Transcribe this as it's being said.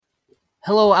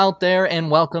Hello out there,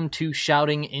 and welcome to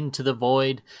Shouting Into the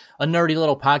Void, a nerdy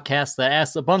little podcast that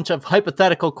asks a bunch of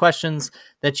hypothetical questions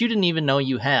that you didn't even know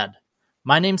you had.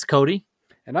 My name's Cody,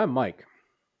 And I'm Mike.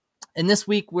 and this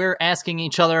week we're asking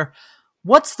each other,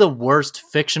 what's the worst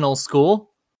fictional school?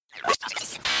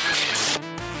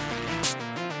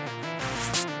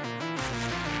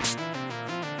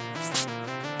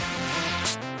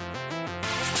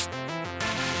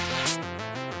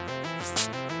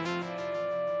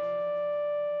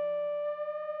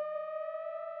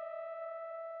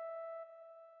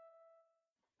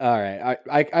 All right.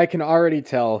 I can already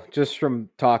tell just from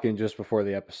talking just before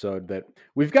the episode that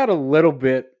we've got a little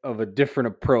bit of a different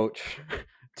approach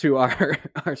to our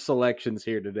selections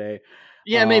here today.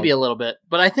 Yeah, maybe a little bit,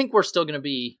 but I think we're still going to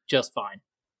be just fine.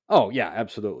 Oh, yeah,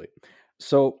 absolutely.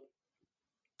 So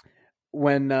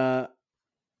when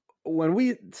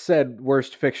we said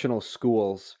worst fictional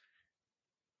schools,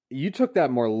 you took that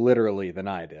more literally than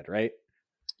I did, right?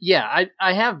 Yeah,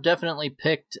 I have definitely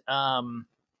picked,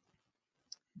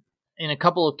 in a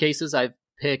couple of cases, I've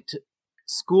picked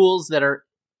schools that are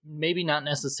maybe not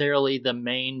necessarily the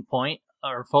main point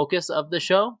or focus of the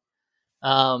show,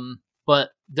 but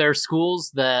they're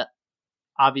schools that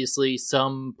obviously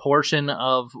some portion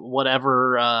of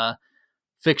whatever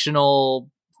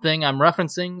fictional thing I'm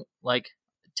referencing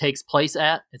takes place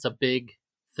at. It's a big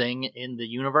thing in the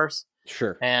universe.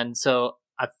 Sure. And so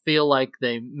I feel like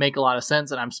they make a lot of sense,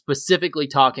 and I'm specifically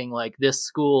talking like this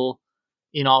school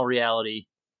in all reality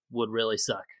would really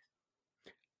suck.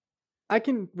 I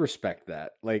can respect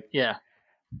that. Yeah.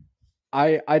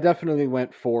 I definitely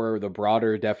went for the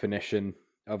broader definition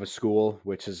of a school,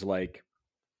 which is like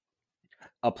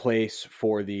a place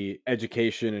for the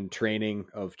education and training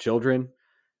of children.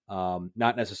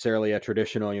 Not necessarily a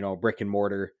traditional, brick and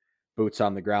mortar, boots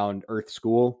on the ground earth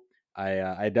school.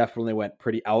 I definitely went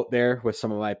pretty out there with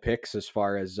some of my picks as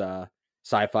far as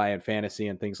sci-fi and fantasy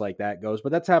and things like that goes.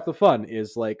 But that's half the fun,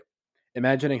 is like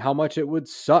imagining how much it would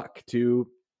suck to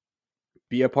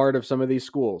be a part of some of these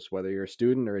schools, whether you're a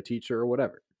student or a teacher or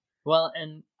whatever. Well,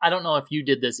 and I don't know if you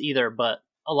did this either, but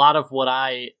a lot of what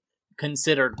I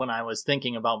considered when I was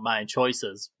thinking about my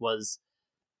choices was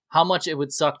how much it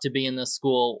would suck to be in this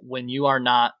school when you are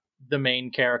not the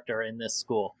main character in this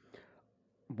school.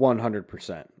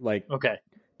 100%. Like, Okay.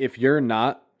 if you're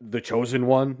not the chosen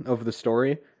one of the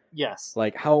story, Yes.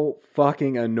 like, how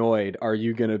fucking annoyed are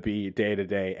you going to be day to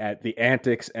day at the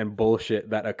antics and bullshit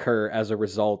that occur as a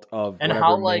result of And whatever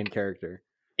how, main character?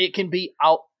 It can be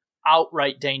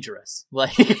outright dangerous.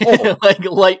 Like, Oh.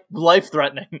 like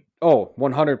life-threatening. Oh,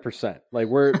 100%. Like,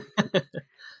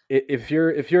 if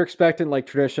you're expecting like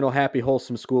traditional happy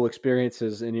wholesome school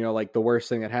experiences, and like the worst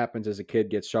thing that happens is a kid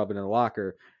gets shoved in a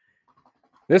locker,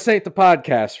 this ain't the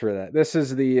podcast for that. This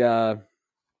is the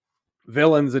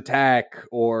villains attack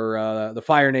or the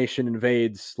Fire Nation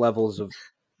invades levels of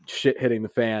shit hitting the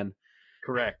fan.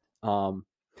 Correct.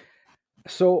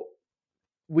 So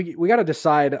we got to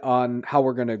decide on how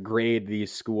we're going to grade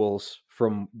these schools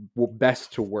from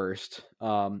best to worst.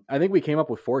 I think we came up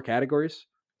with 4 categories.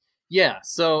 Yeah,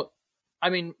 so, I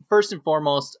mean, first and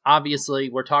foremost, obviously,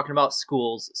 we're talking about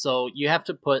schools, so you have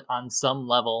to put on some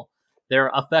level their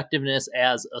effectiveness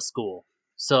as a school.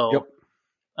 So,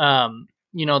 Yep.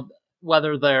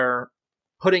 Whether they're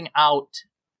putting out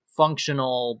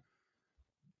functional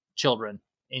children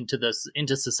into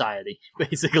society,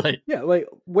 basically. Yeah, like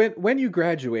when you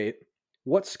graduate,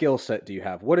 what skill set do you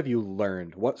have? What have you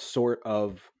learned? What sort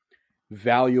of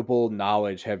valuable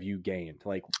knowledge have you gained?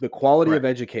 Like the quality of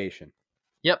education.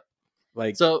 Yep.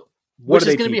 Like, so, what which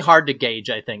is going to be hard to gauge,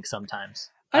 I think,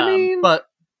 sometimes. I mean, but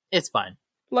it's fine.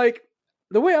 Like,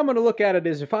 the way I'm going to look at it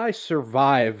is, if I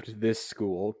survived this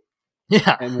school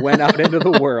Yeah. and went out into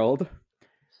the world,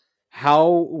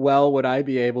 how well would I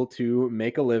be able to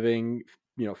make a living,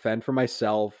 fend for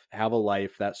myself, have a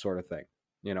life, that sort of thing,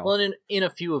 Well, in a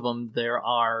few of them, there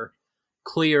are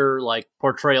clear like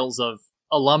portrayals of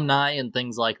alumni and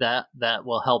things like that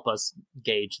will help us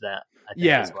gauge that. I think,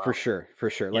 yeah, as well. for sure.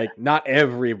 Yeah. Like, not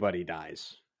everybody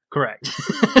dies. Correct.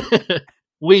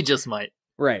 We just might.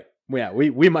 Right. Yeah,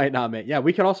 we might not make. Yeah,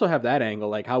 we can also have that angle.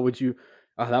 Like, how would you?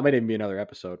 That might even be another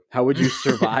episode. How would you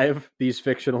survive these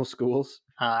fictional schools?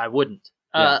 I wouldn't.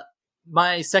 Yeah.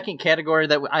 My second category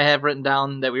that I have written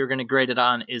down that we were going to grade it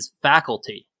on is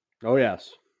faculty. Oh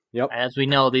yes. Yep. As we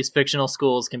know, these fictional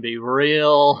schools can be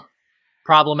real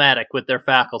problematic with their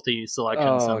faculty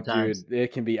selection sometimes. Dude,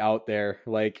 it can be out there.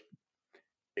 Like,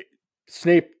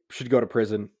 Snape should go to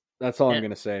prison. That's all I'm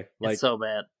gonna say. Like, it's so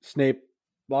bad. Snape,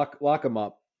 lock him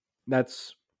up.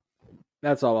 That's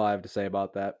all I have to say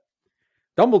about that.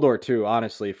 Dumbledore too,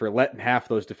 honestly, for letting half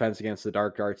those Defense Against the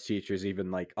Dark Arts teachers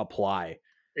even like apply.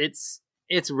 It's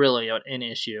really an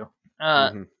issue.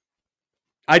 Mm-hmm.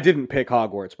 I didn't pick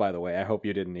Hogwarts, by the way. I hope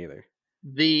you didn't either.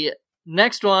 The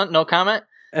next one, no comment.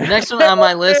 The next one on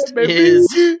my list is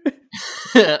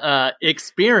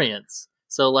experience.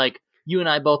 So, like, you and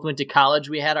I both went to college.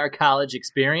 We had our college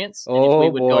experience. And if we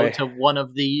would go to one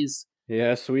of these,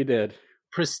 yes, we did,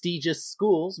 prestigious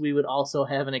schools, we would also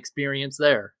have an experience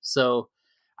there. So,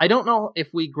 I don't know if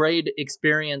we grade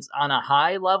experience on a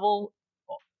high level,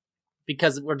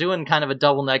 because we're doing kind of a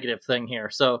double negative thing here.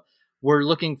 So, we're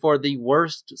looking for the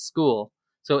worst school.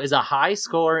 So is a high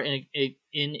score in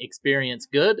experience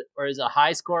good, or is a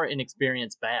high score in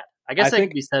experience bad? I guess that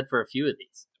could be said for a few of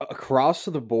these. Across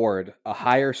the board, a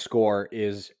higher score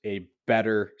is a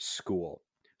better school.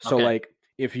 So like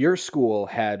if your school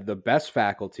had the best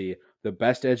faculty, the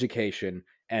best education,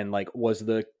 and like was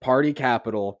the party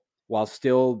capital while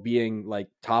still being like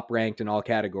top ranked in all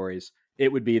categories,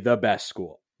 it would be the best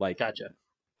school. Like, gotcha.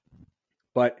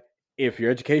 But if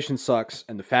your education sucks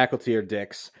and the faculty are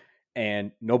dicks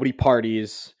and nobody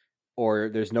parties, or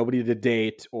there's nobody to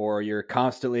date, or you're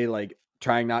constantly like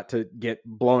trying not to get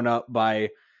blown up by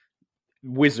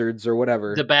wizards or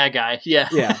whatever, the bad guy, yeah,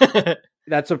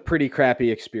 that's a pretty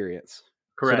crappy experience.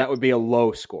 Correct. So that would be a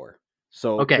low score.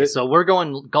 So so we're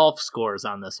going golf scores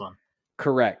on this one.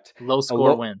 Correct. Low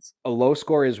score wins. A low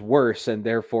score is worse, and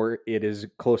therefore it is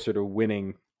closer to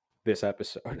winning this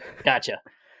episode. Gotcha.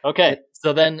 Okay,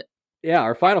 so then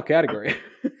our final category.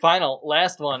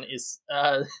 Last one is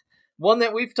one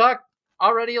that we've talked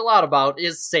already a lot about,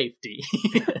 is safety.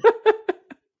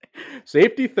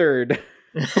 Safety third.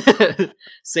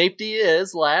 Safety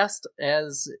is last,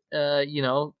 as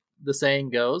the saying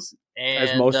goes. And,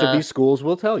 as most of these schools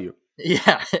will tell you.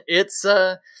 Yeah, it's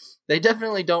they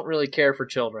definitely don't really care for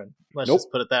children. Let's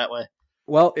just put it that way.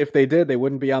 Well, if they did, they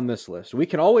wouldn't be on this list. We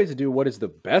can always do what is the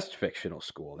best fictional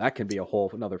school. That can be a whole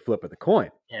another flip of the coin.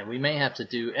 Yeah, we may have to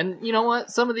do. And you know what?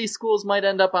 Some of these schools might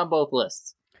end up on both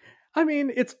lists. I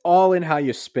mean, it's all in how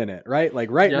you spin it, right? Like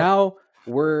now,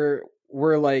 we're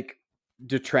like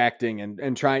detracting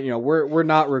and trying. We're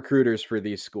not recruiters for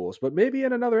these schools, but maybe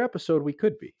in another episode we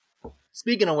could be.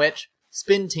 Speaking of which,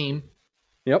 spin team.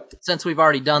 Yep. Since we've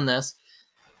already done this,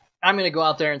 I'm going to go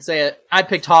out there and say it. I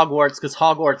picked Hogwarts because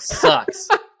Hogwarts sucks.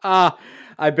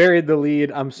 I buried the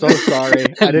lead. I'm so sorry.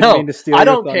 I didn't mean to steal your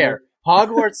thunder. I don't care.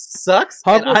 Hogwarts sucks,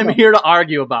 and I'm here to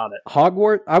argue about it.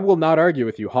 Hogwarts, I will not argue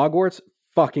with you. Hogwarts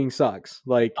fucking sucks.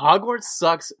 Like, Hogwarts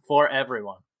sucks for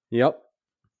everyone. Yep.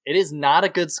 It is not a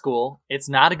good school. It's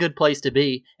not a good place to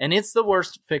be, and it's the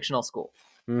worst fictional school.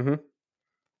 Mm-hmm.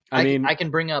 I can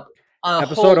bring up a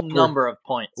whole number of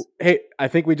points. Hey, I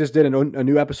think we just did a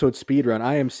new episode speed run.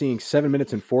 I am seeing 7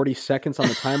 minutes and 40 seconds on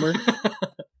the timer.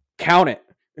 Count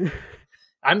it.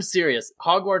 I'm serious.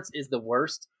 Hogwarts is the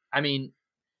worst. I mean,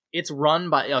 it's run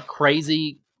by a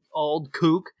crazy old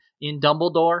kook in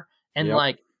Dumbledore, and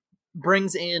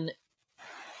brings in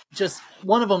just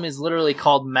one of them is literally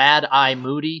called Mad Eye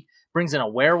Moody. Brings in a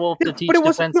werewolf to teach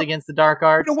Defense Against the Dark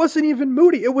Arts. It wasn't even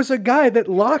Moody. It was a guy that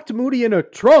locked Moody in a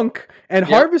trunk and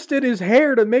harvested his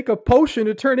hair to make a potion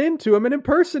to turn into him and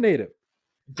impersonate him.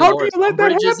 How do you let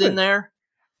that happen? Is in there.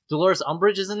 Dolores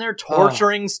Umbridge is in there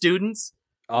torturing students.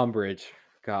 Umbridge,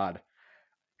 God.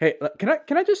 Hey,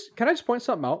 can I just point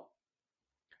something out?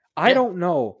 I don't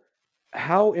know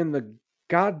how in the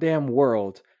goddamn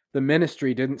world the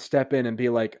Ministry didn't step in and be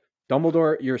like,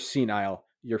 Dumbledore, you're senile.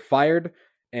 You're fired.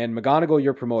 And McGonagall,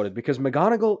 you're promoted, because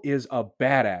McGonagall is a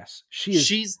badass.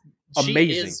 She's amazing.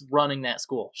 She is running that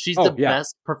school. She's the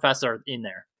best professor in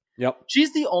there. Yep.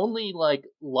 She's the only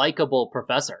likable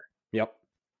professor. Yep.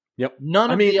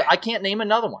 I can't name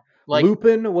another one. Like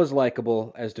Lupin was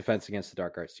likable as Defense Against the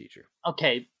Dark Arts teacher.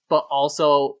 Okay, but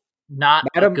also not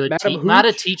a good teacher. Not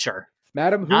a teacher.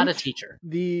 Madam Hooch, not a teacher.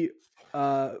 The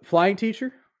flying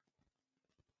teacher.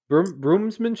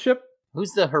 Broomsmanship.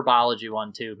 Who's the herbology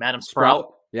one too? Madam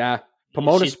Sprout. Yeah,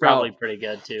 Pomona she's Sprout. Probably pretty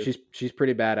good too. She's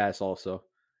pretty badass also.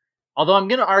 Although I'm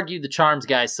gonna argue the Charms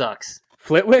guy sucks.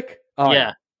 Flitwick? Oh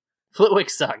yeah. Flitwick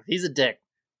sucks. He's a dick.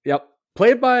 Yep.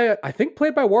 Played by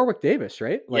Warwick Davis,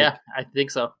 right? Yeah, I think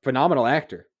so. Phenomenal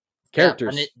actor.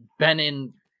 Characters. Yeah, and been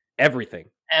in everything.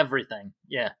 Everything.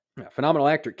 Yeah. Phenomenal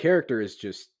actor. Character is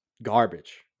just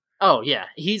garbage. Oh yeah.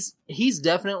 He's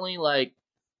definitely like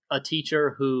a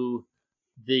teacher who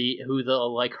the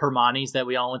like Hermione's that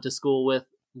we all went to school with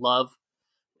love,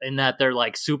 in that they're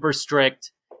like super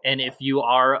strict, and if you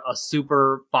are a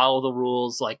super follow the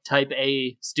rules like type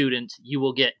A student, you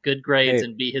will get good grades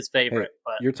and be his favorite.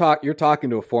 But you're talking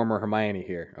to a former Hermione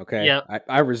here, okay? Yeah,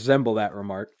 I resemble that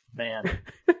remark, man.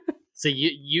 So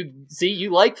you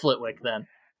like Flitwick then?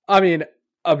 I mean,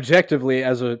 objectively,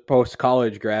 as a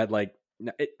post-college grad, like,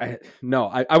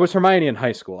 I was Hermione in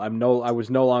high school. I was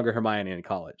no longer Hermione in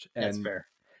college, and That's fair.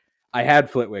 I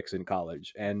had Flitwicks in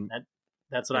college, and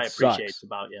that's what I appreciate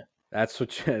about you. That's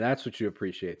what you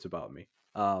appreciate about me.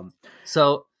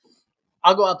 So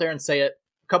I'll go out there and say it.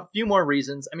 Few more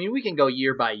reasons. I mean, we can go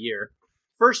year by year.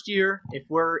 First year, if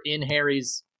we're in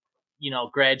Harry's,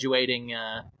 graduating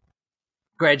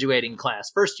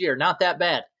class. First year, not that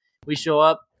bad. We show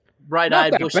up,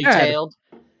 bright-eyed, bushy-tailed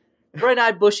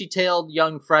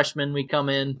young freshmen. We come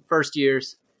in, first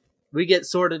years. We get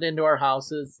sorted into our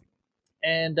houses.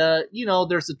 And,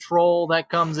 there's a troll that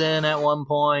comes in at one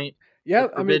point. Yeah,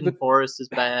 the Forest is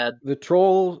bad. The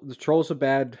troll's a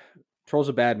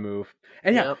bad move.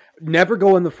 And never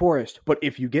go in the forest. But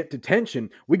if you get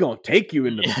detention, we gonna take you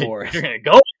into the forest. You're gonna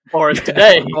go in the forest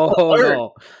today. Oh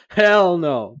no, hell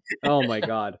no! Oh my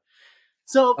god.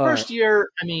 So first year,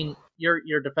 I mean,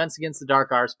 your defense against the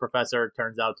dark arts professor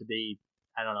turns out to be,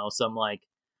 I don't know, some like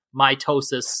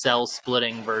mitosis cell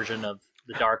splitting version of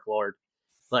the Dark Lord.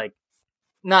 Like,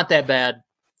 not that bad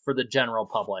for the general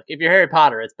public. If you're Harry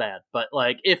Potter, it's bad. But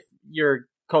like, if you're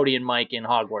Cody and Mike in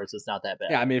Hogwarts, it's not that bad.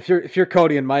 Yeah, I mean, if you're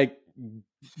Cody and Mike,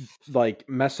 like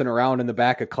messing around in the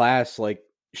back of class, like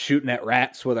shooting at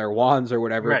rats with our wands or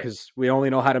whatever, because we only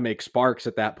know how to make sparks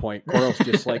at that point. Coral's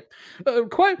just like,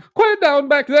 quiet down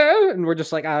back there, and we're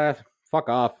just like, fuck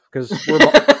off, because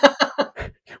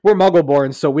we're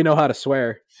Muggle-born, so we know how to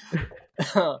swear.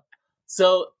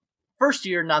 So first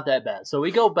year, not that bad. So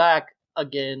we go back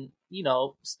again,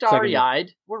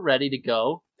 starry-eyed. We're ready to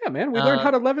go. Yeah, man, we learned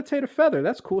how to levitate a feather.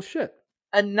 That's cool shit.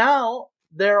 And now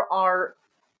there are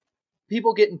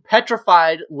people getting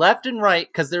petrified left and right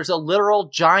because there's a literal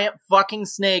giant fucking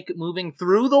snake moving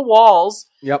through the walls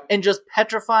and just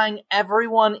petrifying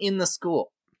everyone in the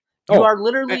school. You are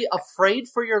literally afraid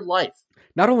for your life.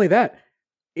 Not only that,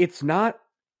 it's not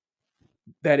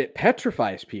that it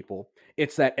petrifies people.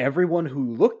 It's that everyone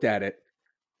who looked at it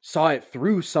saw it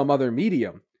through some other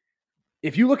medium.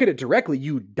 If you look at it directly,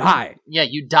 you die. Yeah,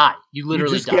 you die. You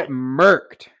literally just get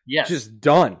murked. Yes. Just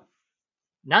done.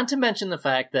 Not to mention the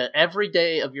fact that every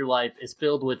day of your life is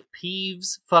filled with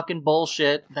Peeves fucking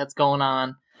bullshit that's going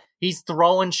on. He's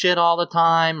throwing shit all the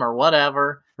time or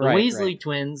whatever. The Weasley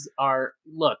twins are,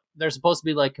 look, they're supposed to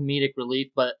be like comedic relief,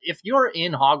 but if you're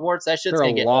in Hogwarts, that shit's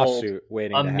going to get old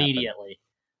immediately.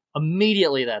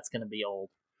 Immediately that's going to be old.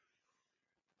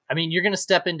 I mean, you're going to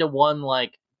step into one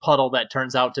like puddle that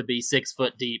turns out to be 6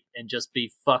 foot deep and just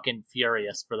be fucking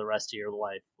furious for the rest of your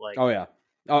life. Like, oh yeah.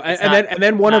 Oh, and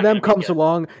then one of them comes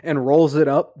along and rolls it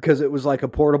up because it was like a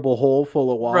portable hole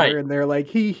full of water, and they're like,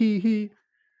 he.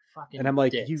 Fucking and I'm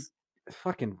like, dicks. You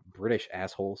fucking British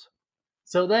assholes.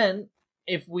 So then,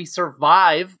 if we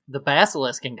survive the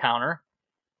basilisk encounter,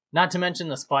 not to mention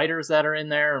the spiders that are in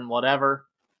there and whatever.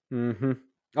 Mm-hmm.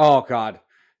 Oh god,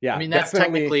 yeah. I mean, that's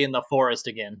technically in the forest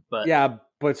again, but yeah,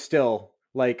 but still,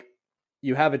 like,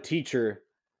 you have a teacher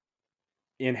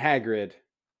in Hagrid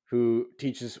who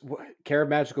teaches care of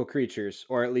magical creatures,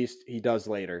 or at least he does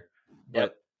later.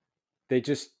 But they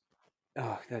just,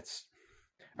 that's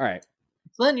all right.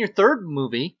 So then your third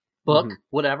movie, book,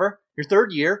 whatever, your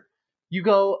third year, you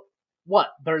go, what?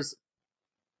 There's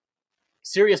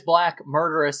Sirius Black,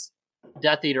 murderous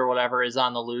Death Eater, whatever, is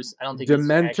on the loose. I don't think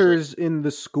Dementors in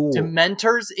the school.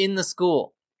 Dementors in the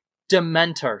school.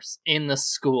 Dementors in the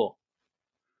school.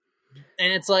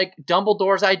 And it's like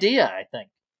Dumbledore's idea, I think.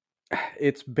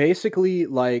 It's basically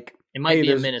like, it might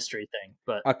be a ministry thing,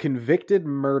 but a convicted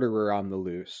murderer on the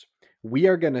loose. We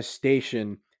are going to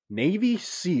station Navy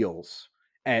SEALs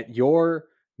at your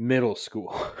middle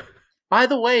school. By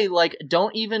the way, like,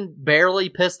 don't even barely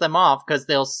piss them off because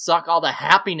they'll suck all the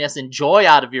happiness and joy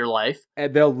out of your life.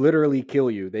 And they'll literally kill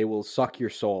you. They will suck your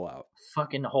soul out.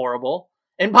 Fucking horrible.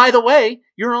 And by the way,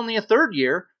 you're only a third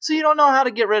year, so you don't know how to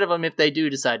get rid of them if they do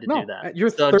decide to do that. You're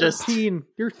so 13.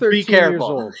 You're 13 be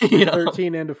careful, years old. You're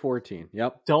 13 into 14.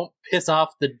 Yep. Don't piss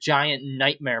off the giant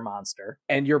nightmare monster.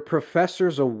 And your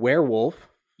professor's a werewolf.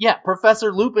 Yeah,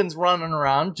 Professor Lupin's running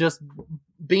around just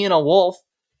being a wolf.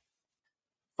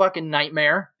 Fucking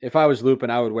nightmare. If I was Lupin,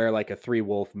 I would wear like a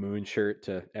 3-wolf moon shirt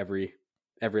to every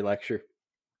lecture.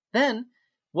 Then,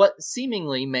 what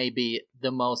seemingly may be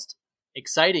the most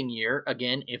exciting year,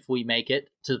 again, if we make it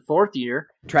to the fourth year.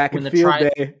 Track and field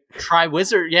day.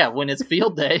 Tri-Wizard, yeah, when it's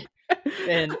field day.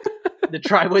 And the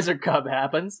Tri-Wizard Cup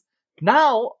happens.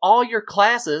 Now, all your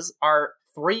classes are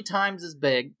 3 times as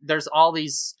big. There's all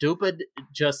these stupid,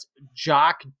 just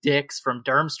jock dicks from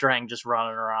Durmstrang just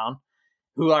running around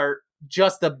who are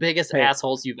just the biggest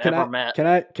assholes you've ever met. Can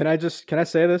I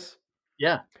say this?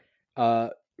 Yeah.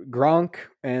 Gronk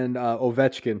and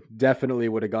Ovechkin definitely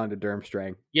would have gone to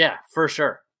Durmstrang. Yeah, for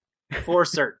sure. For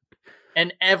certain.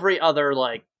 And every other,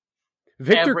 like,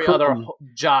 Victor every Krum, other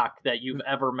jock that you've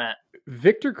ever met.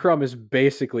 Victor Krum is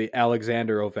basically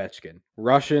Alexander Ovechkin.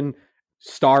 Russian,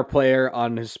 star player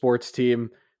on his sports team,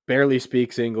 barely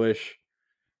speaks English.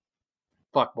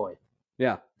 Fuck boy.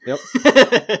 Yeah. Yep.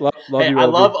 love hey, you,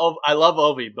 Ovi. I love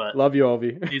Ovi, but love you,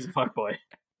 Ovi. he's a fuck boy.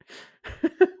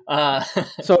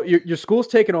 So your school's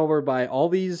taken over by all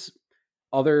these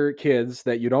other kids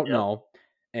that you don't know,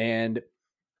 and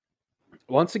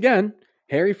once again,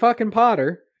 Harry fucking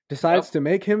Potter decides to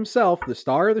make himself the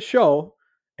star of the show,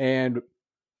 and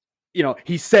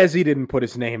he says he didn't put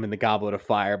his name in the Goblet of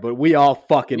Fire, but we all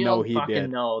fucking know he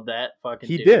did. Know that fucking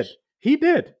he douche. did. He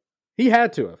did. He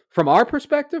had to have. From our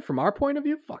perspective, from our point of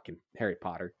view, fucking Harry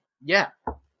Potter. Yeah.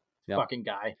 Yep. Fucking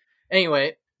guy.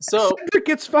 Anyway, so Cedric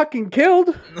gets fucking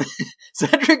killed.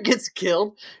 Cedric gets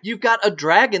killed. You've got a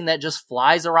dragon that just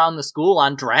flies around the school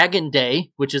on Dragon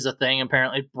Day, which is a thing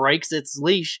apparently, breaks its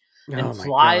leash and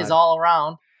flies all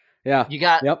around. Yeah. You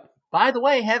got, by the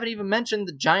way, haven't even mentioned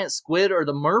the giant squid or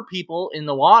the mer people in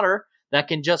the water that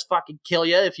can just fucking kill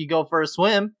you if you go for a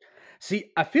swim. See,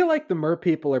 I feel like the mer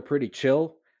people are pretty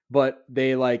chill, but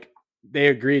they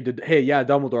agreed to, hey, yeah,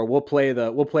 Dumbledore, we'll play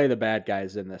the bad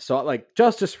guys in this. So like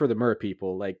justice for the mer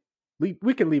people, like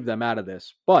we can leave them out of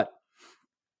this. But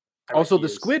also the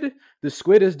squid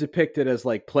is depicted as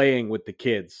like playing with the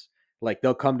kids. Like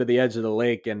they'll come to the edge of the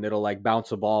lake and it'll like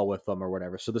bounce a ball with them or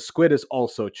whatever. So the squid is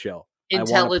also chill.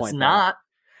 Until it's not.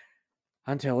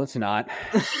 Until it's not.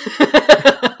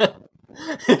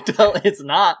 Until it's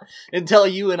not. Until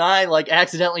you and I like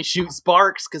accidentally shoot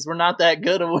sparks because we're not that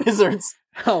good at wizards.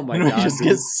 Oh my god! We just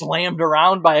get slammed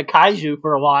around by a kaiju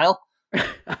for a while.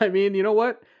 I mean, you know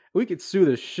what? We could sue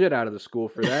the shit out of the school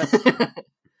for that.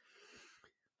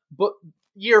 But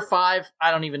year 5,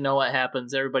 I don't even know what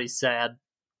happens. Everybody's sad.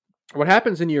 What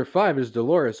happens in year 5 is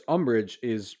Dolores Umbridge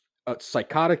is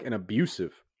psychotic and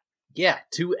abusive. Yeah,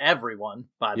 to everyone.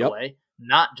 By the way,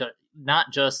 not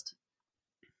just.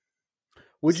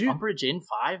 Would you Umbridge in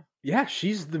 5? Yeah,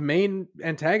 she's the main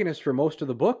antagonist for most of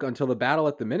the book until the battle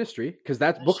at the Ministry, because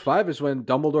that's book 5 is when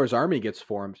Dumbledore's army gets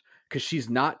formed, because she's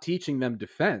not teaching them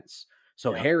defense.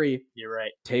 So Harry, you're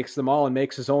right, takes them all and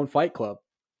makes his own fight club.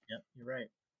 Yep, you're right.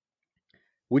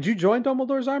 Would you join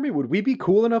Dumbledore's army? Would we be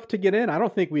cool enough to get in? I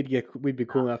don't think we'd be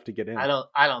cool enough to get in. I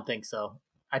don't think so.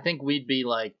 I think we'd be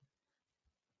like.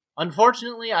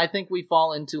 Unfortunately, I think we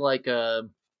fall into like a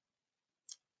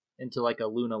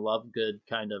Luna Lovegood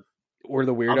kind of. Or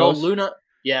the weirdos.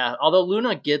 Although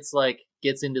Luna gets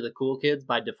into the cool kids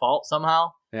by default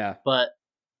somehow. Yeah. But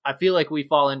I feel like we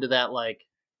fall into that, like,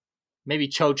 maybe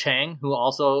Cho Chang, who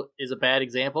also is a bad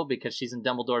example because she's in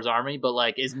Dumbledore's army, but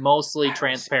like is mostly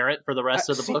transparent for the rest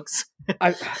of the books.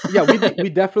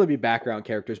 We'd definitely be background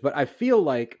characters, but I feel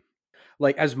like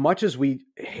as much as we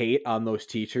hate on those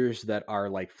teachers that are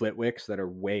like Flitwicks that are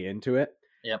way into it.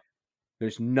 Yep.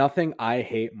 There's nothing I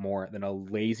hate more than a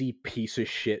lazy piece of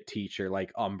shit teacher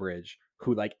like Umbridge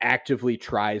who like actively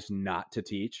tries not to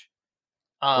teach.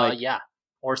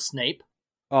 Or Snape.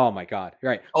 Oh my god!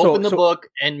 Right. Open the book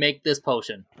and make this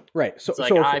potion. Right. So, it's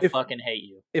like, I fucking hate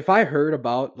you. If I heard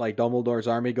about like Dumbledore's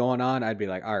army going on, I'd be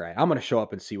like, all right, I'm gonna show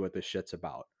up and see what this shit's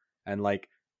about. And like,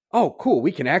 oh, cool,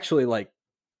 we can actually like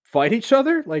fight each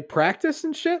other, like practice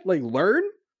and shit, like learn.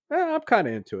 I'm kind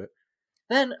of into it.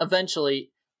 Then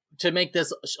eventually, to make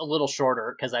this a little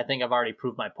shorter, because I think I've already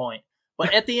proved my point.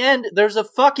 But at the end, there's a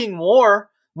fucking war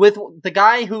with the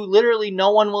guy who literally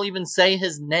no one will even say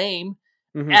his name.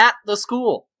 Mm-hmm. At the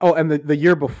school. Oh, and the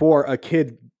year before, a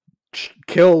kid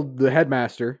killed the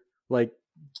headmaster. Like,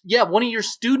 yeah, one of your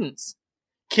students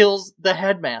kills the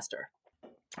headmaster.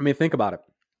 I mean, think about it.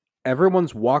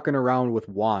 Everyone's walking around with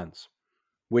wands,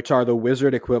 which are the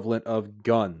wizard equivalent of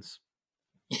guns.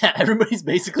 Yeah, everybody's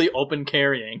basically open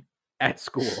carrying at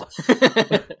school.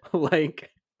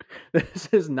 Like, this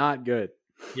is not good.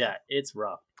 Yeah, it's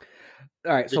rough.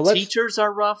 All right, the teachers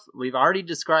are rough. We've already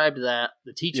described that.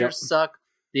 The teachers suck.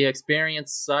 The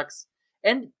experience sucks.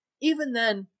 And even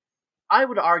then, I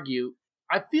would argue,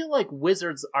 I feel like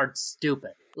wizards are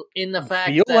stupid. In the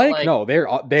fact that no,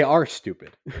 they are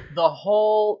stupid. The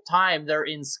whole time they're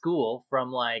in school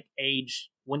from like age,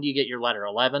 when do you get your letter?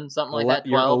 11? Something like that?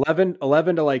 12?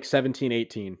 11 to like 17,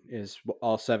 18 is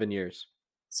all 7 years.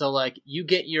 So like you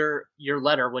get your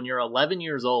letter when you're 11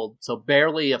 years old, so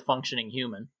barely a functioning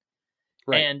human.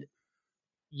 Right. And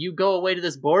you go away to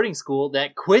this boarding school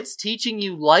that quits teaching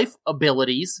you life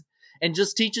abilities and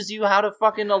just teaches you how to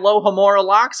fucking Alohomora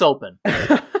locks open.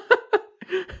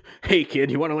 Hey kid,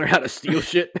 you want to learn how to steal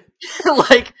shit?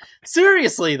 Like,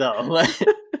 seriously though, like,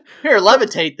 here,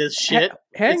 levitate this shit.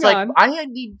 Hang it's on. like, I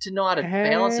need to know how to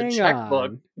balance a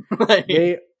checkbook.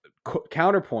 Like,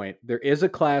 Counterpoint, there is a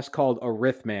class called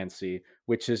arithmancy,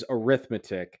 which is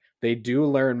arithmetic. They do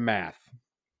learn math.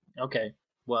 Okay,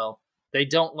 well, they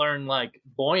don't learn, like,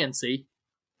 buoyancy.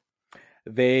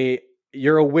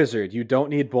 You're a wizard. You don't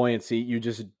need buoyancy. You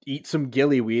just eat some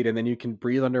gillyweed and then you can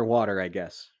breathe underwater, I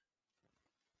guess.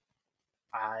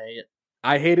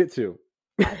 I hate it too.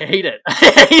 I hate it. I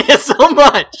hate it so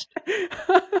much.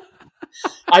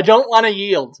 I don't want to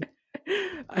yield.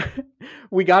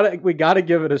 We gotta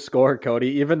give it a score,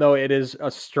 Cody, even though it is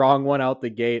a strong one out the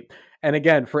gate. And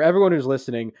again, for everyone who's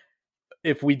listening,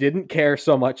 if we didn't care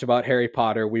so much about Harry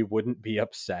Potter, we wouldn't be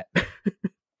upset.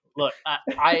 Look,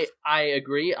 I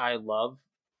agree. I love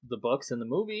the books and the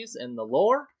movies and the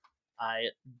lore. I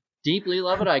deeply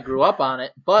love it. I grew up on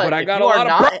it. But I got a lot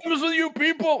of problems with you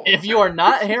people. If you are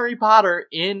not Harry Potter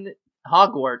in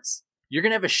Hogwarts, you're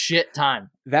going to have a shit time.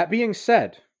 That being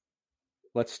said,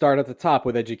 let's start at the top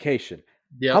with education.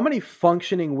 Yep. How many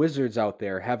functioning wizards out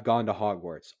there have gone to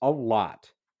Hogwarts? A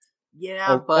lot.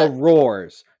 Yeah, but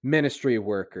Aurors, ministry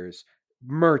workers,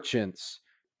 merchants,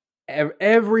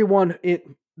 everyone,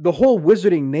 the whole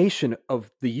wizarding nation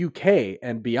of the UK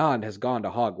and beyond has gone to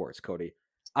Hogwarts, Cody.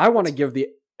 I want to give the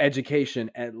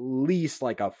education at least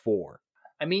like a 4.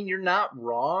 I mean, you're not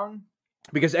wrong.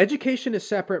 Because education is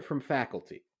separate from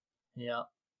faculty. Yeah.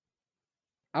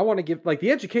 I want to give, like,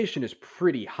 the education is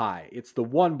pretty high. It's the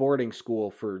one boarding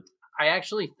school for... I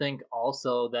actually think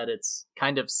also that it's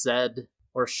kind of said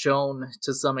or shown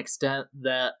to some extent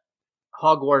that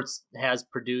Hogwarts has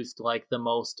produced, like, the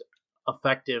most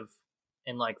effective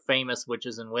and, like, famous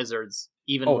witches and wizards,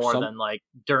 even more than, like,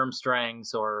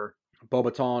 Durmstrangs or...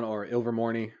 Beauxbaton or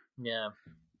Ilvermorny. Yeah.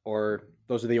 Or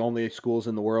those are the only schools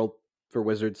in the world for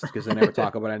wizards because they never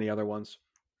talk about any other ones.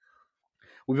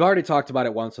 We've already talked about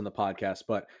it once on the podcast,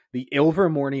 but the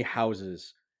Ilvermorny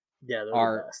houses they're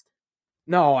the best.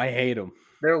 No, I hate them.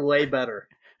 They're way better.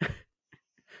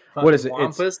 What is it?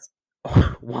 Wampus?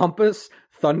 Wampus,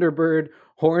 Thunderbird,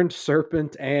 Horned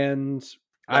Serpent, and...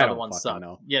 The other one sucked.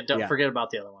 Yeah, don't forget about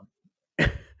the other one.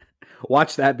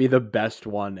 Watch that be the best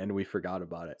one, and we forgot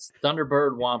about it. It's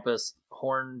Thunderbird, Wampus,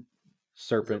 Horned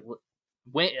Serpent.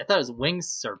 I thought it was Winged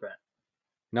Serpent.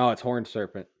 No, it's Horned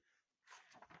Serpent.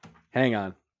 Hang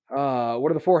on.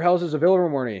 What are the 4 houses of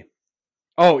Ilvermorny?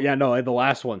 Oh, yeah, no, the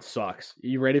last one sucks.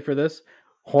 You ready for this?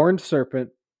 Horned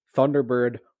Serpent,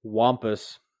 Thunderbird,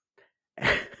 Wampus,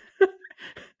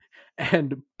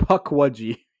 and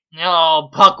Puckwudgie. Oh,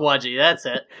 Puckwudgie, that's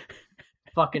it.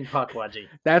 Fucking Puckwudgie.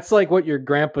 That's like what your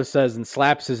grandpa says and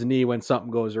slaps his knee when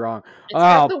something goes wrong. It's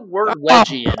got the word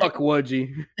wedgie in it.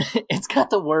 Puckwudgie. It's got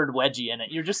the word wedgie in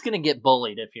it. You're just going to get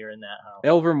bullied if you're in that house.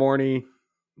 Ilvermorny,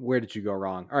 where did you go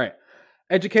wrong? All right.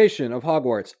 Education of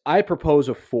Hogwarts. I propose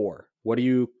a 4. What do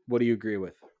you agree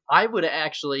with? I would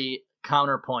actually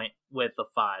counterpoint with a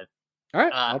 5. All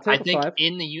right, I'll take a 5.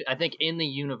 I think in the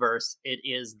universe, it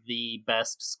is the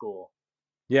best school.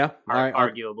 Yeah,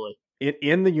 arguably.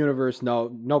 In the universe,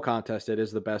 no contest. It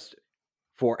is the best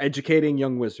for educating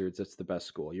young wizards. It's the best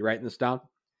school. You writing this down?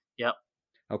 Yep.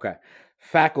 Okay.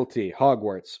 Faculty,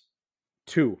 Hogwarts,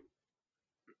 2.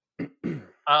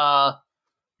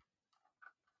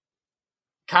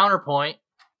 Counterpoint.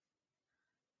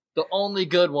 The only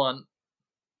good one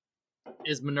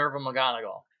is Minerva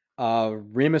McGonagall.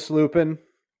 Remus Lupin.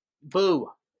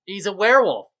 Boo. He's a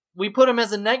werewolf. We put him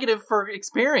as a negative for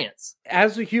experience.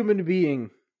 As a human being,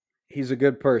 he's a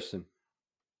good person.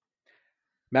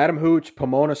 Madam Hooch,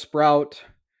 Pomona Sprout.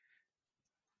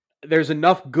 There's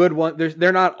enough good ones.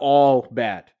 They're not all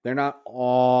bad. They're not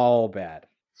all bad.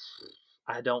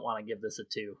 I don't want to give this a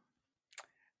 2.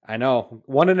 I know.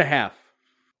 1.5.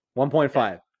 1.5. Okay.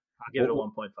 I'll give it a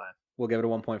 1.5. We'll give it a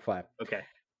 1.5. Okay.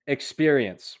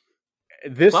 Experience.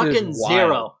 This fucking is wild.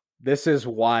 0. This is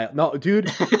wild. No, dude.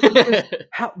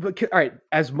 All right.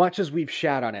 As much as we've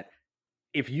shat on it,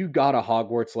 if you got a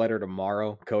Hogwarts letter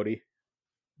tomorrow, Cody,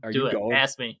 are you going?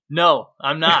 Ask me. No,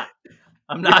 I'm not.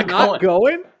 I'm not going. Not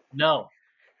going? No.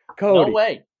 Cody. No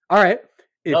way. All right.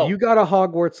 If you got a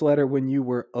Hogwarts letter when you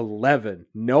were 11,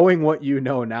 knowing what you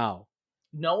know now.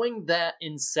 Knowing that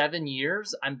in 7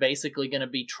 years, I'm basically going to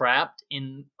be trapped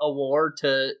in a war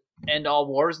to end all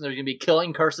wars, and there's going to be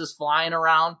killing curses flying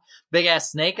around,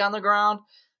 big-ass snake on the ground.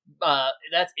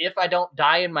 That's if I don't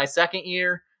die in my 2nd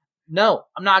year. No,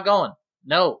 I'm not going.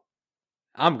 No.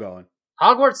 I'm going.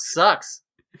 Hogwarts sucks.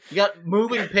 You got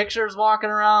moving pictures walking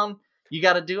around. You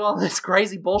got to do all this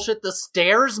crazy bullshit. The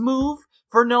stairs move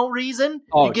for no reason.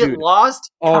 Oh, you get dude.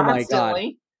 lost Oh constantly. my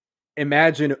God.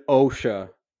 Imagine OSHA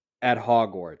at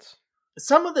Hogwarts.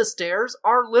 Some of the stairs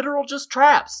are literal just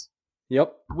traps.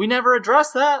 Yep. We never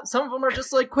addressed that. Some of them are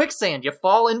just like quicksand. You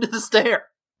fall into the stair.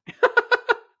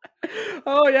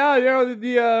 Oh yeah,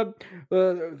 the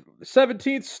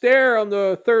 17th stair on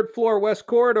the 3rd floor west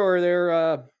corridor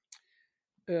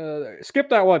there. Skip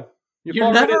that one.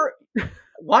 You never.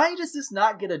 Why does this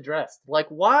not get addressed? Like,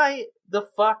 why the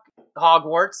fuck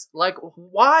Hogwarts? Like,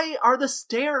 why are the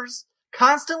stairs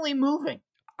constantly moving?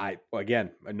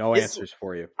 No answers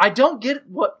for you. I don't get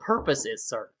what purpose it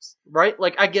serves, right?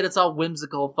 Like, I get it's all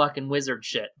whimsical fucking wizard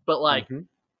shit, but like,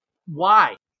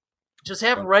 why? Just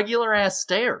have regular ass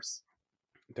stairs.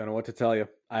 Don't know what to tell you.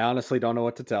 I honestly don't know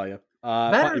what to tell you.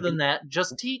 Better than that,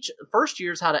 just teach first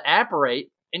years how to apparate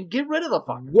and get rid of the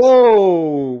fuckers.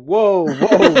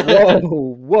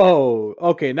 Whoa.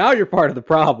 Okay, now you're part of the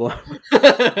problem.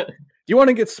 Do you want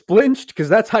to get splinched? Because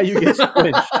that's how you get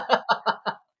splinched.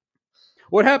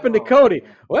 What happened to Cody?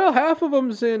 Well, half of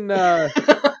them's in...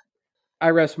 I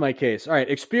rest my case. All right,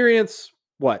 experience,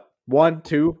 what? 1,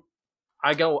 2?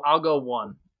 I'll go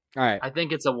 1. All right. I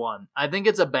think it's a 1. I think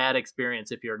it's a bad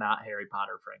experience if you're not Harry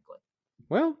Potter, frankly.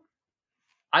 Well,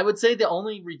 I would say the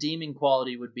only redeeming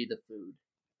quality would be the food.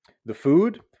 The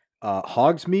food?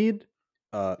 Hogsmeade?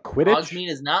 Quidditch? Hogsmeade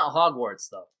is not Hogwarts,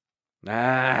 though.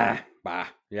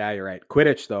 Yeah, you're right.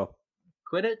 Quidditch, though.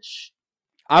 Quidditch?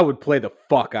 I would play the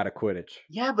fuck out of Quidditch.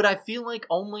 Yeah, but I feel like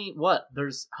only,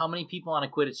 there's how many people on a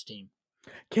Quidditch team?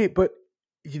 Okay, but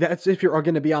that's if you're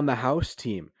going to be on the house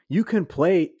team. You can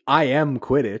play I am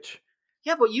Quidditch.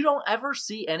 Yeah, but you don't ever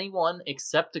see anyone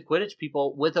except the Quidditch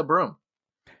people with a broom.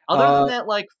 Other than that,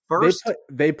 like, first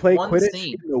they play Quidditch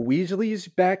scene. in the Weasley's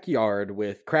backyard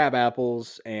with crab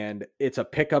apples, and it's a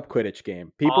pickup Quidditch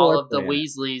game. All of the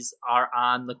Weasleys are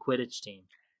on the Quidditch team.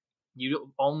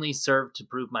 You only serve to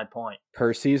prove my point.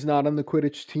 Percy's not on the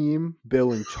Quidditch team.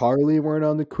 Bill and Charlie weren't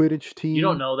on the Quidditch team. You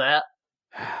don't know that.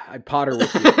 I'd Potter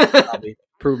with you. Probably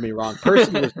prove me wrong.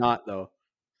 Percy was not, though.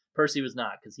 Percy was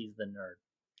not, because he's the nerd.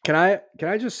 Can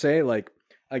I just say, like,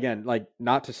 again, like,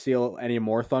 not to steal any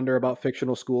more thunder about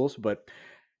fictional schools, but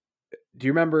do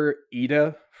you remember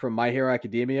Ida from My Hero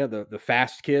Academia, the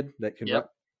fast kid that can run?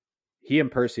 He and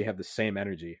Percy have the same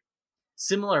energy.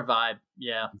 Similar vibe,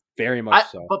 yeah. Very much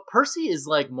so. But Percy is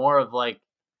like more of like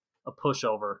a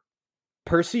pushover.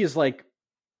 Percy is like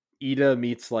Ida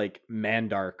meets like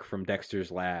Mandark from Dexter's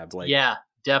Lab. Like, yeah,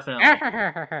 definitely.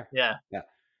 Yeah.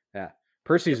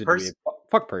 Percy's a dweeb.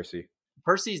 Fuck Percy.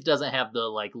 Percy doesn't have the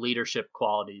like leadership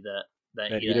quality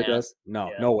that Ida does. No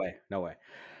way.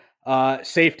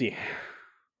 Safety.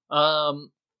 I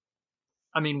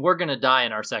mean, we're gonna die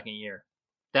in our second year.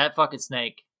 That fucking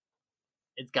snake,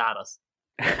 it's got us.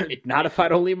 If I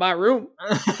don't leave my room.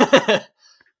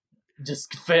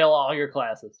 Just fail all your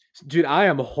classes. Dude, I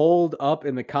am holed up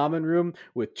in the common room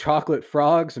with chocolate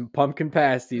frogs and pumpkin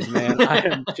pasties, man. I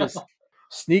am just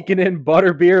sneaking in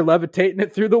butterbeer, levitating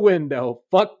it through the window.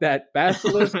 Fuck that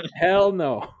basilisk. Hell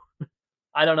no.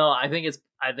 I don't know. I think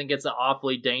it's an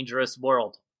awfully dangerous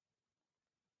world.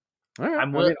 All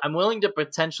right. I'm willing to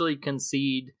potentially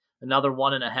concede another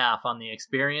 1.5 on the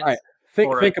experience. All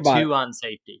right. Think about 2 on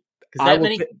safety. Because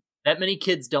that many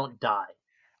kids don't die.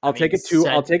 I'll take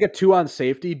a 2 on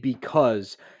safety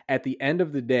because at the end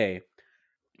of the day,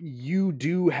 you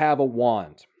do have a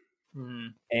wand. Mm-hmm.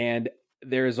 And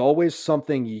there is always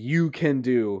something you can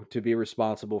do to be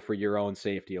responsible for your own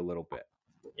safety a little bit.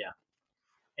 Yeah.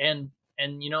 And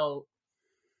you know,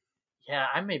 yeah,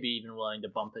 I may be even willing to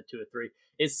bump it to a 3.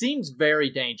 It seems very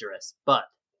dangerous, but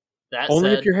that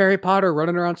only if you're Harry Potter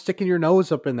running around sticking your nose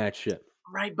up in that shit.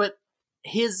 Right, but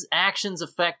his actions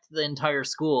affect the entire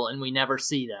school, and we never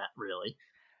see that, really.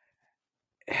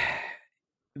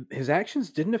 His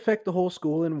actions didn't affect the whole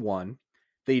school in 1.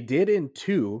 They did in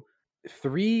 2.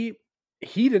 3,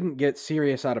 he didn't get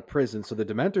Sirius out of prison, so the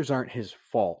Dementors aren't his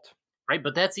fault. Right,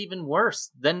 but that's even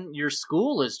worse. Then your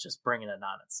school is just bringing it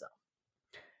on itself.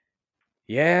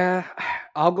 Yeah,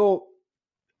 I'll go...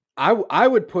 I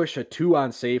would push a 2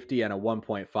 on safety and a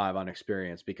 1.5 on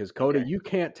experience because, Cody, You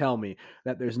can't tell me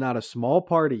that there's not a small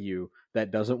part of you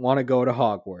that doesn't want to go to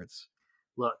Hogwarts.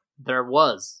 Look, there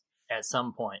was at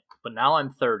some point, but now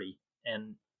I'm 30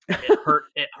 and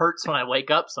it hurts when I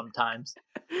wake up sometimes.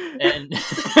 And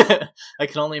I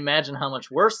can only imagine how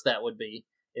much worse that would be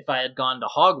if I had gone to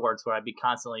Hogwarts where I'd be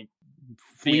constantly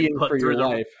being put through your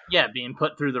life. Being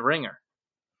put through the ringer.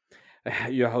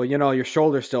 You know, your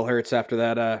shoulder still hurts after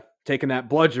that, taking that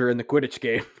bludger in the Quidditch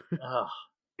game.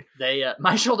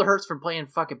 My shoulder hurts from playing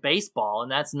fucking baseball,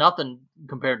 and that's nothing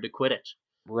compared to Quidditch.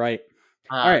 Right.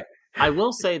 All right. I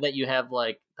will say that you have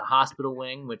like the hospital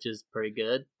wing, which is pretty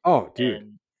good. Oh, dude.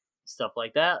 And stuff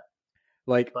like that.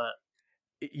 Like But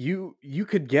you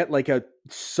could get like a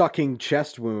sucking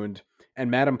chest wound,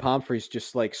 and Madame Pomfrey's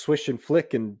just like swish and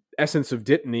flick and essence of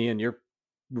dittany, and you're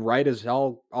right as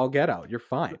all get out. You're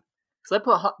fine. so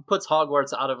that puts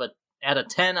Hogwarts at a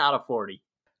 10 out of 40.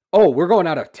 Oh, we're going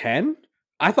out of 10?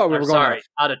 I thought we were going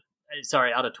out of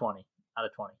 20. Out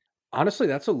of 20. Honestly,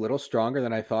 that's a little stronger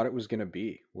than I thought it was going to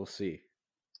be. We'll see.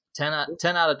 10 out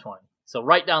of 20. So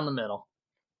right down the middle.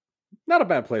 Not a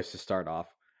bad place to start off.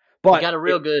 But you got a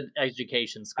real good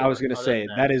education score. I was going to say,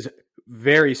 that is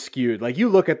very skewed. Like, you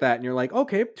look at that and you're like,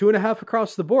 okay, 2.5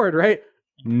 across the board, right?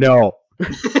 No.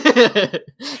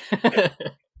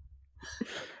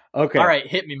 Okay. All right,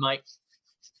 hit me, Mike.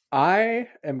 I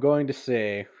am going to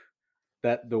say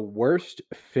that the worst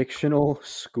fictional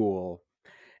school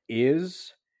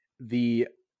is the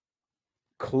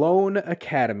Clone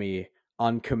Academy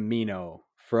on Kamino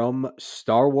from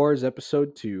Star Wars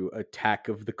Episode 2, Attack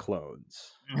of the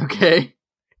Clones. Okay.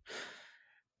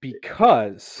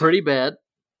 Because pretty bad.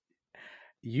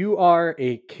 You are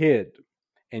a kid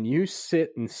and you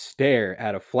sit and stare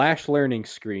at a flash learning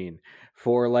screen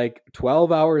for like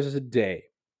 12 hours a day.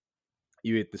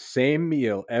 You eat the same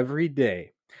meal every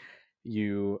day.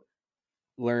 You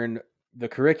learn the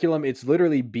curriculum. It's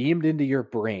literally beamed into your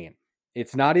brain.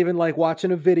 It's not even like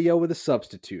watching a video with a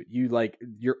substitute.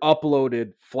 You're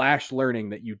uploaded flash learning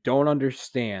that you don't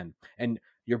understand, and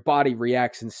your body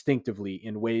reacts instinctively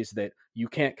in ways that you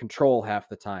can't control half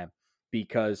the time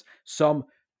because some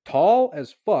tall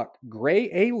as fuck gray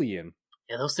alien.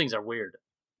 Yeah, those things are weird.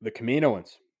 The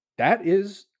Kaminoans. That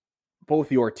is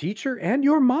both your teacher and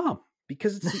your mom,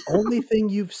 because it's the only thing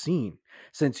you've seen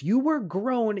since you were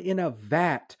grown in a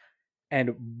vat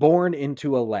and born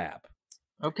into a lab.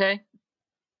 Okay.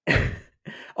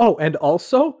 Oh, and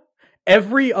also,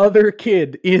 every other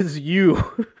kid is you.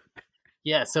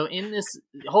 Yeah, so in this...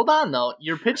 Hold on, though.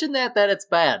 You're pitching that it's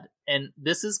bad, and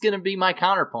this is going to be my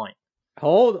counterpoint.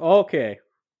 Okay.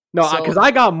 No, because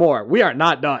I got more. We are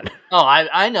not done. Oh,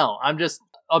 I know. I'm just...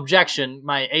 Objection.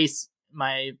 What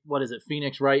is it?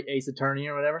 Phoenix Wright Ace Attorney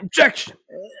or whatever? Objection!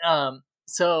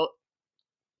 So,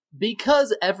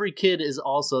 because every kid is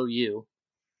also you,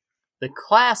 the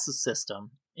class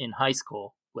system in high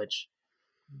school, which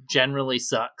generally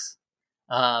sucks.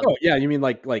 You mean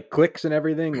like clicks and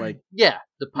everything? Like yeah,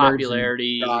 the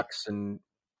popularity. And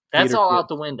that's all kids. out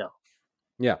the window.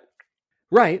 Yeah.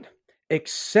 Right.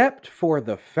 Except for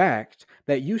the fact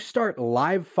that you start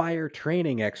live fire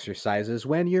training exercises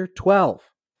when you're 12.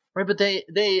 Right, but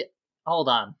they hold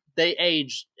on. They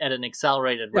age at an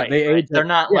accelerated rate. Right? They're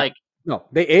not like... No,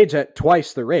 they age at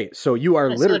twice the rate. So you are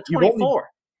literally... 24.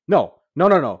 No.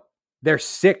 They're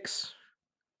 6.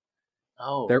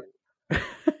 Oh. They're...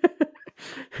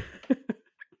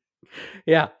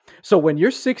 Yeah. So when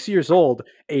you're 6 years old,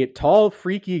 a tall,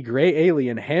 freaky gray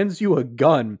alien hands you a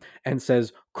gun and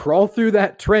says, crawl through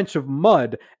that trench of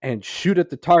mud and shoot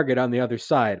at the target on the other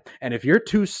side. And if you're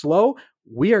too slow,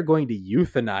 we are going to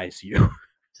euthanize you.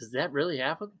 Does that really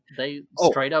happen? They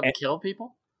straight up kill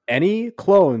people? Any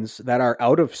clones that are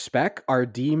out of spec are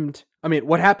deemed... I mean,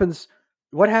 what happens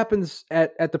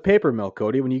at the paper mill,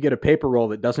 Cody, when you get a paper roll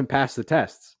that doesn't pass the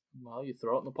tests? Well, you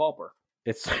throw it in the pulper.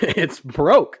 It's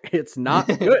broke. It's not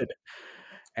good.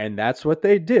 And that's what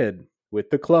they did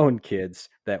with the clone kids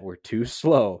that were too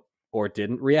slow or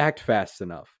didn't react fast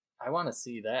enough. I want to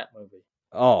see that movie.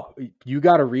 Oh, you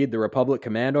got to read the Republic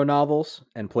Commando novels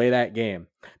and play that game.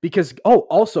 Because,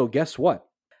 also, guess what?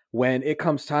 When it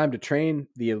comes time to train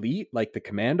the elite, like the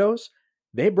commandos,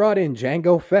 they brought in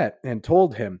Jango Fett and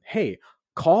told him, hey,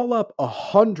 call up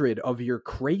 100 of your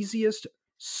craziest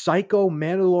psycho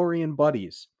Mandalorian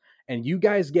buddies, and you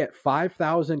guys get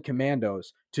 5,000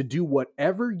 commandos to do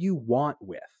whatever you want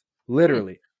with.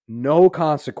 Literally, no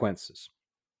consequences.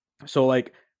 So,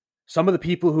 like, some of the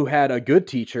people who had a good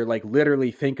teacher, like,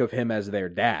 literally think of him as their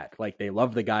dad. Like, they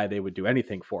love the guy. They would do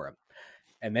anything for him.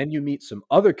 And then you meet some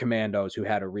other commandos who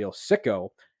had a real sicko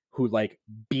who, like,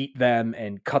 beat them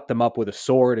and cut them up with a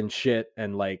sword and shit.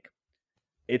 And, like,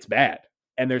 it's bad.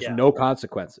 And there's no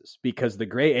consequences because the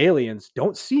gray aliens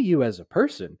don't see you as a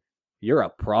person. You're a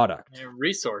product. You're a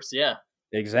resource, yeah.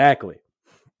 Exactly.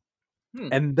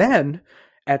 And then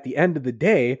at the end of the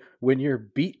day, when you're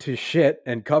beat to shit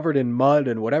and covered in mud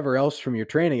and whatever else from your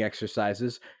training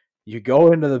exercises, you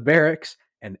go into the barracks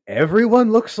and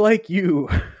everyone looks like you.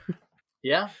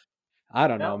 Yeah. I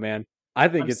don't know, man.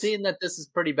 I'm seeing that this is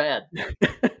pretty bad.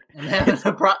 I'm having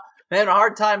a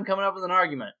hard time coming up with an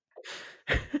argument.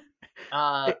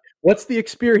 What's the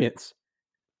experience?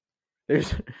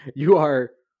 You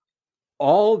are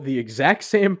all the exact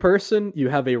same person. You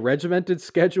have a regimented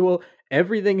schedule.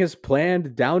 Everything is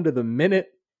planned down to the minute.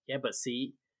 Yeah, but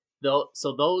see, though,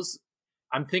 so those,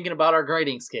 I'm thinking about our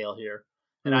grading scale here,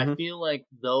 and I feel like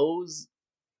those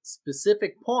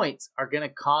specific points are going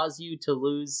to cause you to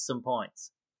lose some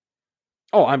points.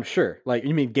 Oh, I'm sure. Like,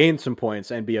 you mean gain some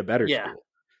points and be a better Yeah, school.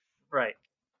 right.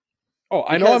 Oh,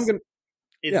 I know I'm going to.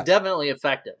 It's definitely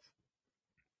effective.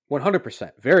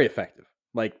 100%. Very effective.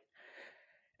 Like,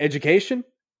 education,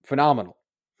 phenomenal.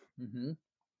 Mm-hmm.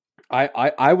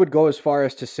 I would go as far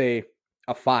as to say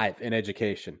a 5 in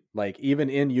education. Like, even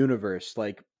in universe,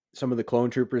 like some of the clone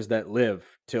troopers that live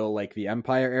till like the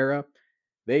Empire era,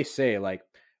 they say like,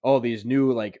 oh, these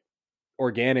new like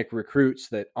organic recruits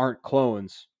that aren't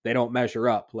clones, they don't measure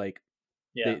up. Like,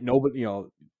 nobody,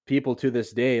 people to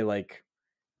this day, like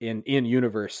in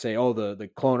universe, say, oh, the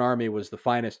clone army was the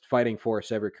finest fighting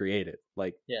force ever created.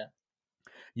 Like,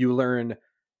 you learn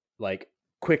like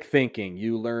quick thinking,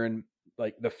 you learn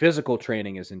like the physical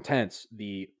training is intense,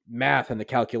 the math and the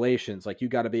calculations, like you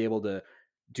got to be able to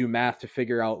do math to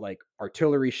figure out like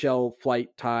artillery shell flight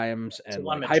times and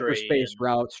like hyperspace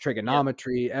routes,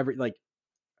 trigonometry, every like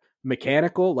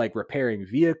mechanical, like repairing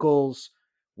vehicles,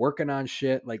 working on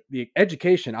shit. Like the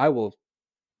education, I will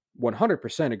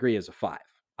 100% agree is a 5.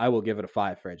 I will give it a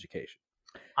 5 for education.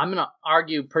 I'm going to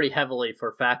argue pretty heavily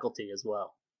for faculty as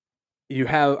well. You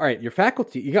have, all right, your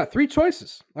faculty, you got 3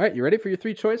 choices. All right, you ready for your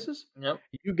 3 choices? Yep.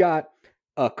 You got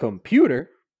a computer,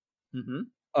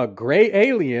 a gray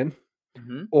alien,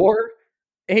 or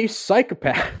a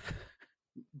psychopath.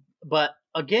 But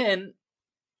again,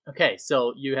 okay,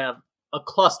 so you have a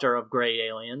cluster of gray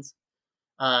aliens.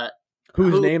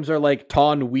 Whose names are like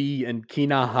Taun We and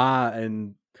Kinaha,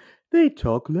 and they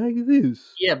talk like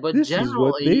this. Yeah, but this generally, is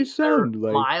what they sound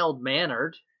like.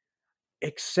 Mild-mannered.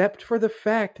 Except for the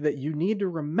fact that you need to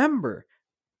remember,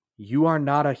 you are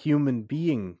not a human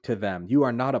being to them. You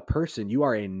are not a person. You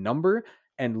are a number.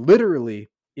 And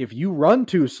literally, if you run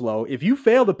too slow, if you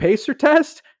fail the pacer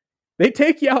test, they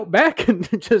take you out back and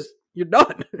just, you're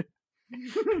done.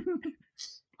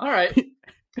 All right.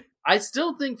 I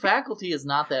still think faculty is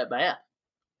not that bad.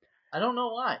 I don't know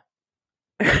why.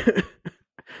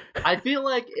 I feel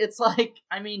like it's like,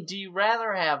 I mean, do you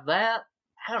rather have that?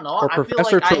 I don't know. Or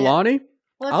Professor Trelawney?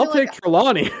 I'll take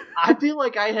Trelawney. I feel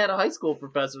like I had high school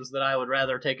professors that I would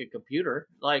rather take a computer.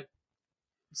 Like,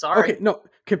 sorry. Okay, no,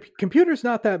 computer's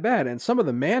not that bad, and some of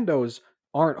the Mandos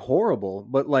aren't horrible,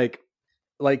 but like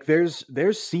there's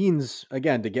scenes,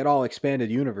 again, to get all expanded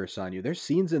universe on you, there's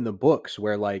scenes in the books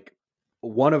where like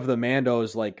one of the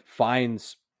Mandos like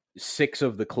finds 6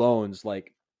 of the clones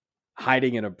like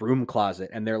hiding in a broom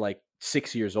closet, and they're like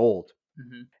 6 years old.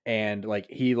 And like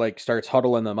he like starts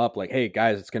huddling them up like, hey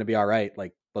guys, it's gonna be all right,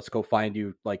 like let's go find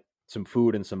you like some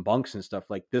food and some bunks and stuff.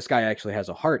 Like, this guy actually has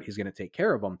a heart, he's gonna take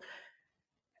care of them.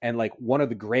 And like one of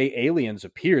the gray aliens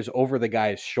appears over the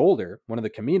guy's shoulder, one of the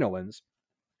Kaminoans,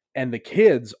 and the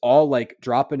kids all like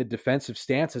drop into defensive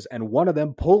stances, and one of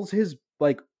them pulls his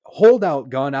like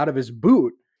holdout gun out of his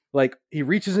boot. Like, he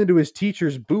reaches into his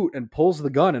teacher's boot and pulls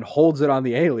the gun and holds it on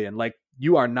the alien. Like,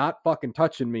 you are not fucking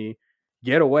touching me.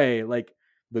 Get away. Like,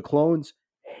 the clones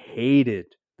hated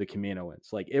the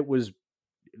Kaminoans. Like,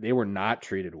 they were not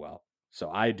treated well.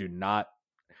 So I do not,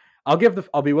 I'll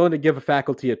be willing to give a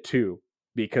faculty a 2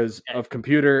 because of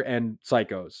computer and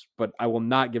psychos, but I will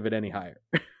not give it any higher.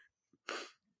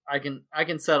 I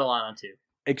can settle on a 2.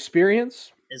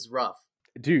 Experience is rough.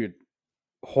 Dude,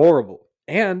 horrible.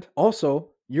 And also,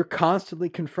 you're constantly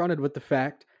confronted with the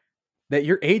fact that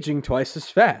you're aging twice as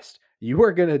fast. You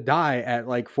are going to die at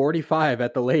like 45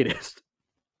 at the latest.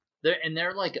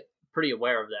 They're like pretty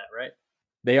aware of that, right?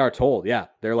 They are told, yeah.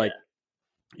 They're like,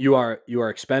 you are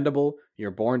expendable.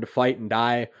 You're born to fight and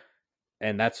die.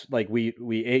 And that's like, we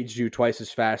aged you twice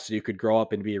as fast so you could grow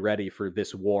up and be ready for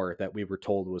this war that we were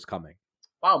told was coming.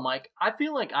 Wow, Mike, I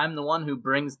feel like I'm the one who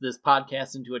brings this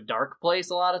podcast into a dark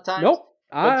place a lot of times. Nope.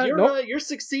 But you're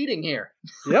succeeding here.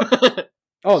 Yep.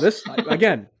 Oh, this,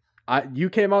 again, you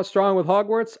came out strong with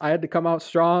Hogwarts. I had to come out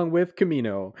strong with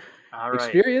Kamino. All right.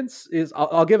 Experience is,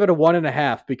 I'll give it a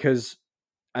 1.5 because,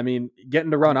 I mean,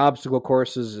 getting to run obstacle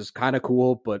courses is kind of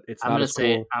cool, but it's not as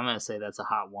cool. I'm going to say that's a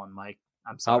hot 1, Mike.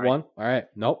 I'm sorry. Hot 1? All right.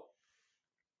 Nope.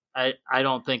 I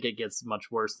don't think it gets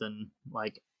much worse than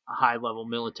like a high-level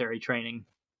military training.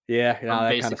 Yeah. No,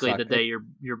 basically the day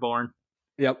you're born.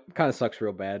 Yep. Kind of sucks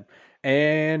real bad.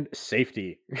 And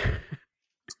safety.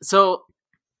 So,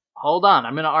 hold on.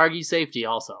 I'm going to argue safety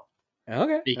also.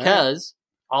 Okay. Because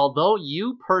although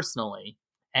you personally,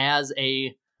 as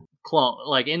a clone,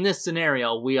 like in this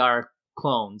scenario, we are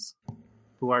clones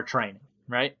who are training,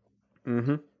 right?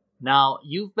 Mm-hmm. Now,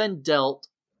 you've been dealt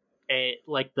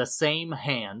the same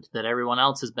hand that everyone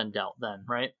else has been dealt then,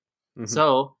 right? Mm-hmm.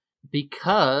 So,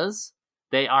 because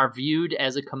they are viewed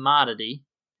as a commodity,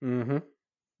 Mm-hmm.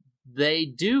 they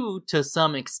do, to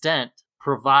some extent,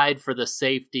 provide for the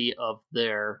safety of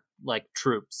their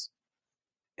troops.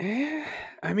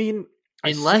 I mean,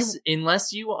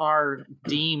 Unless you are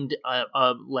deemed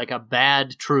a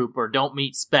bad troop or don't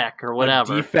meet spec or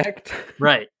whatever, a defect,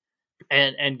 right?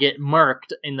 And get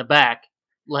murked in the back.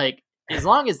 As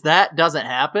long as that doesn't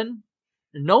happen,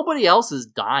 nobody else is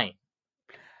dying.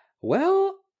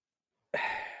 Well,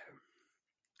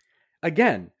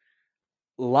 again,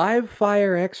 live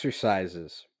fire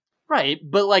exercises. Right,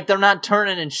 but they're not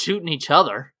turning and shooting each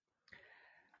other.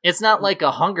 It's not like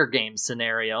a Hunger Games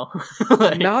scenario.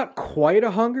 Not quite a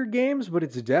Hunger Games, but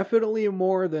it's definitely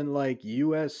more than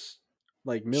U.S.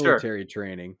 military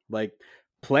training.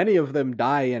 Plenty of them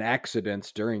die in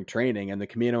accidents during training, and the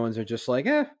Kaminoans are just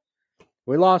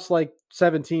we lost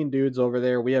 17 dudes over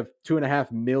there. We have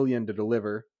 2.5 million to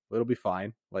deliver. It'll be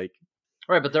fine. Right,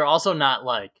 but they're also not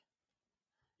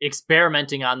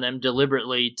experimenting on them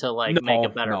deliberately to make a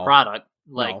better product.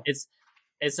 No. It's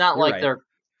not You're like right. they're.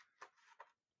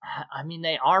 I mean,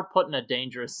 they are put in a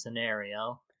dangerous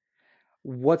scenario.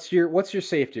 What's your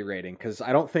safety rating? Because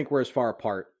I don't think we're as far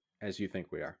apart as you think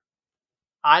we are.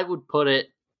 I would put it.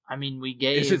 I mean, we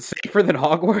gave. Is it safer than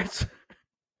Hogwarts?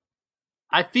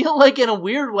 I feel like in a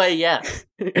weird way, yes.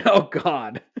 Oh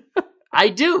God. I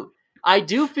do. I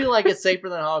do feel like it's safer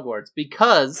than Hogwarts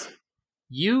because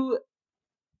in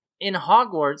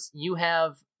Hogwarts you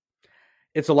have.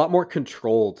 It's a lot more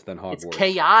controlled than Hogwarts. It's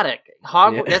chaotic.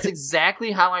 Hogwarts. Yeah. That's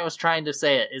exactly how I was trying to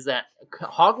say it. Is that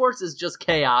Hogwarts is just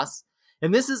chaos,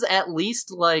 and this is at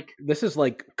least this is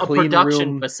a clean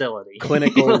production room, facility,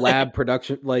 clinical lab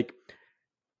production.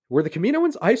 Were the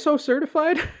Kaminoans ISO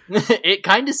certified? It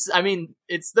kind of. I mean,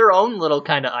 it's their own little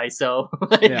kind of ISO.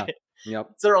 Yeah.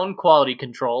 Yep. It's their own quality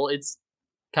control. It's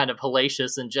kind of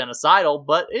hellacious and genocidal,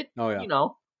 but Oh yeah.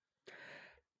 All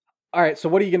right. So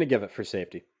what are you going to give it for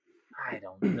safety? I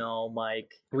don't know,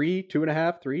 Mike. 3,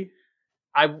 2.5, 3?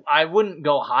 I wouldn't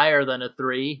go higher than a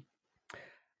 3.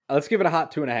 Let's give it a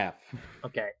hot 2.5.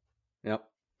 Okay. Yep.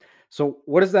 So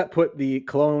what does that put the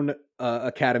Clone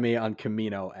Academy on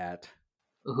Kamino at?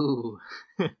 Ooh,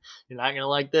 you're not gonna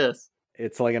like this.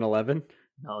 It's an 11?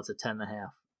 No, it's a 10.5.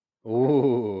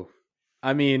 Ooh.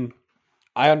 I mean,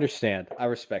 I understand. I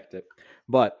respect it.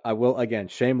 But I will, again,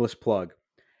 shameless plug.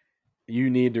 You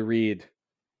need to read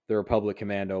the Republic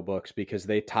Commando books because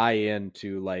they tie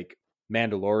into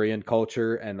Mandalorian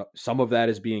culture, and some of that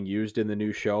is being used in the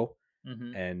new show.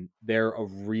 Mm-hmm. And they're a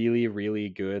really, really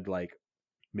good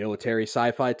military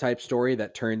sci-fi type story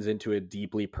that turns into a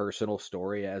deeply personal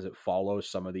story as it follows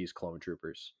some of these clone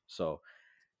troopers. So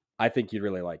I think you'd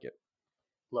really like it.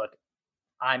 Look,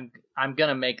 I'm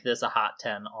gonna make this a hot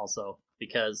 10 also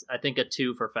because I think a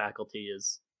 2 for faculty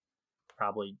is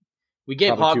probably. We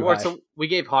gave Hogwarts a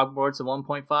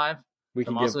 1.5.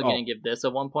 I'm also going to give this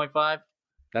a 1.5.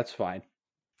 That's fine.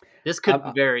 This could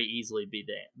very easily be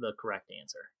the correct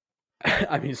answer.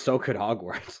 I mean, so could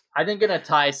Hogwarts. I think in a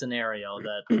tie scenario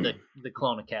that the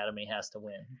Clone Academy has to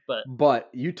win.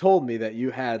 But you told me that you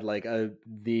had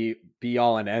the be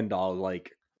all and end all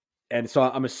and so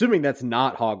I'm assuming that's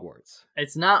not Hogwarts.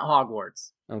 It's not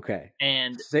Hogwarts. Okay.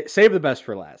 And save the best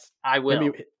for last. I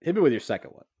will. Hit me with your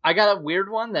second one. I got a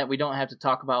weird one that we don't have to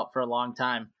talk about for a long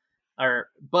time.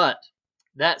 But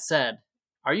that said,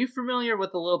 are you familiar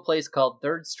with a little place called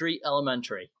 3rd Street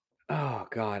Elementary? Oh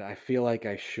God, I feel like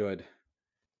I should.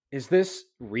 Is this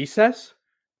Recess?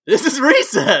 This is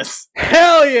Recess.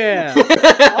 Hell yeah!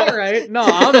 All right, no,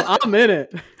 I'm in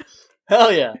it.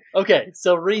 Hell yeah. Okay,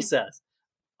 so Recess.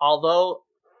 Although,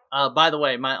 by the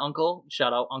way, my uncle,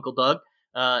 shout out Uncle Doug,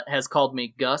 has called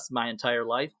me Gus my entire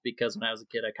life because when I was a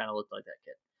kid, I kind of looked like that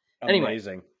kid.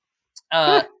 Amazing.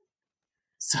 Anyway,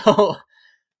 so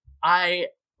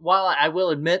while I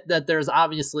will admit that there's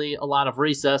obviously a lot of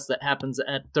recess that happens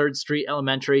at 3rd Street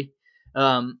Elementary,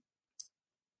 I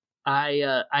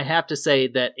have to say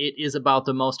that it is about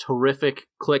the most horrific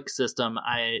click system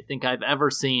I think I've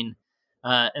ever seen,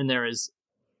 and there is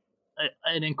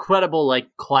an incredible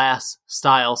class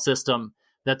style system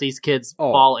that these kids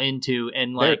fall into,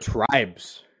 and they're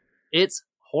tribes. It's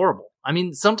horrible. I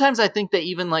mean, sometimes I think they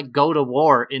even go to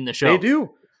war in the show. They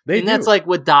do. That's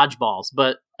with dodgeballs,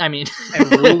 but I mean,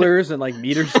 and rulers and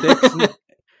meter sticks. And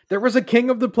there was a king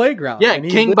of the playground. Yeah,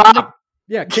 King Bob.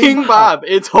 Yeah, King Bob.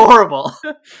 It's horrible.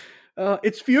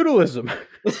 It's feudalism.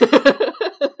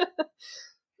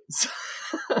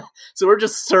 So we're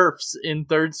just serfs in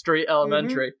 3rd Street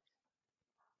Elementary.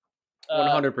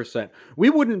 100%. We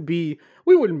wouldn't be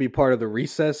part of the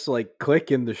recess clique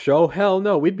in the show. Hell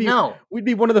no. We'd be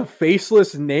one of the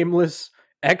faceless, nameless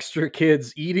extra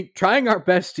kids trying our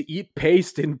best to eat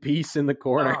paste in peace in the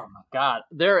corner. Oh my god.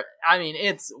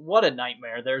 It's what a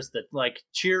nightmare. There's the like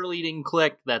cheerleading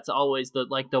clique that's always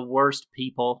the worst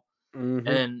people. Mm-hmm.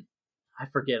 And I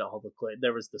forget all the clique.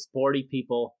 There was the sporty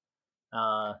people.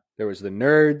 There was the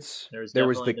nerds. There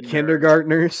was the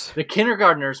kindergartners. Nerds. The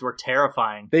kindergartners were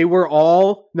terrifying. They were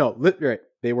all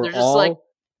They were all like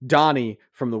Donnie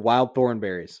from the Wild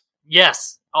Thornberries.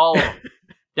 Yes, all of them.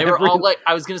 They were all like,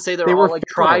 I was going to say they were all like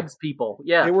feral. Tribes people.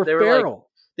 Yeah. They were feral. Like,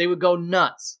 they would go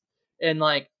nuts and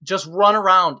like just run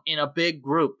around in a big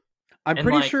group. I'm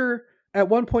pretty sure at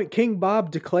one point King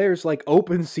Bob declares like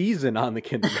open season on the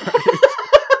kindergartners.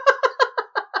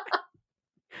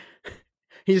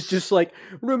 He's just like,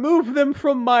 remove them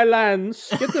from my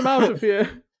lands. Get them out of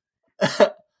here.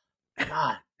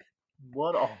 God,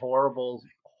 what a horrible,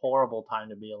 horrible time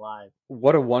to be alive.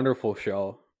 What a wonderful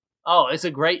show. Oh, it's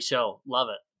a great show. Love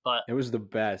it. But it was the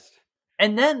best.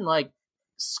 And then, like,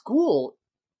 school,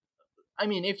 I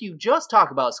mean, if you just talk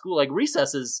about school, like,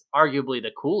 Recess is arguably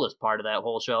the coolest part of that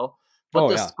whole show. But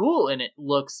the school in it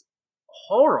looks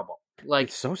horrible. Like,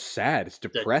 it's so sad. It's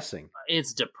depressing.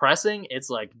 It's depressing. It's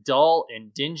like dull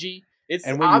and dingy. It's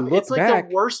and when you look it's like back,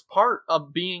 the worst part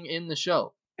of being in the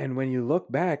show. And when you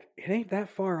look back, it ain't that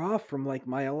far off from like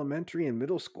my elementary and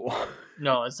middle school.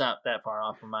 No, it's not that far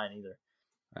off from mine either.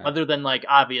 Other than like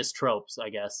obvious tropes, I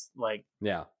guess. Like,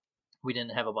 yeah, we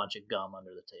didn't have a bunch of gum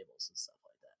under the tables and stuff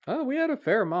like that. Oh, we had a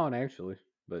fair amount actually,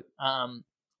 but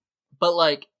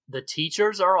like the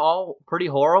teachers are all pretty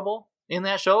horrible in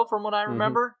that show, from what I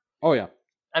remember. Mm-hmm. Oh, yeah.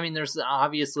 I mean, there's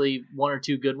obviously one or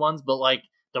two good ones, but like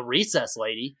the recess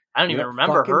lady, I don't even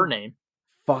remember her name.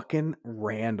 Fucking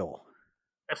Randall.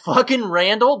 Fucking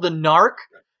Randall, the narc?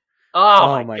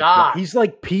 Oh my God. He's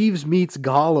like Peeves meets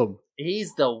Gollum.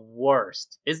 He's the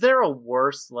worst. Is there a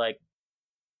worse, like...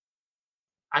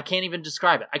 I can't even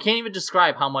describe it. I can't even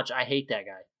describe how much I hate that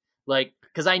guy. Like,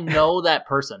 because I know that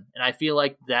person, and I feel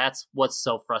like that's what's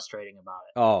so frustrating about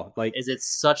it. Oh, like... Is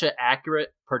it's such an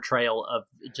accurate portrayal of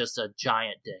just a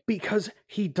giant dick. Because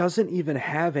he doesn't even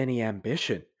have any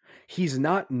ambition. He's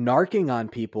not narking on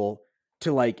people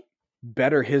to, like,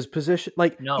 better his position.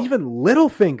 Like, even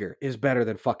Littlefinger is better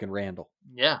than fucking Randall.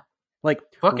 Yeah. Like,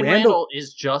 fucking Randall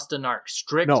is just a narc.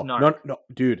 Strict narc. No,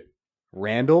 dude.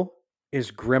 Randall is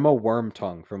Grima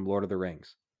Wormtongue from Lord of the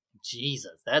Rings.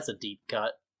 Jesus, that's a deep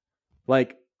cut.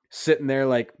 Like, sitting there,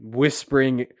 like,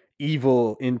 whispering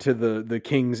evil into the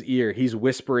king's ear. He's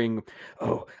whispering,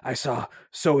 "Oh, I saw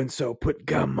so-and-so put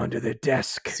gum under their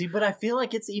desk." See, but I feel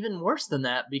like it's even worse than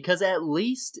that, because at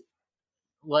least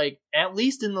in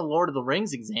the Lord of the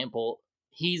Rings example,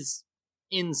 he's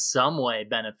in some way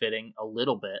benefiting a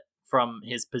little bit from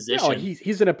his position. No,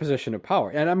 he's in a position of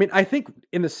power. And I mean, I think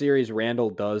in the series, Randall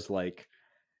does, like,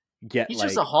 get, he's like...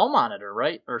 just a hall monitor,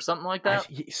 right? Or something like that?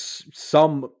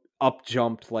 Some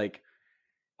up-jumped, like,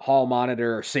 hall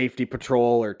monitor or safety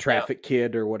patrol or traffic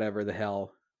kid or whatever the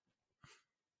hell.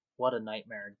 What a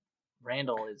nightmare.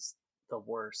 Randall is the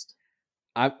worst.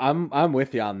 I'm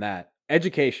with you on that.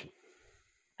 Education.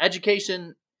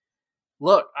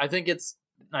 Look, I think it's,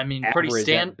 pretty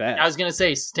standard. I was going to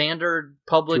say standard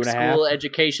public school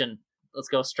education. Let's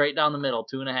go straight down the middle,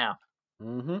 2.5.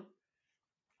 Mm-hmm.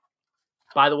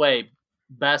 By the way,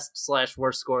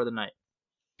 best/worst score of the night.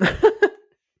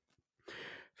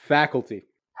 Faculty.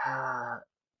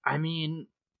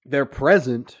 They're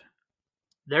present.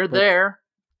 They're there,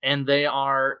 and they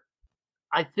are...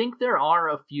 I think there are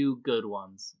a few good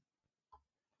ones.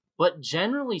 But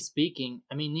generally speaking,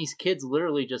 these kids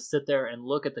literally just sit there and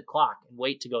look at the clock and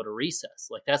wait to go to recess.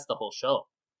 Like, that's the whole show.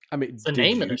 It's the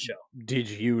name of the show. Did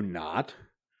you not?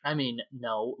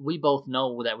 No. We both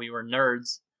know that we were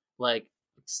nerds. Like,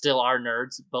 still are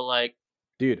nerds, but like...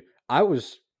 Dude, I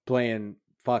was playing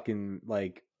fucking,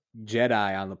 like,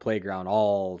 Jedi on the playground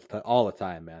all the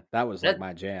time, man. That was like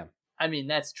my jam.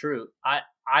 That's true.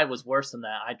 I was worse than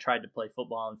that. I tried to play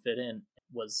football and fit in.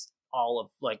 It was all of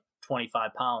like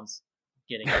 25 pounds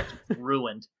getting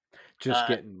ruined. Just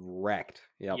getting wrecked.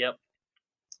 Yep.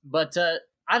 But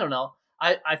I don't know.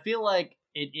 I feel like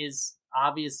it is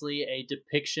obviously a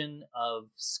depiction of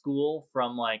school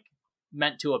from like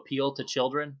meant to appeal to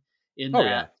children in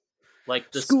that.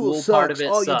 Like the school part of it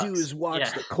all sucks. You do is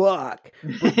watch the clock,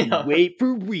 but you wait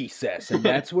for recess, and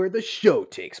that's where the show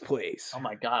takes place. Oh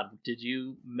my God. Did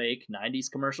you make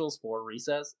 90s commercials for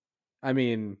recess? I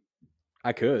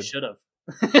could. You should have.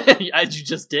 You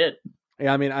just did.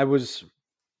 Yeah, I was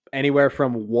anywhere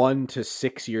from 1 to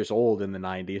 6 years old in the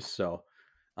 90s, so...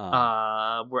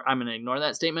 I'm going to ignore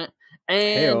that statement.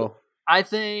 And I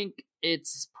think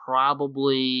it's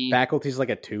probably... Faculty's like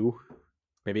a 2,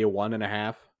 maybe a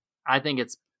 1.5. I think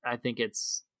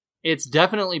it's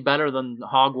definitely better than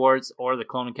Hogwarts or the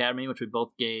Clone Academy, which we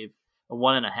both gave a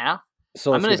 1.5.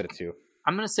 So let's give it a 2.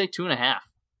 I'm gonna say 2.5.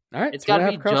 All right, It's got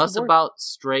to be 2.5 just about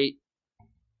straight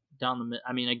down the middle.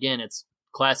 I mean, again, it's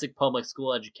classic public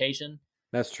school education.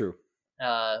 That's true.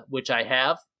 Which I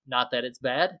have. Not that it's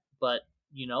bad, but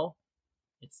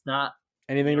it's not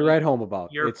anything to write home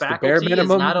about. Your it's the bare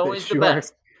minimum. Is not always the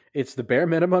best. It's the bare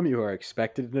minimum you are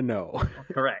expected to know.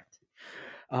 Correct.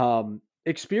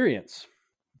 Experience.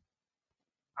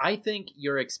 I think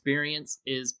your experience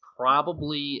is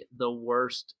probably the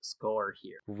worst score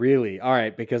here. Really? All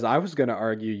right, because I was going to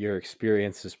argue your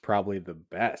experience is probably the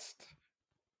best.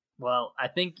 Well, I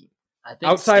think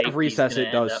outside of Recess,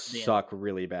 it does suck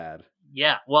really bad.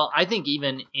 Yeah, well, I think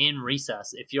even in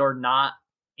Recess, if you're not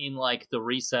in like the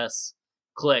Recess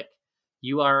clique,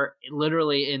 you are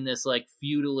literally in this like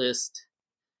feudalist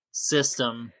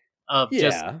system of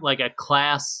just like a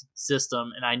class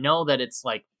system. And I know that it's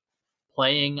like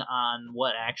playing on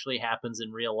what actually happens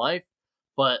in real life,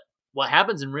 but what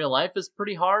happens in real life is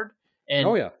pretty hard.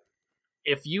 And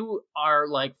if you are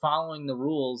like following the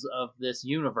rules of this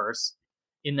universe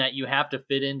in that you have to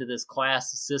fit into this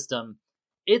class system,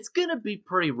 it's going to be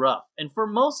pretty rough. And for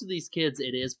most of these kids,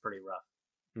 it is pretty rough.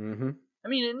 Mm-hmm. I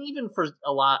mean, and even for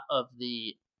a lot of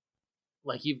the,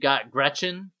 like you've got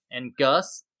Gretchen and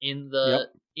Gus in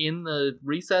the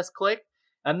Recess clique,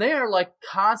 and they are like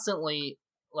constantly,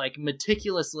 like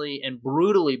meticulously and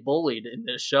brutally bullied in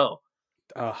this show.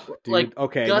 Oh, dude. Like,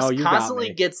 okay, Gus you constantly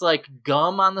got me. gets like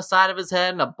gum on the side of his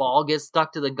head, and a ball gets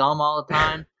stuck to the gum all the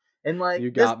time. And like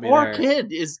this poor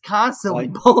kid is constantly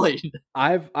bullied.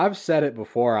 I've said it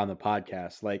before on the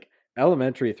podcast. Like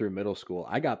elementary through middle school,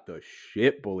 I got the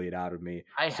shit bullied out of me.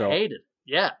 I hate it.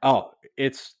 Yeah. Oh,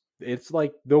 it's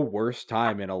like the worst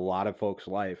time in a lot of folks'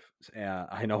 life.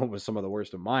 I know it was some of the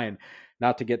worst of mine.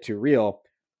 Not to get too real,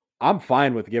 I'm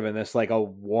fine with giving this like a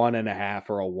 1.5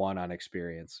 or a 1 on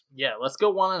experience. Yeah, let's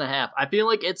go 1.5. I feel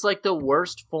like it's like the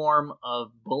worst form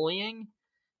of bullying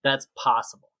that's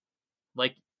possible.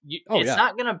 Like, it's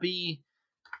not going to be,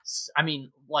 I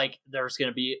mean, like, there's going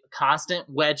to be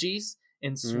constant wedgies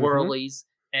and swirlies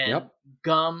and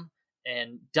gum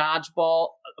and dodgeball.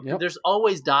 There's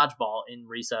always dodgeball in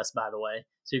Recess, by the way.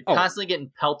 So you're constantly getting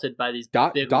pelted by these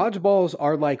big dodgeballs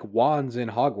are like wands in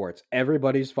Hogwarts.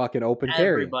 Everybody's fucking open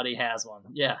carry. Everybody has one.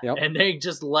 Yeah. Yep. And they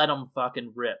just let them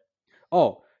fucking rip.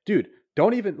 Oh, dude,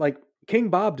 don't even, like, King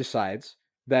Bob decides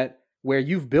that where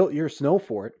you've built your snow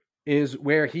fort is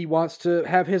where he wants to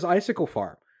have his icicle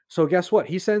farm. So guess what?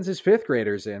 He sends his 5th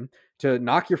graders in to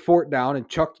knock your fort down and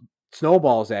chuck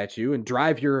snowballs at you and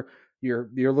drive your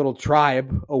little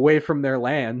tribe away from their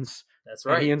lands. That's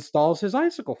right. And he installs his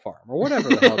icicle farm or whatever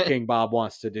the hell King Bob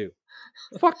wants to do.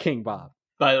 Fuck King Bob.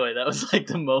 By the way, that was like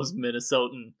the most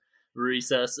Minnesotan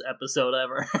Recess episode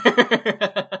ever.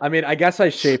 I mean, I guess I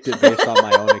shaped it based on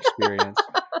my own experience.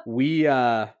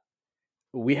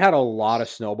 We had a lot of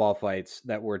snowball fights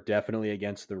that were definitely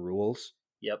against the rules.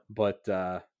 Yep. But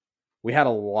we had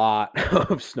a lot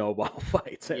of snowball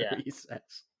fights at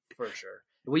Recess. For sure.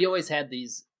 We always had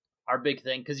these, our big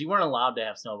thing, because you weren't allowed to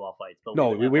have snowball fights. But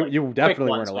you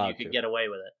definitely weren't allowed to. You could get away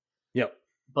with it. Yep.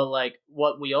 But like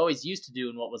what we always used to do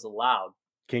and what was allowed.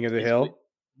 King of the Hill?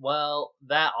 Well,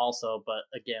 that also, but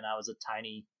again, I was a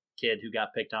tiny kid who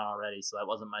got picked on already, so that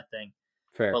wasn't my thing.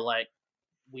 Fair. But like,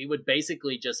 we would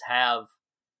basically just have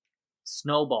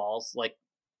snowballs, like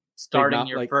starting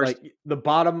your first, like the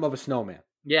bottom of a snowman.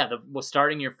 Yeah, was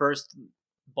starting your first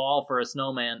ball for a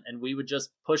snowman, and we would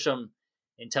just push them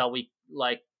until we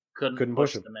like couldn't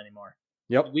push them anymore.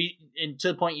 Yep. And to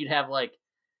the point you'd have like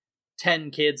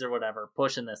 10 kids or whatever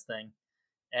pushing this thing,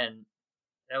 and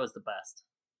that was the best.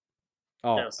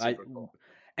 Oh, that was super cool.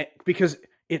 Because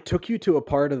it took you to a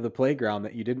part of the playground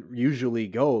that you didn't usually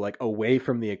go, like away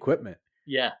from the equipment.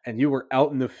 Yeah. And you were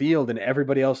out in the field and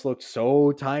everybody else looked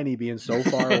so tiny being so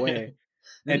far away.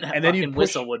 and then you'd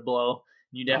whistle would blow.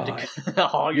 You'd have to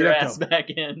haul your ass back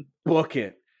in. Book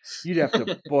it. You'd have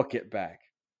to book it back.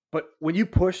 But when you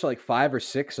push like 5 or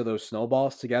 6 of those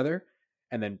snowballs together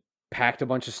and then packed a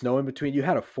bunch of snow in between, you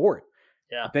had a fort.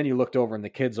 Yeah. But then you looked over and the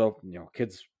kids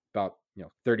about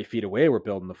 30 feet away were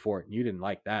building the fort, and you didn't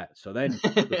like that. So then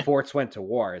the forts went to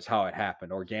war is how it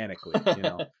happened organically,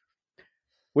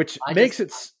 which makes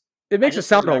it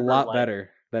sound a lot better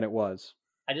than it was.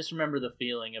 I just remember the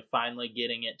feeling of finally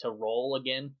getting it to roll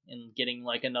again and getting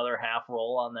like another half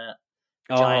roll on that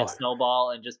giant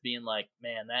snowball and just being like,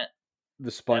 man, the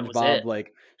SpongeBob,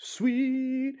 like,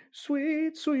 sweet,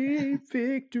 sweet, sweet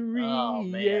victory. Oh,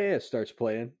 man. Yeah, starts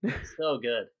playing. So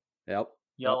good. Yep.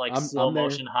 Y'all like slow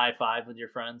motion high five with your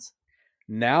friends?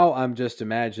 Now I'm just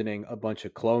imagining a bunch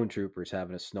of clone troopers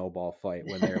having a snowball fight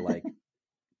when they're like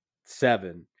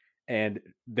 7, and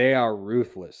they are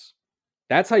ruthless.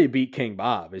 That's how you beat King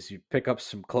Bob, is you pick up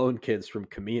some clone kids from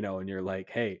Camino and you're like,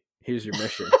 hey, here's your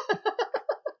mission.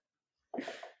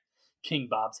 King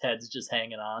Bob's head's just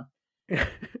hanging on.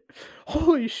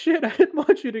 Holy shit, I didn't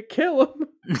want you to kill him.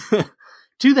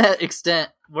 To that extent,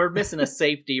 we're missing a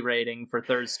safety rating for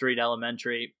 3rd Street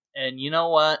Elementary. And you know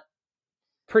what?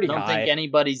 Pretty I don't high. think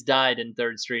anybody's died in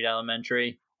 3rd Street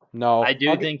Elementary. No. I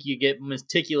do think you get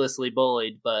meticulously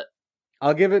bullied, but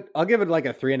I'll give it like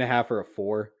a 3.5 or a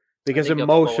 4. Because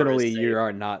emotionally you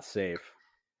are not safe.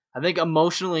 I think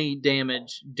emotionally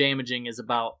damaging is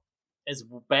about as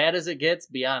bad as it gets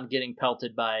beyond getting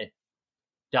pelted by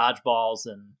dodgeballs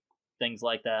and things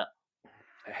like that.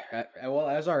 Well,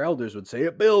 as our elders would say,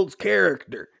 it builds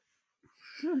character.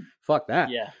 Fuck that.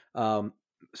 Yeah.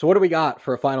 So what do we got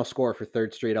for a final score for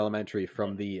 3rd Street Elementary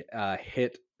from the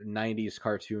hit 90s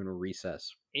cartoon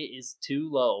Recess? It is too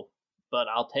low, but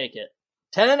I'll take it.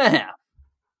 10.5.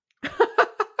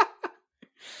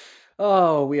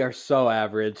 Oh, we are so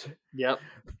average. Yep.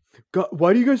 God,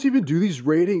 why do you guys even do these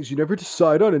ratings? You never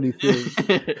decide on anything.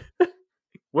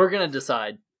 We're going to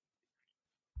decide.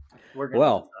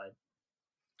 Decide.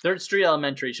 3rd Street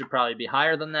Elementary should probably be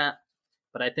higher than that,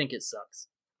 but I think it sucks.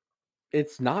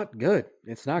 It's not good.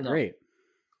 It's not great.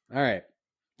 All right.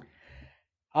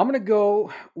 I'm going to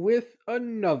go with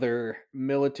another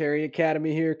military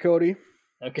academy here, Cody.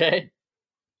 Okay.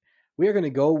 We are going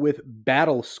to go with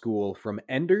Battle School from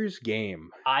Ender's Game.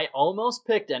 I almost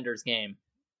picked Ender's Game.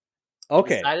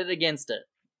 Okay. Decided against it.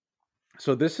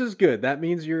 So this is good. That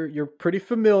means you're pretty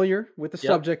familiar with the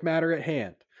subject matter at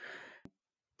hand.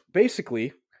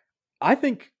 Basically, I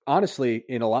think, honestly,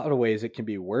 in a lot of ways, it can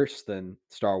be worse than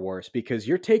Star Wars because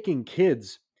you're taking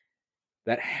kids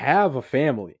that have a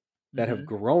family, that have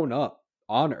grown up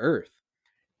on Earth,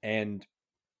 and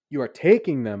you are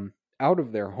taking them out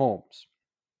of their homes,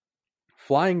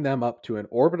 flying them up to an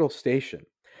orbital station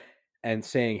and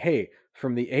saying, hey,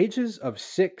 from the ages of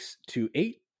 6 to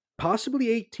 8,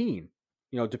 possibly 18,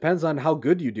 depends on how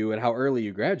good you do and how early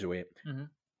you graduate,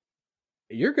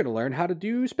 you're going to learn how to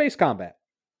do space combat.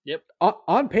 Yep.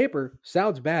 On paper,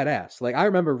 sounds badass. Like, I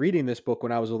remember reading this book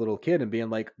when I was a little kid and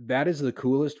being like, that is the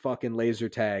coolest fucking laser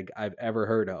tag I've ever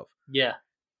heard of. Yeah.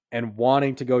 And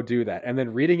wanting to go do that. And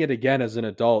then reading it again as an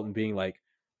adult and being like,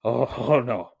 oh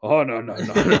no.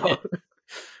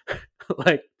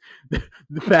 Like, the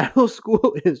Battle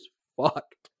School is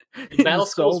fucked. Battle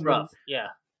School's rough. Yeah.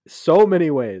 So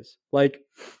many ways. Like,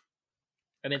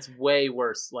 and it's way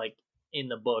worse, like, in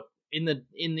the book. In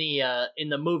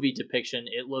the movie depiction,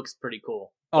 it looks pretty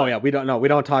cool. Oh yeah, we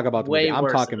don't talk about the way movie.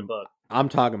 Worse than the book. I'm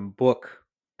talking book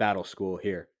Battle School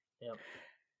here. Yep.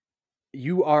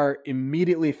 You are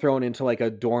immediately thrown into like a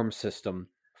dorm system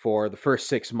for the first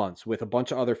 6 months with a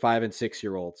bunch of other 5 and 6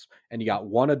 year olds, and you got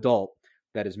one adult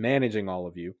that is managing all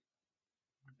of you.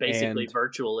 Basically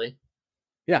virtually.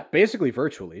 Yeah, basically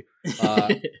virtually.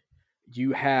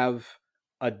 You have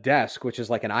a desk, which is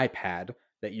like an iPad,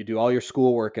 that you do all your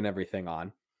schoolwork and everything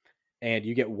on, and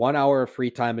you get 1 hour of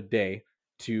free time a day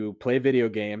to play video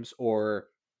games or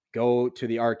go to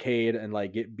the arcade and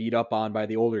like get beat up on by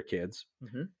the older kids.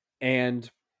 And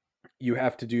you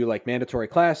have to do like mandatory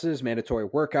classes, mandatory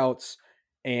workouts,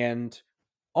 and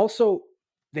also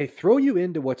they throw you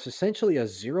into what's essentially a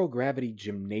zero gravity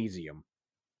gymnasium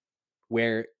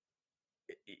where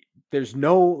there's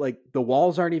no, like, the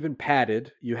walls aren't even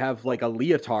padded. You have like a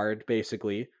leotard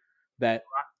basically that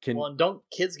can. Well, don't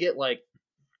kids get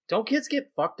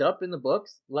fucked up in the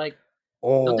books? Like,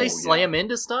 don't they slam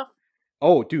into stuff?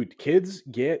 Oh, dude, kids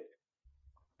get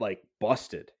like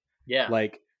busted. Yeah.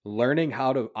 Like learning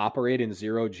how to operate in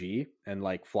 0G and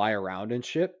like fly around and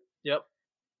shit. Yep.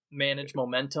 Manage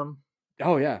momentum.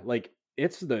 Oh yeah. Like,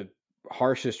 it's the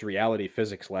harshest reality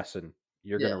physics lesson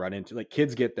you're going to run into. Like,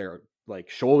 kids get their like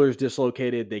shoulders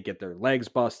dislocated. They get their legs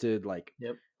busted, like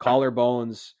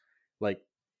collarbones, like,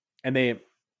 and they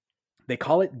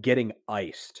call it getting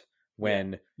iced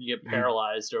when you get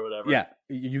paralyzed or whatever. Yeah.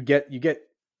 You get,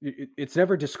 it's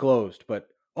never disclosed, but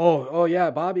oh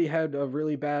yeah, Bobby had a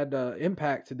really bad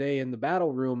impact today in the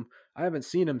battle room. I haven't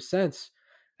seen him since.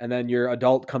 And then your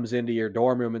adult comes into your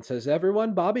dorm room and says,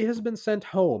 everyone, Bobby has been sent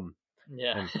home.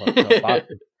 Yeah. And,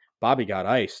 Bobby got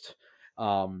iced.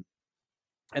 And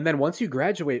then once you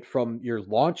graduate from your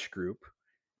launch group,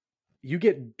 you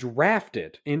get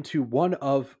drafted into one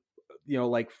of,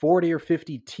 like 40 or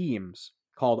 50 teams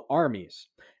called armies.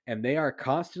 And they are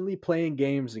constantly playing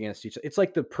games against each other. It's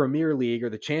like the Premier League or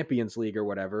the Champions League or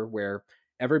whatever, where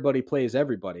everybody plays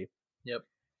everybody. Yep.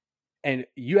 and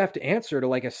you have to answer to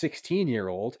like a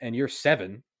 16-year-old and you're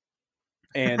 7.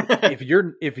 And if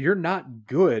you're not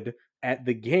good at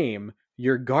the game,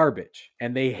 you're garbage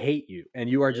and they hate you. And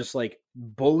you are just like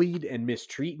bullied and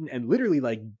mistreated and literally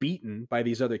like beaten by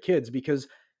these other kids because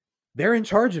they're in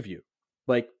charge of you.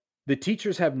 Like the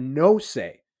teachers have no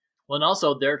say. Well, and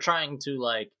also they're trying to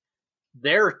like,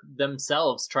 they're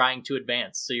themselves trying to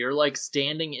advance. So you're like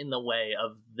standing in the way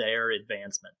of their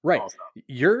advancement. Right. Also.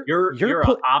 You're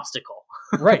an obstacle.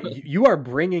 Right. You are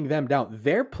bringing them down.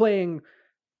 They're playing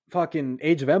fucking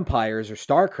Age of Empires or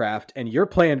StarCraft and you're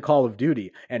playing Call of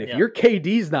Duty. And if your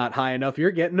KD's not high enough,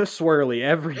 you're getting a swirly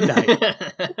every night.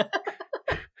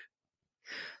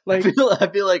 Like I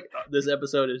feel like this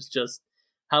episode is just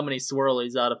how many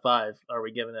swirlies out of 5 are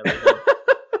we giving everything?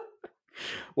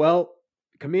 Well,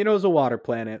 Kamino's a water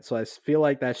planet, so I feel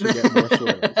like that should get more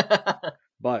swirlies.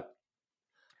 But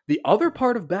the other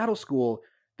part of Battle School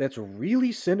that's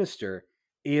really sinister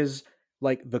is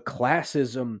like the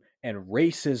classism and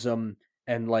racism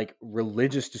and like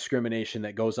religious discrimination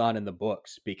that goes on in the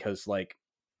books, because like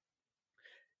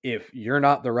if you're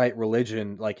not the right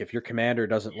religion, like if your commander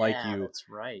doesn't like you, that's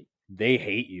right, they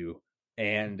hate you.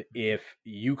 And if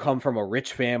you come from a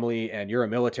rich family and you're a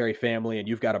military family and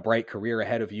you've got a bright career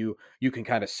ahead of you, you can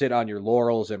kind of sit on your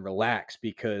laurels and relax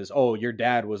because, oh, your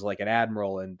dad was like an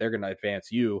admiral and they're going to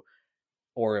advance you.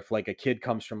 Or if like a kid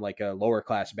comes from like a lower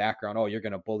class background, oh, you're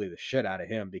going to bully the shit out of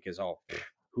him because, oh,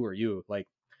 who are you? Like,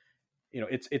 you know,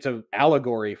 it's an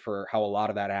allegory for how a lot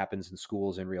of that happens in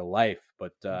schools in real life.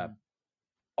 But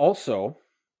also,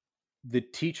 the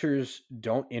teachers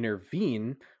don't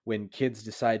intervene when kids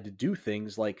decide to do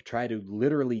things like try to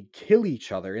literally kill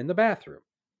each other in the bathroom.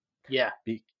 Yeah.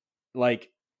 Like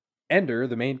Ender,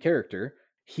 the main character,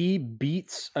 he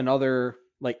beats another,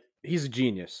 like he's a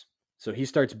genius. So he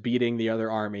starts beating the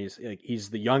other armies. Like he's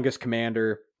the youngest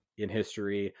commander in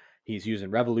history. He's using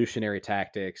revolutionary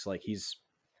tactics. Like he's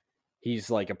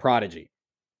like a prodigy.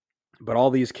 But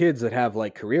all these kids that have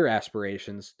like career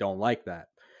aspirations don't like that.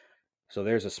 So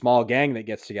there's a small gang that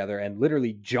gets together and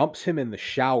literally jumps him in the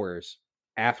showers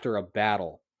after a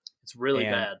battle. It's really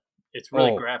bad. It's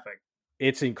really graphic.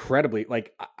 It's incredibly,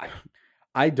 like,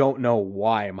 I don't know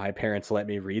why my parents let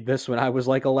me read this when I was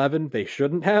like 11. They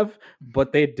shouldn't have,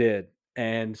 but they did.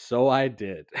 And so I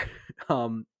did.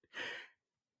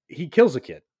 He kills a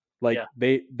kid. Like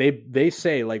they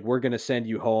say like, we're going to send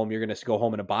you home. You're going to go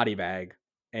home in a body bag.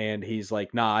 And he's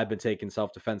like, nah, I've been taking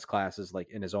self-defense classes. Like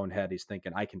in his own head, he's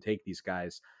thinking I can take these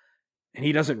guys. And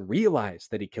he doesn't realize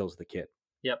that he kills the kid.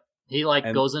 Yep. He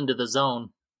goes into the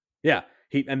zone. Yeah.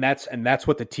 And that's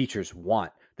what the teachers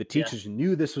want. The teachers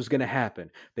knew this was going to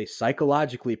happen. They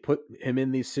psychologically put him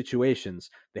in these situations.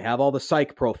 They have all the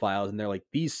psych profiles and they're like,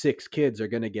 these 6 kids are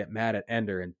going to get mad at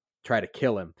Ender and try to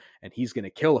kill him. And he's going to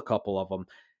kill a couple of them.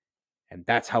 And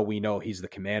that's how we know he's the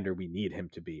commander we need him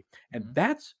to be. And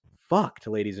that's fucked,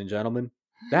 ladies and gentlemen.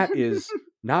 That is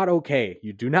not okay.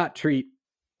 You do not treat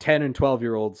 10 and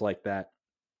 12-year-olds like that.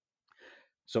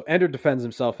 So Ender defends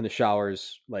himself in the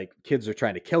showers. Like kids are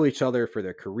trying to kill each other for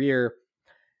their career.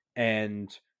 And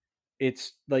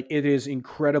it's like, it is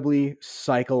incredibly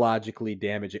psychologically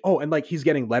damaging. Oh, and like he's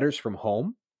getting letters from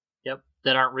home. Yep.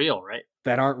 That aren't real, right?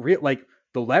 That aren't real. Like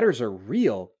the letters are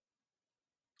real,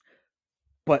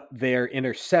 but they're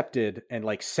intercepted and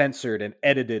like censored and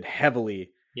edited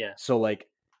heavily. Yeah. So like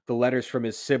the letters from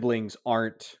his siblings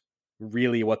aren't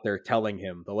really what they're telling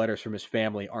him. The letters from his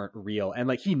family aren't real. And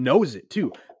like he knows it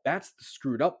too. That's the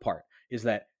screwed up part, is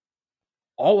that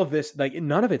all of this, like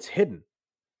none of it's hidden.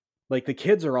 Like the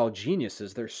kids are all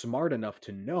geniuses. They're smart enough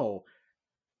to know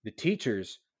the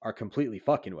teachers are completely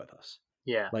fucking with us.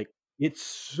 Yeah. Like it's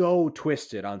so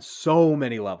twisted on so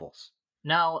many levels.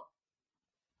 Now,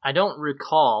 I don't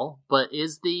recall, but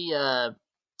is the,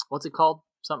 what's it called?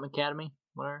 Something Academy?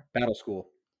 Whatever.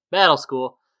 Battle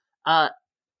School.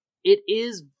 It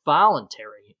is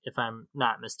voluntary, if I'm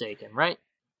not mistaken, right?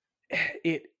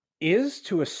 It is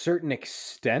to a certain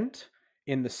extent,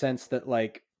 in the sense that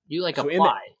like you like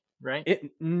apply,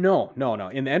 right? No.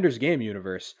 In the Ender's Game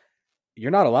universe,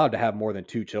 you're not allowed to have more than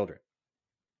 2 children.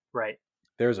 Right.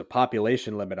 There's a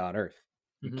population limit on Earth.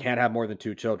 You can't have more than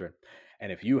 2 children.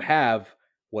 And if you have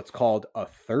what's called a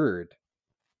third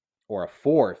or a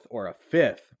fourth or a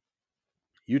fifth,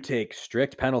 you take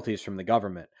strict penalties from the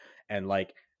government. And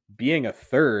like being a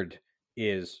third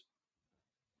is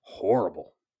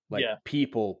horrible. Like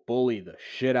people bully the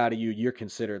shit out of you. You're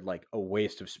considered like a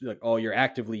waste of, like, oh, you're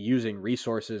actively using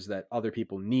resources that other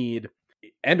people need.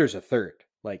 Ender's a third.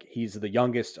 Like he's the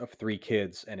youngest of 3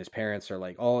 kids and his parents are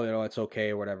like, oh, you know, it's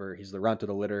okay or whatever. He's the runt of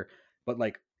the litter. But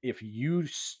like if you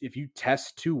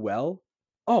test too well,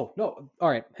 Oh, no. All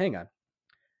right, hang on.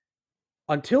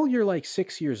 Until you're like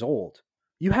 6 years old,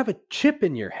 you have a chip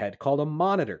in your head called a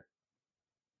monitor.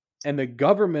 And the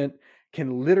government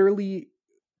can literally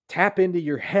tap into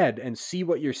your head and see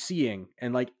what you're seeing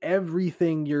and like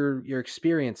everything you're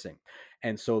experiencing.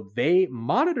 And so they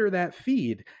monitor that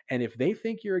feed, and if they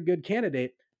think you're a good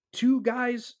candidate, two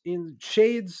guys in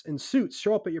shades and suits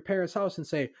show up at your parents' house and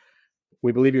say,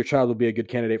 "We believe your child will be a good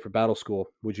candidate for battle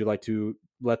school. Would you like to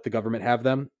let the government have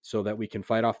them so that we can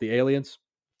fight off the aliens?"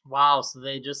 Wow, so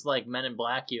they just like Men in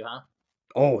Black you, huh?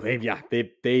 Oh, they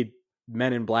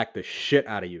Men in Black the shit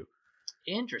out of you.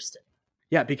 Interesting.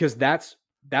 Yeah, because that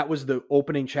was the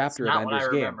opening It's chapter of not what I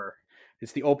Ender's Game. remember.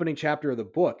 It's the opening chapter of the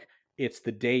book. It's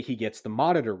the day he gets the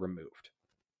monitor removed.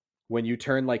 When you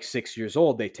turn like 6 years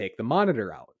old, they take the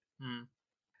monitor out. Hmm.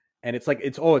 And it's like,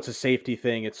 it's a safety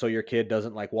thing. It's so your kid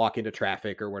doesn't like walk into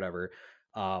traffic or whatever.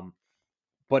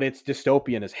 But it's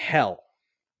dystopian as hell.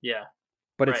 Yeah.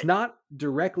 But it's Right. not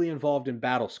directly involved in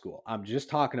battle school. I'm just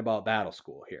talking about battle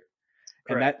school here.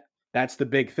 Correct. And that's the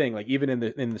big thing. Like even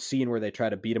in the scene where they try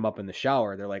to beat him up in the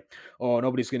shower, they're like, "Oh,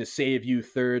 nobody's gonna save you,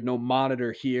 Third. No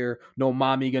monitor here. No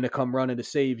mommy gonna come running to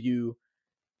save you."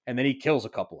 And then he kills a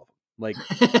couple of them. Like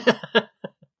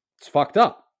it's fucked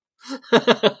up.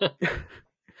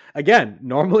 Again,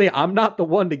 normally I'm not the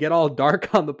one to get all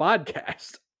dark on the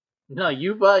podcast. No,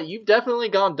 you've definitely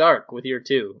gone dark with your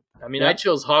two. I mean, I Yep.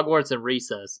 chose Hogwarts and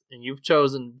Recess, and you've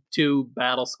chosen two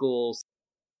battle schools.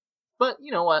 But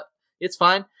you know what? It's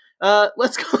fine.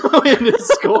 Let's go into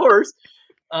scores.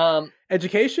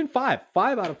 Education, 5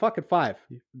 out of fucking 5.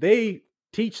 They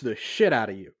teach the shit out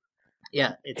of you.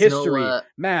 Yeah, it's History, no,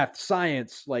 math,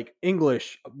 science, like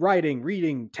English, writing,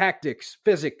 reading, tactics,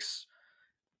 physics,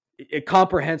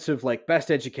 comprehensive, like best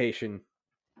education.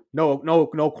 No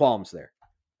qualms there.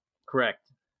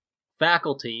 correct.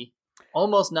 Faculty,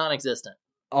 almost non-existent.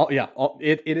 Oh yeah,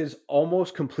 it is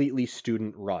almost completely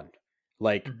student run.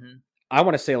 Like Mm-hmm. I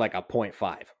want to say like a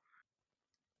 0.5.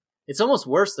 It's almost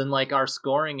worse than like our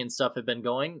scoring and stuff have been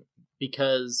going,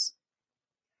 because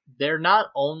they're not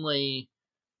only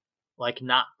like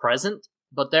not present,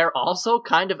 but they're also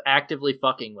kind of actively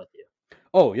fucking with you.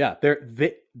 Oh yeah,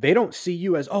 they don't see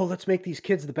you as, "Oh, let's make these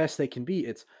kids the best they can be."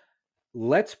 It's,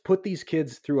 let's put these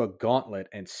kids through a gauntlet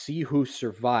and see who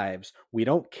survives. We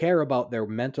don't care about their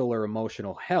mental or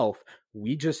emotional health.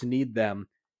 We just need them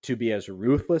to be as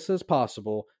ruthless as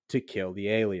possible to kill the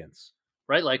aliens.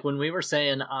 Right? Like when we were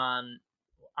saying on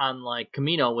like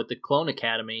Camino with the Clone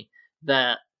Academy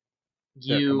that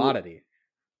Their you commodity.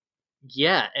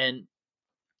 Yeah, and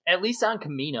at least on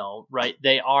Camino, right,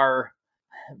 they are,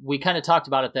 we kind of talked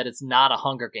about it, that it's not a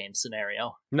Hunger Games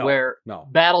scenario. No, where no.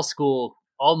 Battle School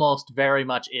almost very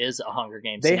much is a Hunger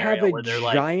Games They scenario. have a where they're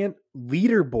giant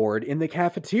leaderboard in the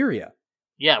cafeteria.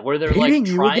 Yeah, where they're pitting like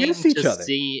you trying against each other.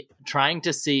 trying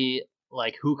to see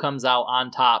like who comes out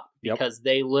on top, Yep. because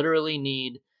they literally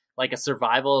need like a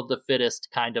survival of the fittest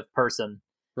kind of person,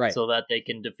 Right. so that they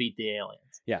can defeat the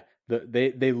aliens. Yeah.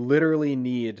 They literally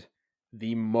need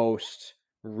the most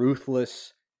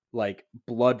ruthless, like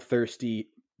bloodthirsty,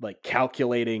 like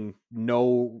calculating,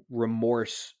 no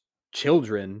remorse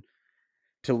children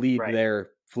to lead Right. their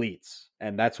fleets.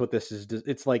 And that's what this is.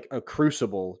 It's like a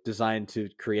crucible designed to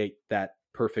create that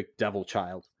perfect devil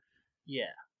child.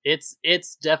 Yeah.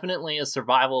 It's definitely a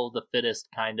survival of the fittest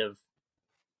kind of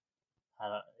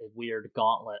weird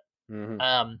gauntlet.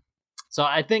 Mm-hmm. So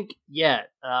I think,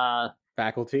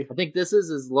 Faculty. I think this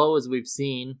is as low as we've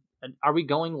seen. And are we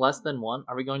going less than 1?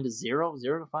 Are we going to 0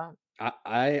 to 5?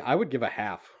 I would give a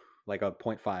half, like a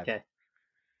 0.5. Okay.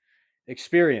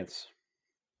 Experience.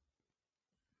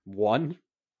 1.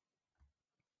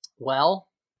 Well,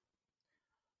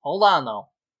 hold on though,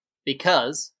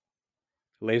 because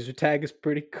laser tag is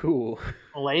pretty cool.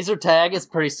 Laser tag is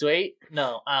pretty sweet.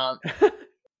 No, I'm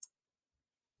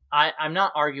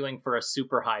not arguing for a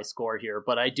super high score here,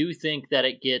 but I do think that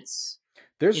it gets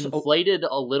inflated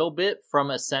a little bit from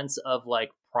a sense of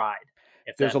like pride.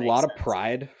 There's a lot of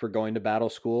pride for going to battle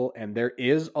school, and there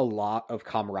is a lot of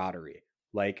camaraderie.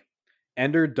 Like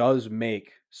Ender does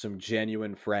make some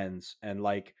genuine friends, and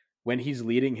like when he's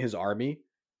leading his army,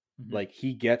 mm-hmm. like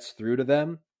he gets through to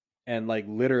them, and like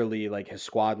literally like his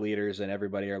squad leaders and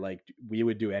everybody are like, "We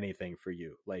would do anything for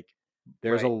you." Like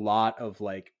there's a lot of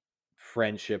like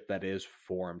friendship that is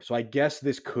formed. So I guess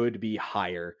this could be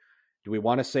higher. Do we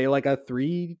want to say like a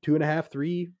 3, 2.5,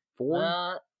 3,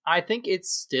 4? I think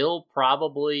it's still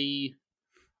probably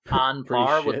on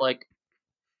par with like,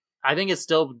 I think it's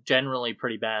still generally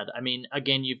pretty bad. I mean,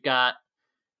 again, you've got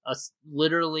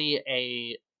literally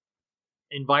a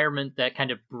environment that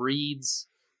kind of breeds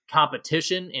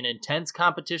competition and intense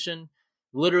competition.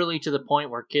 literally to the point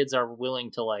where kids are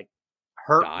willing to like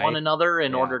hurt one Die. another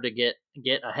in Yeah. order to get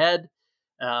ahead.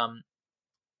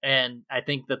 And I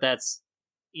think that's,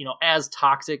 as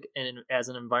toxic and as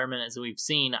an environment as we've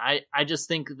seen. I just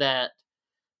think that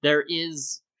there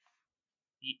is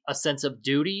a sense of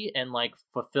duty and like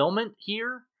fulfillment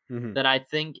here that I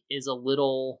think is a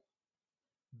little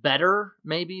better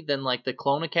maybe than like the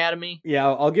Clone Academy. Yeah,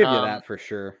 I'll give you that for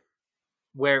sure.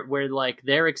 Where like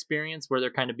their experience, where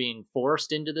they're kind of being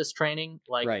forced into this training,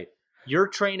 like right. You're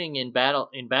training in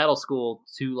battle school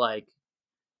to like,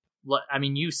 I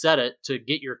mean, you said it, to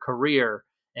get your career,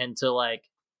 and to like,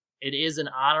 it is an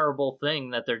honorable thing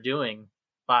that they're doing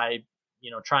by,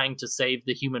 trying to save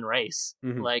the human race.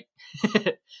 Like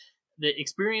the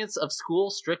experience of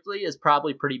school strictly is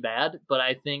probably pretty bad, but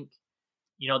I think,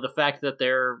 the fact that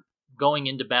they're going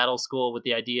into battle school with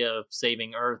the idea of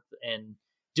saving Earth and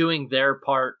doing their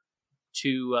part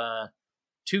to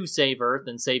save Earth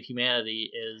and save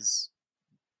humanity is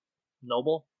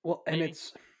noble. Well, and maybe.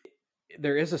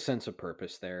 There is a sense of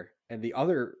purpose there. And the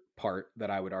other part that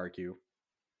I would argue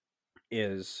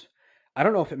is, I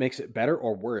don't know if it makes it better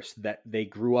or worse that they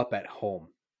grew up at home.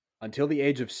 Until the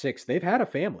age of 6, they've had a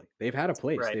family. They've had a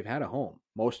place. Right. They've had a home.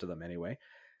 Most of them anyway.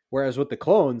 Whereas with the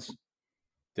clones,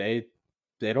 they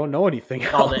don't know anything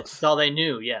else. That's all they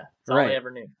knew, yeah. That's all they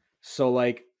ever knew. So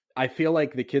like, I feel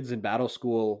like the kids in battle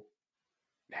school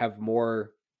have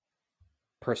more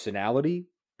personality.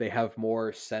 They have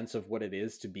more sense of what it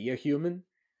is to be a human.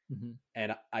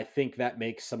 And I think that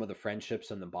makes some of the friendships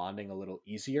and the bonding a little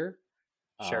easier.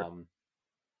 Sure.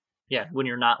 Yeah, when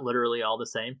you're not literally all the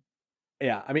same.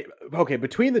 Yeah, I mean, okay,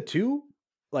 between the two,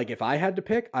 like if I had to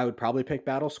pick, I would probably pick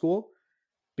battle school,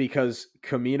 because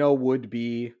Kamino would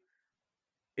be,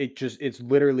 it's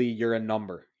literally, you're a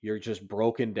number. You're just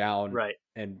broken down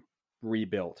and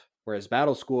rebuilt. Whereas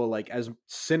battle school, like as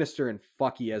sinister and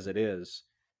fucky as it is,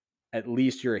 at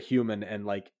least you're a human, and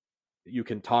like you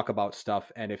can talk about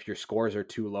stuff, and if your scores are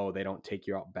too low, they don't take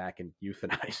you out back and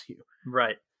euthanize you.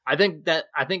 Right. I think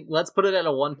let's put it at a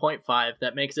 1.5.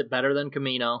 That makes it better than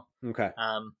Kamino. Okay.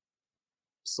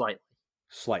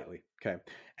 Slightly. Okay.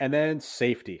 And then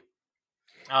safety.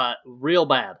 Real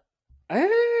bad.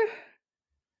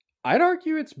 I'd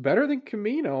argue it's better than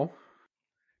Kamino,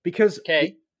 because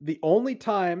the only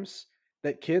times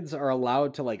that kids are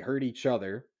allowed to like hurt each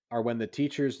other are when the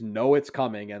teachers know it's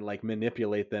coming and like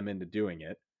manipulate them into doing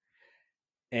it.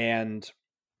 And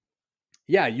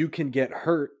yeah, you can get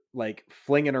hurt like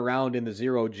flinging around in the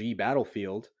 0G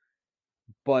battlefield,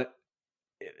 but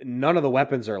none of the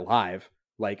weapons are live.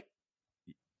 Like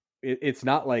it's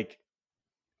not like,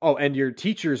 oh, and your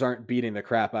teachers aren't beating the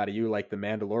crap out of you like the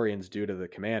Mandalorians do to the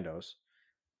commandos.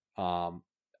 I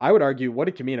would argue, what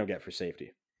did Kamino get for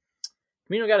safety?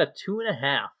 Kamino got a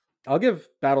 2.5. I'll give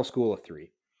Battle School a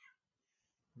 3.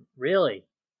 Really?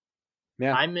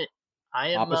 Yeah. I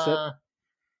am opposite.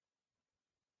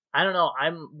 I don't know.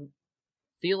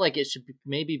 Feel like it should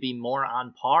maybe be more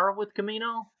on par with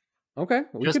Kamino. Okay,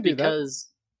 we just could do because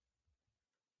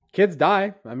that. Kids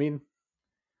die. I mean,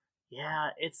 yeah,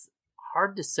 it's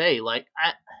hard to say. Like,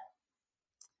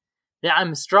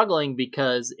 I'm struggling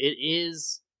because it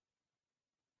is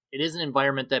an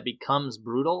environment that becomes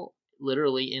brutal,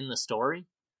 literally in the story.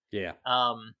 Yeah.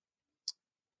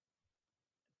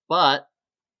 But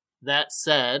that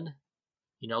said,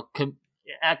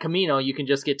 at Kamino you can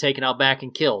just get taken out back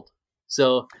and killed.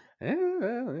 So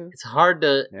it's hard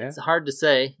to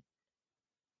say.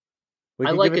 We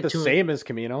can give it the same as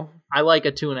Kamino. I like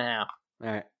a 2.5. All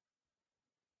right.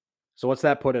 So what's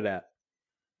that put it at?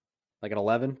 Like an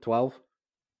 11, 12?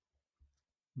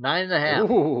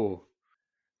 9.5. Ooh,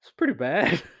 it's pretty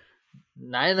bad.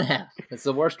 9.5. It's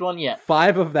the worst one yet.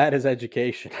 5 of that is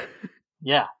education.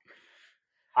 Yeah.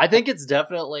 I think it's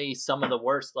definitely some of the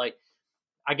worst. Like,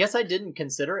 I guess I didn't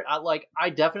consider it. I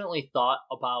definitely thought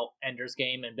about Ender's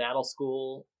Game and Battle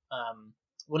School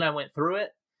when I went through it,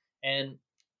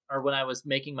 or when I was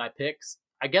making my picks.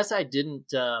 I guess I didn't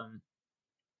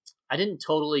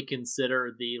totally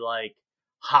consider the like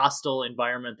hostile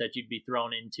environment that you'd be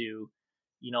thrown into,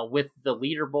 with the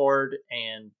leaderboard,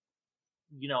 and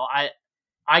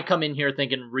I come in here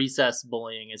thinking recess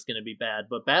bullying is going to be bad,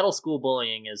 but battle school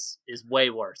bullying is way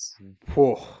worse.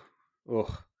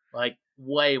 Ugh. Like,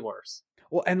 way worse.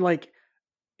 Well, and like,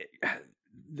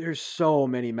 there's so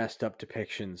many messed up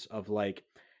depictions of like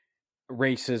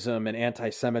racism and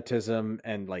anti-Semitism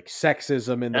and like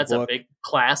sexism in the book. That's a big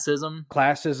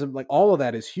classism. Like all of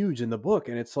that is huge in the book,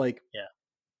 and it's like, yeah,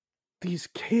 these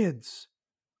kids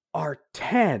are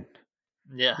 10.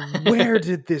 Yeah. Where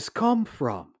did this come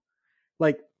from?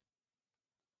 Like,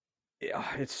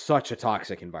 it's such a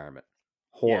toxic environment.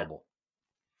 Horrible.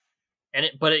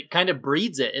 But it kind of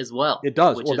breeds it as well. It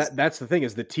does. Well, that's the thing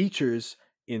is the teachers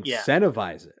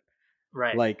incentivize it.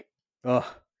 Right. Like, ugh,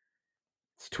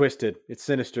 it's twisted. It's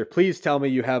sinister. Please tell me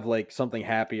you have like something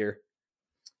happier.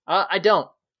 I don't.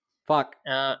 Fuck.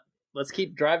 Let's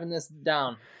keep driving this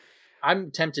down.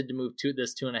 I'm tempted to move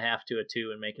this 2.5 to a 2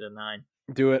 and make it a 9.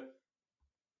 Do it.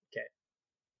 Okay.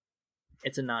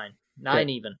 It's a 9. 9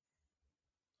 even.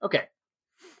 Okay.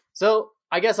 So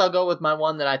I guess I'll go with my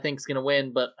one that I think is going to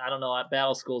win, but I don't know.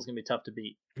 Battle School is going to be tough to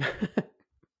beat.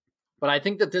 But I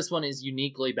think that this one is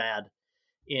uniquely bad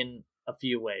in a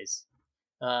few ways.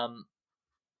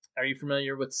 Are you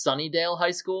familiar with Sunnydale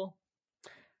High School?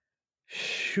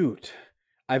 Shoot.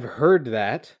 I've heard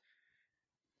that.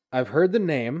 I've heard the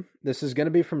name. This is going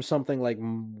to be from something like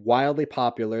wildly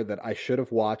popular that I should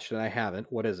have watched and I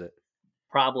haven't. What is it?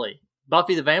 Probably.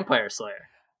 Buffy the Vampire Slayer.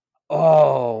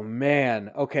 Oh,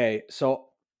 man. Okay, so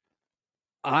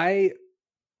I,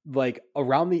 like,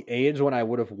 around the age when I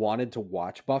would have wanted to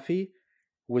watch Buffy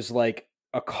was, like,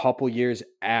 a couple years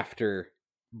after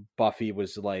Buffy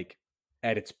was, like,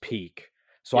 at its peak.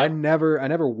 So I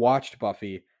never watched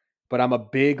Buffy, but I'm a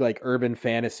big, like, urban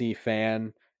fantasy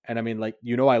fan. And I mean, like,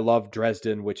 I love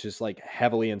Dresden, which is, like,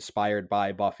 heavily inspired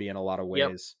by Buffy in a lot of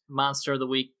ways. Yep. Monster of the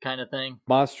Week kind of thing.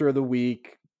 Monster of the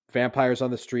Week. Vampires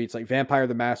on the Streets, like Vampire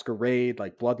the Masquerade,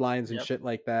 like Bloodlines and shit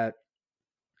like that.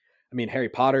 I mean, Harry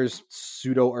Potter's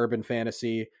pseudo urban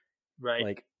fantasy. Right.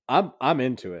 Like I'm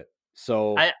into it.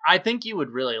 So I think you would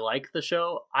really like the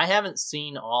show. I haven't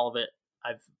seen all of it.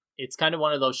 It's kind of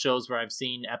one of those shows where I've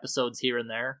seen episodes here and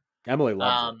there. Emily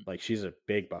loves it. Like she's a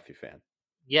big Buffy fan.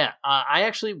 Yeah, I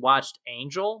actually watched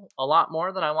Angel a lot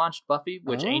more than I watched Buffy,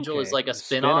 which Angel is like a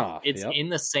spin-off. It's in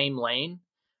the same lane.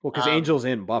 Well, because Angel's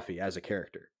in Buffy as a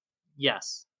character.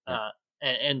 Yes,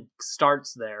 and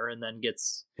starts there and then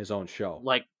gets his own show.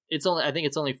 Like I think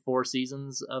it's only 4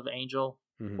 seasons of Angel,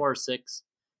 4 or 6,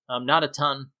 not a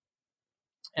ton,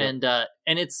 and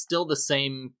it's still the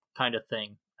same kind of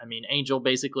thing. I mean, Angel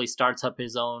basically starts up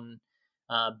his own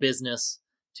business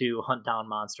to hunt down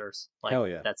monsters. Like, hell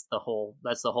yeah, that's the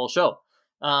whole show.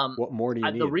 What more do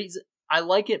you need? The reason I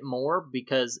like it more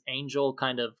because Angel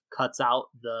kind of cuts out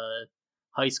the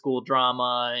high school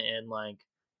drama and like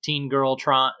teen girl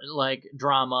drama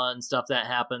and stuff that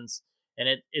happens, and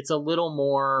it's a little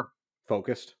more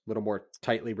focused, a little more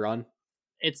tightly run.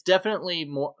 It's definitely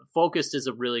more focused is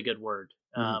a really good word.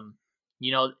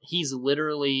 He's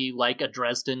literally like a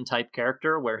Dresden type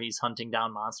character where he's hunting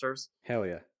down monsters. Hell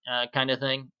yeah. Kind of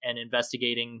thing, and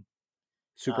investigating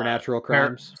supernatural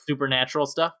crimes, supernatural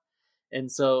stuff.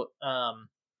 And so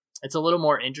it's a little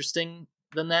more interesting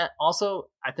than that. Also,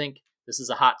 I think this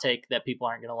is a hot take that people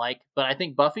aren't going to like, but I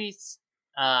think Buffy's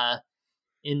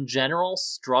in general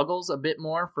struggles a bit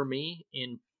more for me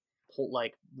in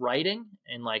like writing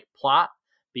and like plot,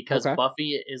 because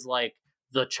Buffy is like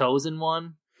the chosen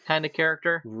one kind of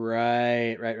character.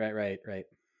 Right.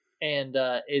 And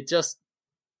it just,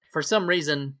 for some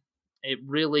reason, it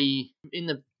really, in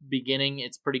the beginning,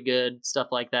 it's pretty good, stuff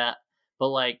like that. But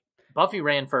like, Buffy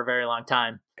ran for a very long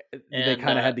time. And they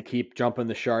kind of had to keep jumping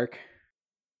the shark.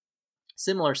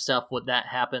 Similar stuff with that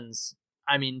happens.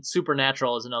 I mean,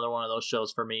 Supernatural is another one of those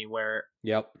shows for me where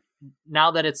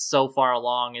now that it's so far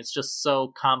along, it's just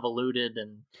so convoluted,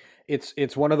 and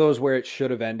it's one of those where it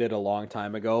should have ended a long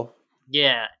time ago.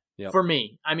 Yeah. For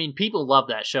me. I mean, people love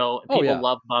that show. People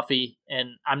love Buffy,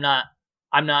 and I'm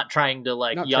not trying to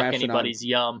like yuck anybody's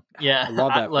yum. Yeah. I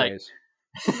love that phrase.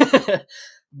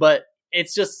 But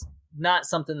it's just not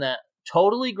something that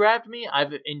totally grabbed me.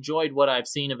 I've enjoyed what I've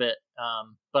seen of it,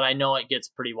 but I know it gets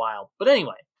pretty wild. But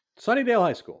anyway, Sunnydale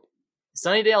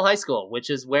High School, which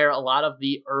is where a lot of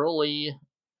the early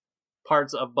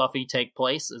parts of Buffy take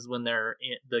place, is when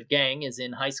the gang is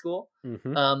in high school,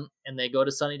 and they go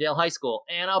to Sunnydale High School,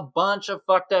 and a bunch of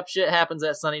fucked up shit happens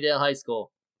at Sunnydale High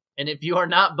School. And if you are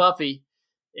not Buffy,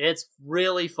 it's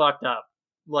really fucked up.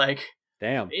 Like,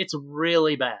 damn, it's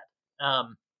really bad.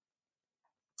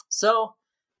 So,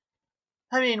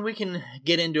 I mean, we can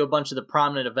get into a bunch of the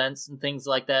prominent events and things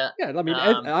like that. Yeah, I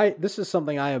mean, this is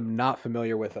something I am not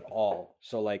familiar with at all.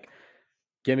 So, like,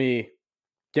 give me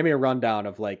a rundown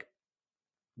of like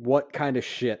what kind of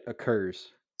shit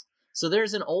occurs. So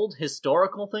there's an old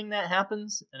historical thing that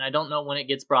happens, and I don't know when it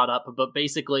gets brought up, but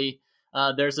basically,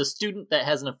 there's a student that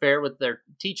has an affair with their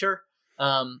teacher,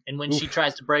 and when she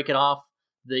tries to break it off,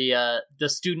 the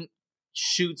student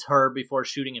shoots her before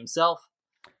shooting himself.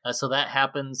 So that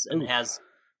happens and has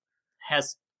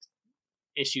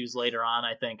issues later on,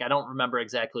 I think. I don't remember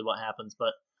exactly what happens,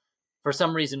 but for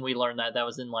some reason we learned that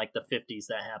was in like the 50s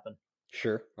that happened.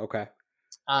 Sure. Okay.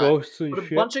 Ghosts and But a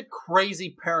shit. bunch of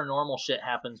crazy paranormal shit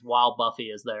happens while Buffy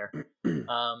is there.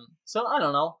 So I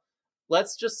don't know.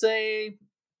 Let's just say,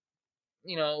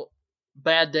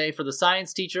 bad day for the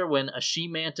science teacher when a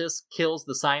she-mantis kills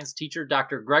the science teacher,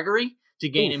 Dr. Gregory, to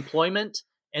gain employment,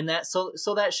 and that so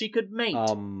that she could mate.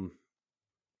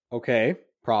 Okay.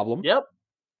 Problem. Yep.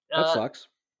 That sucks.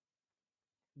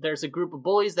 There's a group of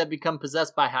bullies that become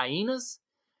possessed by hyenas.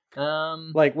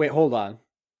 Wait, hold on.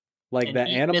 Like the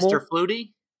animal? Mr.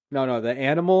 Flutie? No, the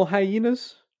animal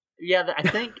hyenas? Yeah, I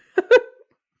think.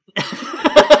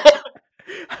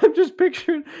 I'm just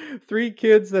picturing 3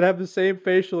 kids that have the same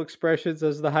facial expressions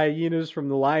as the hyenas from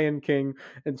The Lion King,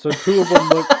 and so 2 of them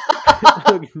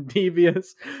look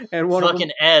devious, and one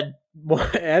fucking of them,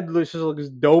 Ed looks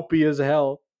dopey as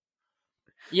hell.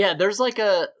 Yeah, there's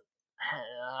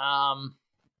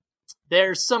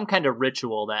there's some kind of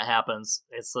ritual that happens.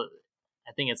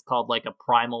 I think it's called like a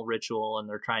primal ritual, and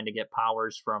they're trying to get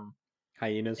powers from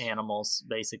hyenas, animals,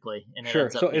 basically. And sure,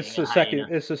 so it's the second.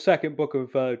 It's the second book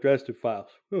of Dresden Files,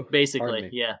 basically.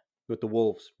 Yeah, with the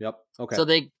wolves. Yep. Okay. So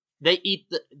they eat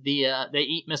they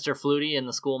eat Mr. Flutie and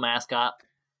the school mascot.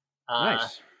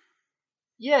 Nice.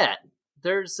 Yeah,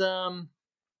 there's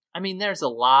there's a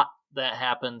lot that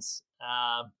happens.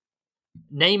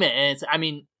 Name it,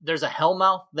 and there's a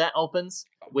hellmouth that opens,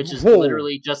 which is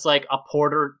literally just like a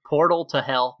portal to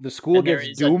hell. The school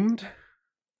gets doomed.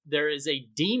 There is a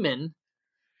demon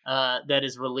that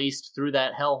is released through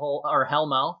that hellhole or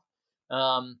hellmouth,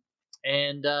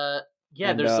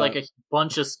 there's like a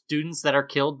bunch of students that are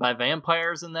killed by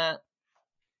vampires in that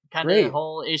kind of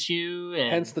whole issue,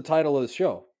 and hence the title of the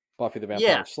show, Buffy the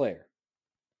Vampire Slayer.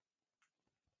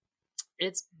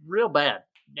 It's real bad.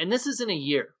 And this is in a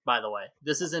year, by the way.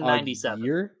 This is in 97. A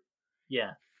year?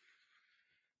 Yeah.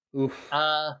 Oof.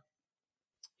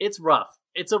 It's rough.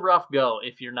 It's a rough go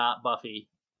if you're not Buffy.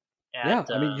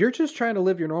 You're just trying to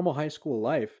live your normal high school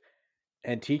life,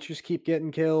 and teachers keep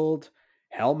getting killed,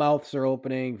 hellmouths are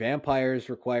opening, vampires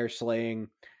require slaying,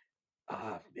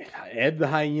 Ed the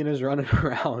hyena's running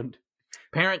around.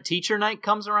 Parent-teacher night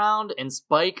comes around, and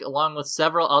Spike, along with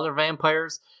several other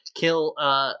vampires, kill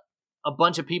a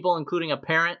bunch of people, including a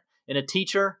parent and a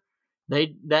teacher,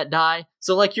 that die.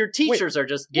 So, like, your teachers are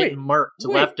just getting murked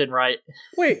left and right.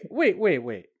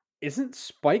 Wait. Isn't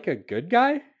Spike a good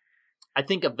guy? I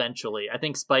think eventually. I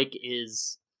think Spike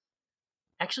is...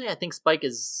 Actually, I think Spike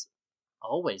is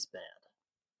always bad.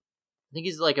 I think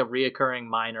he's like a reoccurring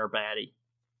minor baddie.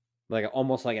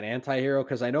 Almost like an anti-hero?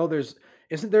 Because I know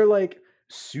isn't there like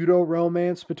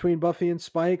pseudo-romance between Buffy and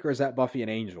Spike, or is that Buffy and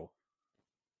Angel?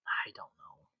 I don't know.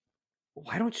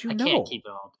 Why don't you know? I can't keep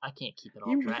it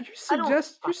all track.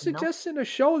 You're suggesting a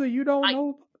show that you don't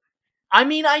know?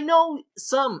 I know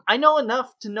some. I know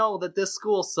enough to know that this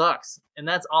school sucks, and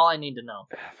that's all I need to know.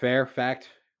 Fair fact.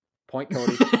 Point,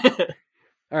 Cody.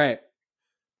 All right.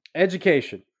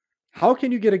 Education. How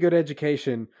can you get a good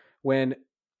education when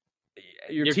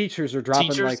your teachers are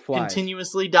dropping like flies?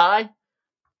 Continuously die?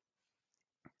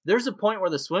 There's a point where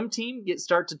the swim team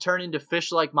start to turn into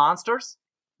fish-like monsters.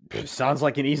 Sounds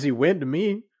like an easy win to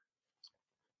me.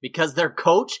 Because their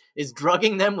coach is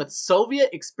drugging them with Soviet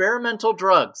experimental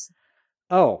drugs.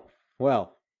 Oh,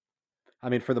 well.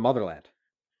 For the motherland.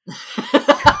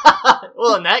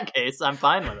 Well, in that case, I'm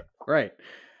fine with it. Right.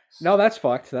 No, that's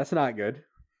fucked. That's not good.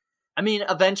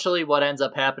 Eventually what ends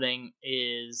up happening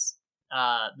is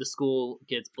the school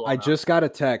gets blown up. I just got a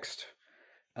text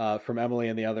from Emily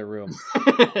in the other room.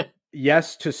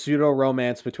 Yes to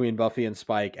pseudo-romance between Buffy and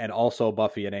Spike, and also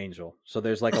Buffy and Angel. So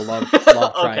there's like a love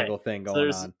triangle thing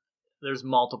going on. There's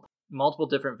multiple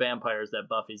different vampires that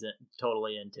Buffy's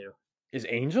totally into. Is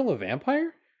Angel a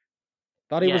vampire?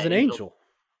 Thought he was an angel.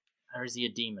 Or is he a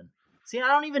demon? See, I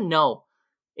don't even know.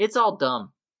 It's all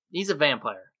dumb. He's a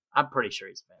vampire. I'm pretty sure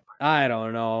he's a vampire. I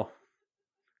don't know.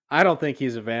 I don't think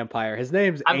he's a vampire. His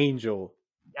name's Angel.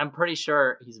 I'm pretty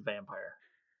sure he's a vampire.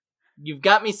 You've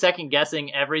got me second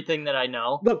guessing everything that I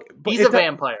know. Look, he's a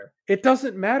vampire. It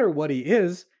doesn't matter what he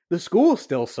is. The school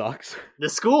still sucks. The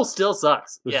school still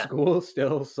sucks. The school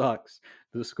still sucks.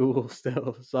 The school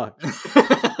still sucks.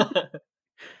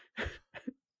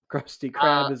 Krusty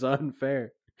Krab is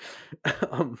unfair.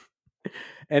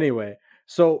 Anyway,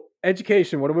 so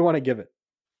education. What do we want to give it?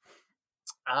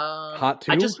 Hot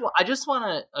 2? I just want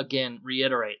to again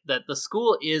reiterate that the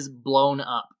school is blown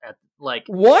up at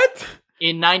what?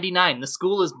 In 99, the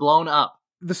school is blown up.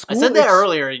 The school I said that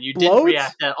earlier and you didn't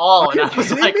react at all. And I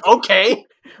was like, okay.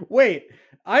 Wait,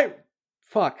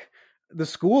 the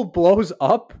school blows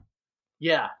up?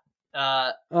 Yeah.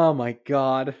 Oh my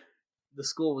God. The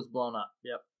school was blown up.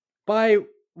 Yep. By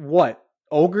what?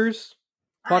 Ogres?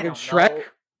 Fucking Shrek? Know.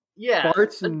 Yeah.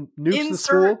 farts and nukes the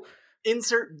school.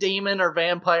 Insert demon or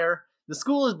vampire. The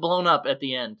school is blown up at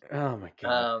the end. Oh my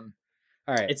god!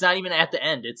 All right, it's not even at the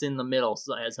end; it's in the middle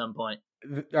at some point.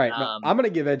 All right, no, I'm gonna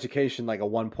give education like a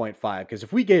 1.5 because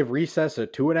if we gave recess a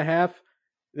 2.5,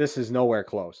 this is nowhere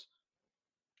close.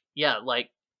 Yeah, like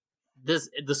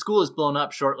the school is blown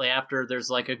up shortly after. There's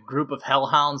like a group of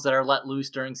hellhounds that are let loose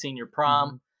during senior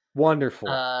prom. Wonderful.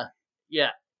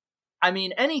 Yeah. I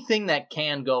mean, anything that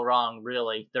can go wrong,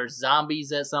 really. There's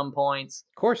zombies at some points.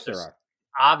 Of course there are.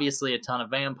 Obviously a ton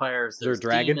of vampires. Is there a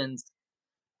dragon? Demons.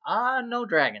 No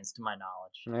dragons to my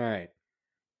knowledge. All right.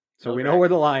 So we know where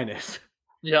the line is.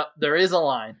 Yep, there is a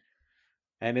line.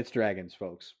 And it's dragons,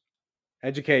 folks.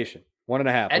 Education.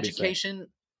 1.5. Education,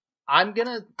 I'm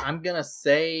gonna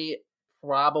say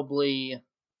probably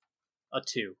a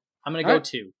 2. I'm gonna go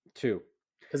 2. 2.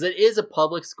 Because it is a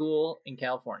public school in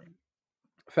California.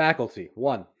 Faculty.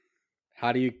 1.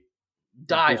 How do you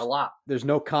die a lot? There's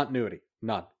no continuity.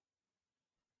 None.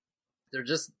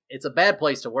 It's a bad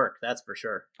place to work, that's for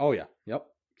sure. Oh yeah. Yep.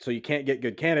 So you can't get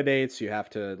good candidates, you have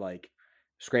to like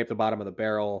scrape the bottom of the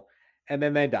barrel, and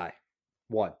then they die.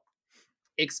 1.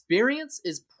 Experience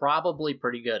is probably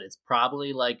pretty good. It's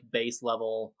probably like base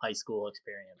level high school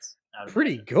experience.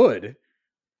 Pretty good?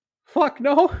 Fuck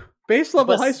no. Base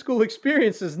level high school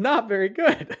experience is not very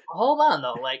good. Hold on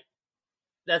though, like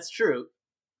that's true,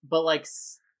 but like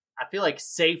I feel like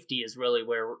safety is really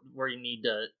where you need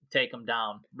to take them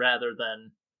down rather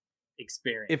than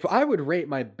experience. If I would rate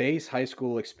my base high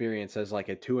school experience as like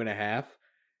a 2.5,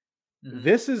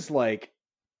 this is like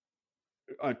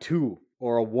a 2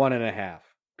 or a 1.5.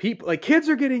 People like kids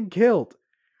are getting killed.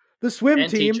 The swim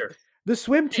team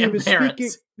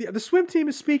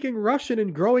is speaking Russian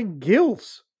and growing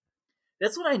gills.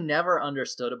 That's what I never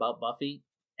understood about Buffy,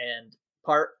 and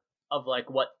part of like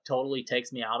what totally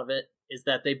takes me out of it is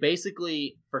that they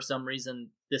basically, for some reason,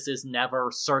 this is never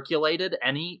circulated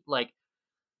any, like,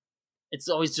 it's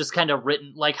always just kind of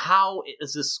written, like, how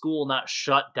is this school not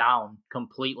shut down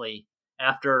completely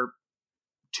after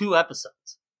 2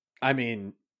 episodes? I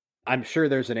mean, I'm sure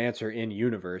there's an answer in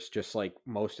universe, just like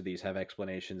most of these have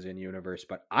explanations in universe,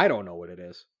 but I don't know what it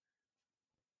is.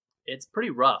 It's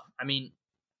pretty rough. I mean,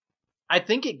 I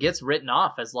think it gets written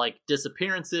off as like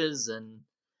disappearances and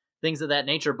things of that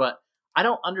nature, but I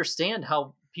don't understand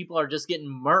how people are just getting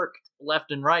murked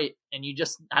left and right, and you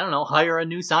just, I don't know, hire a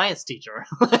new science teacher.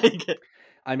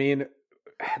 I mean,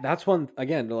 that's one,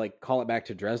 again, to like call it back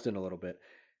to Dresden a little bit.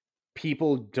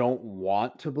 People don't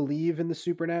want to believe in the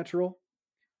supernatural.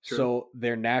 True. So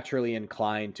they're naturally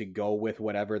inclined to go with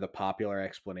whatever the popular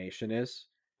explanation is.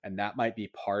 And that might be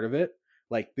part of it.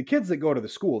 Like the kids that go to the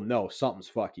school know something's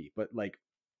fucky, but like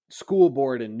school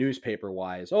board and newspaper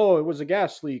wise, oh, it was a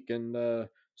gas leak and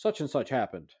such and such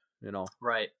happened, you know?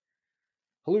 Right.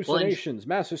 Hallucinations,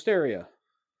 mass hysteria.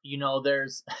 You know,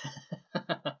 there's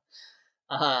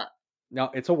no,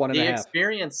 it's a 1.5. The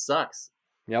experience sucks.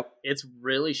 Yep. It's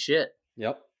really shit.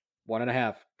 Yep.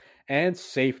 1.5. And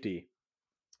safety.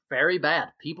 Very bad.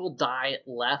 People die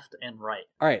left and right.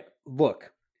 All right.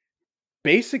 Look,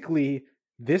 basically,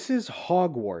 this is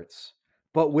Hogwarts,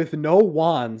 but with no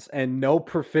wands and no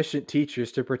proficient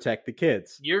teachers to protect the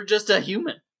kids. You're just a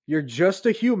human. You're just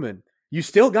a human. You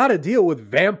still got to deal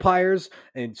with vampires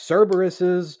and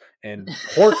Cerberuses and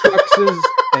Horcruxes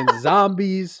and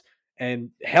zombies and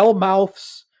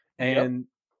hellmouths and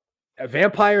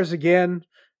vampires again.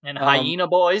 And hyena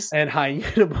boys. And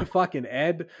hyena fucking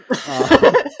Ed.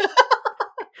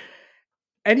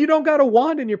 And you don't got a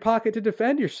wand in your pocket to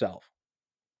defend yourself.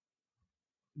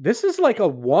 This is like a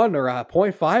 1 or a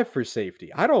 0.5 for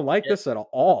safety. I don't like this at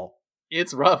all.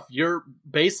 It's rough. You're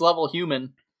base level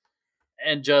human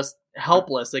and just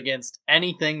helpless against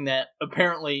anything that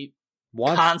apparently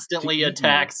constantly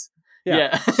attacks.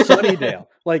 Yeah. Sunnydale.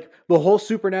 Like the whole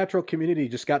supernatural community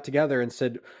just got together and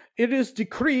said, it is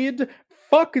decreed,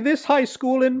 fuck this high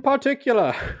school in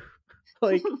particular.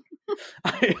 Like,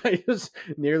 I just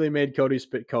nearly made Cody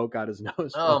spit Coke out his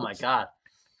nose. Oh my God.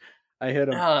 I hit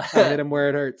him. I hit him where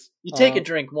it hurts. You take a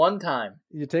drink one time.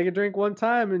 You take a drink one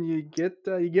time and you get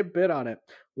bit on it.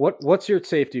 What's your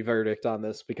safety verdict on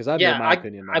this? Because I've made my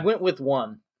opinion. I went with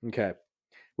 1. Okay.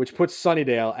 Which puts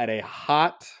Sunnydale at a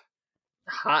hot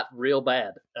real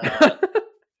bad.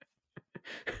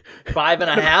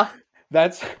 5.5.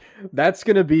 That's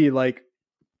gonna be like,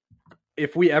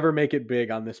 if we ever make it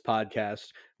big on this podcast,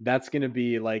 that's gonna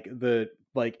be like the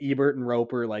Ebert and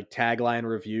Roper like tagline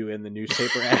review in the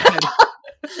newspaper ad.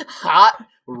 Hot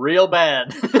real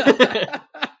bad.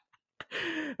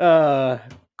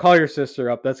 Call your sister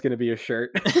up. That's gonna be a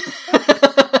shirt.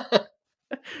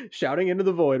 Shouting into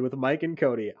the void with Mike and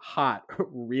Cody. Hot.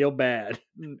 Real bad.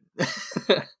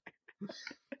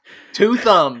 2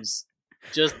 thumbs.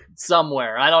 Just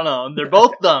somewhere. I don't know. They're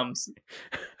both thumbs.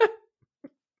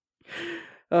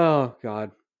 Oh,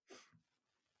 God.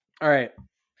 All right.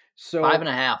 So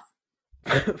 5.5.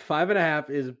 5.5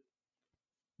 is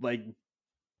like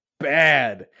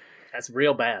bad. That's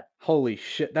real bad. Holy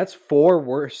shit. That's 4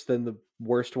 worse than the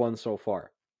worst one so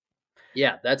far.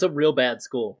 Yeah, that's a real bad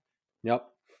school. Yep.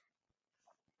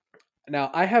 Now,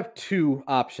 I have 2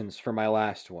 options for my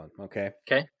last one, okay?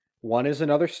 Okay. One is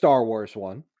another Star Wars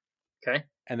one. Okay.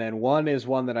 And then one is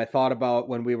one that I thought about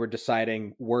when we were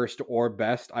deciding worst or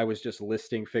best. I was just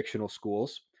listing fictional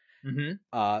schools.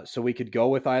 Mm-hmm. So we could go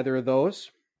with either of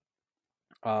those.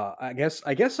 I guess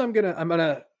I'm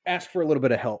gonna ask for a little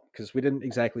bit of help because we didn't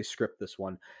exactly script this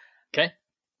one. Okay.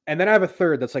 And then I have a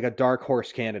third that's like a dark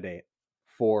horse candidate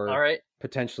for All right.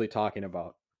 potentially talking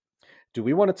about. Do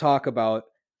we want to talk about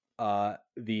the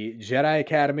Jedi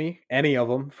Academy, any of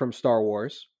them from Star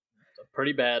Wars?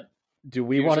 Pretty bad. Do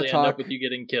we want to End talk up with you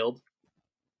getting killed?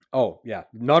 Oh, yeah.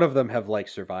 None of them have like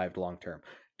survived long term.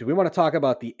 Do we want to talk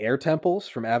about the air temples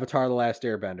from Avatar The Last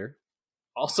Airbender?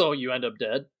 Also, you end up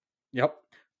dead. Yep.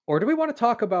 Or do we want to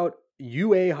talk about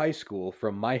UA High School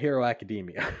from My Hero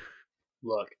Academia?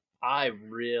 Look, I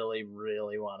really,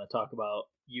 really want to talk about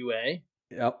UA.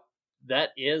 Yep. That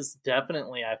is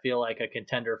definitely, I feel like, a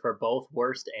contender for both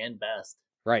worst and best.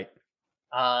 Right.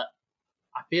 I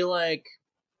feel like,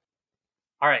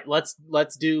 all right, let's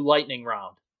do lightning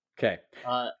round. Okay.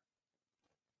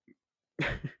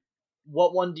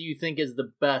 What one do you think is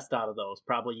the best out of those?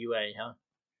 Probably UA, huh?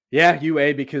 Yeah,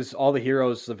 UA, because all the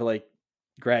heroes have like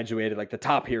graduated, like the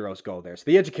top heroes go there. So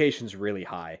the education's really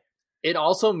high. It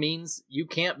also means you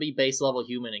can't be base level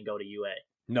human and go to UA.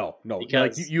 No.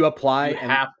 Because like you apply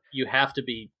you have to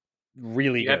be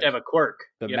really you good. have to have a quirk.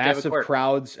 The massive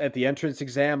crowds at the entrance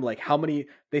exam, like how many,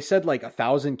 they said like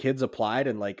 1,000 kids applied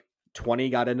and like 20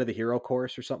 got into the hero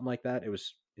course or something like that. It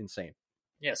was insane.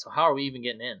 Yeah, so how are we even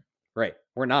getting in? Right.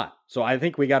 We're not. So I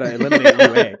think we got to eliminate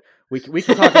UA. We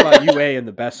can talk about UA in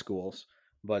the best schools,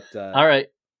 but all right.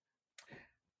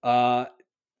 I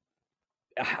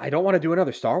don't want to do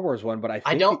another Star Wars one, but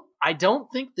I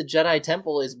don't think the Jedi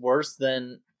Temple is worse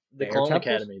than the Clone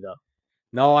Academy, though.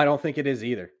 No, I don't think it is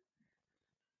either.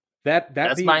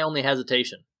 That's my only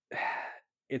hesitation.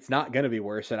 It's not going to be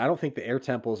worse, and I don't think the Air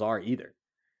Temples are either.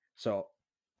 So,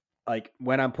 like,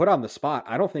 when I'm put on the spot,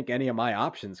 I don't think any of my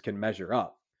options can measure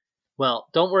up. Well,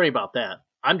 don't worry about that.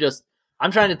 I'm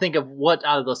trying to think of what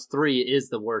out of those 3 is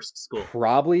the worst school.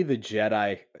 Probably the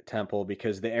Jedi Temple,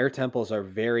 because the Air Temples are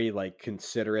very like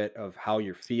considerate of how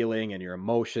you're feeling and your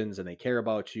emotions, and they care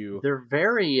about you. They're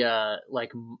very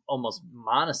like almost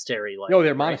monastery like. No,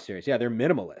 they're monasteries. Yeah, they're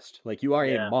minimalist. Like you are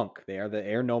a monk. They are the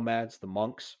air nomads, the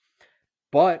monks.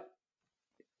 But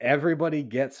everybody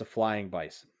gets a flying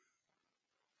bison.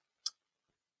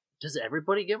 Does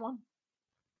everybody get one?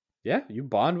 Yeah, you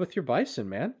bond with your bison,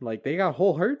 man. Like they got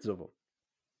whole herds of them.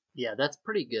 Yeah, that's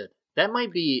pretty good. That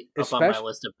might be up on my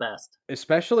list of best.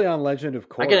 Especially on Legend of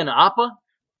Korra. I get an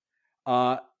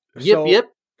Appa? Yip.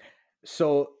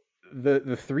 So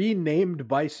the 3 named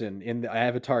bison in the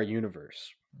Avatar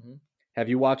universe. Mm-hmm. Have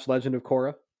you watched Legend of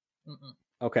Korra? Mm-mm.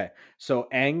 Okay. So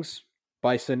Aang's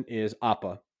bison is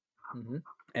Appa. Mm-hmm.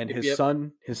 And his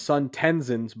son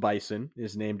Tenzin's bison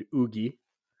is named Oogie.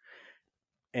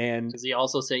 And does he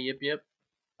also say yip yip?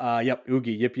 Yep,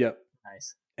 Oogie, yip yip.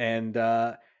 Nice. And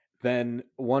then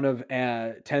one of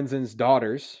Tenzin's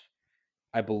daughters,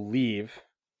 I believe,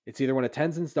 it's either one of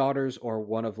Tenzin's daughters or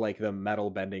one of like the metal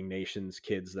bending nation's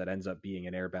kids that ends up being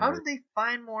an airbender. How did they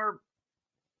find more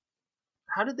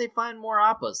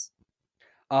Appas?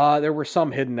 There were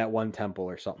some hidden at one temple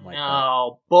or something like that.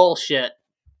 Oh, bullshit.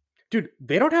 Dude,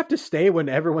 they don't have to stay when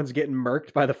everyone's getting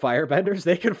murked by the firebenders.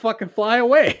 They can fucking fly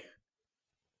away.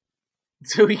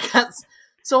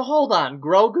 So hold on,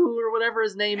 Grogu or whatever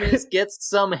his name is gets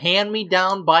some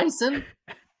hand-me-down bison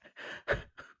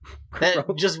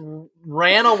that just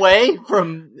ran away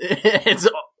from its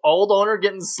old owner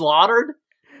getting slaughtered.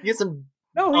 You get some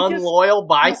unloyal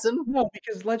bison. No,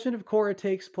 because Legend of Korra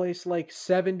takes place like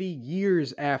 70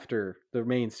 years after the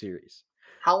main series.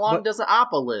 How long does an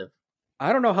Appa live?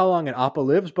 I don't know how long an Appa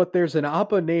lives, but there's an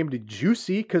Appa named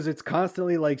Juicy because it's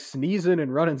constantly like sneezing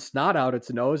and running snot out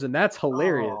its nose, and that's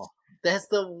hilarious. Oh, that's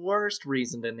the worst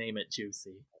reason to name it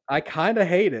Juicy. I kind of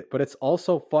hate it, but it's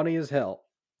also funny as hell.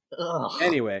 Ugh.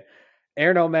 Anyway,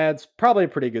 Air Nomads, probably a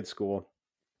pretty good school.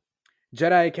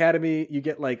 Jedi Academy, you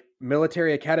get like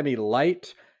Military Academy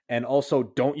Light, and also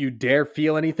Don't You Dare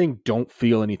Feel Anything. Don't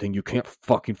feel anything. You can't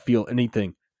fucking feel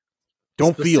anything.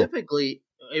 Don't feel. Specifically,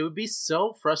 it would be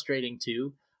so frustrating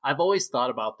too. I've always thought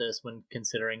about this when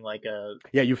considering like a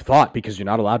Yeah, you've thought because you're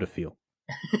not allowed to feel.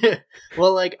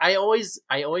 well, like I always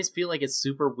feel like it's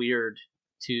super weird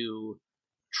to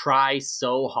try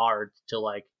so hard to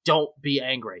like don't be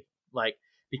angry, like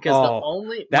because my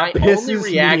only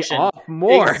reaction me off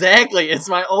more. Exactly, it's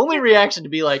my only reaction to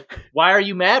be like, why are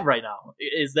you mad right now?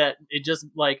 Is that it? Just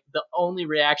like the only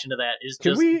reaction to that is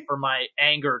for my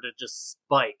anger to just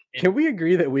spike. Can we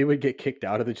agree that we would get kicked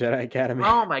out of the Jedi Academy?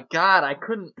 Oh my god, I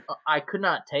could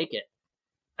not take it.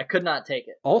 I could not take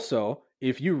it. Also,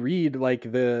 if you read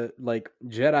like the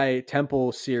Jedi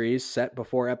Temple series set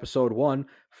before Episode 1,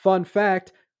 fun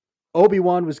fact,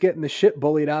 Obi-Wan was getting the shit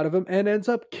bullied out of him and ends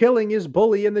up killing his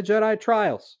bully in the Jedi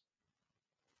trials.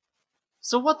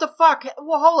 So what the fuck?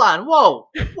 Well, hold on.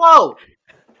 Whoa.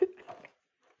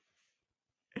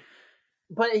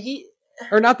 But he...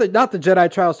 Or not the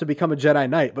Jedi trials to become a Jedi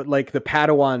Knight, but like the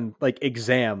Padawan like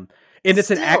exam. And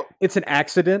it's an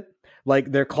accident.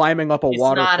 Like they're climbing up a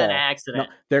waterfall. It's not an accident.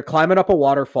 No, they're climbing up a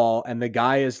waterfall and the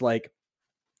guy is like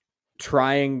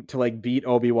trying to like beat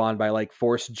Obi-Wan by like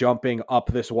force jumping up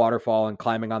this waterfall and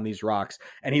climbing on these rocks.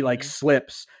 And he like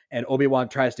slips and Obi-Wan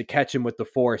tries to catch him with the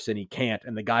force and he can't.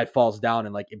 And the guy falls down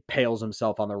and like impales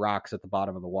himself on the rocks at the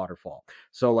bottom of the waterfall.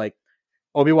 So like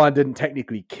Obi-Wan didn't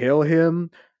technically kill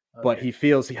him, but he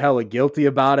feels hella guilty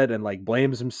about it and like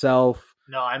blames himself.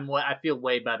 No, I feel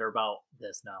way better about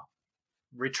this now.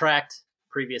 Retract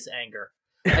previous anger.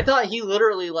 I thought he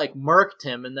literally like murked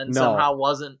him and then somehow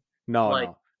wasn't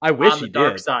no. I wish he did.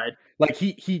 Dark side. Like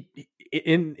he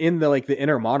in the like the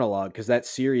inner monologue, because that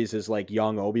series is like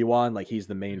young Obi-Wan, like he's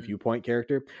the main viewpoint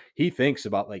character. He thinks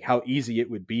about like how easy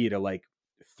it would be to like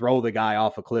throw the guy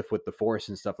off a cliff with the force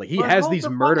and stuff. Like he has these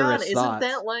murderous thoughts. Isn't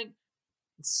that like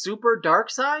super dark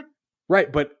side?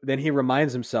 Right, but then he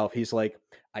reminds himself, he's like,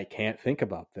 I can't think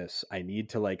about this. I need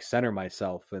to like center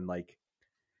myself and like.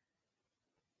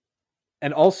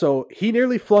 And also, he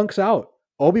nearly flunks out.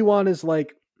 Obi-Wan is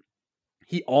like,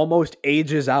 he almost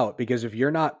ages out because if you're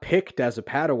not picked as a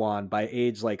Padawan by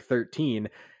age like 13,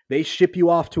 they ship you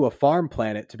off to a farm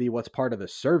planet to be what's part of the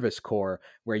service corps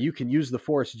where you can use the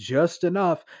force just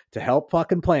enough to help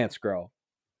fucking plants grow.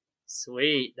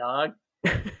 Sweet, dog.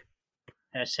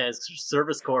 Hashtag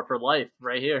service corps for life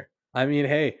right here. I mean,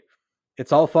 hey,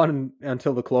 it's all fun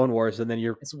until the Clone Wars, and then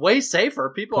it's way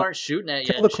safer. People aren't shooting at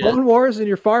you. Until the Clone Wars and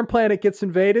your farm planet gets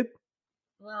invaded.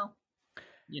 Well,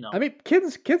 you know. I mean,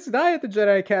 kids die at the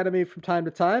Jedi Academy from time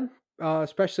to time,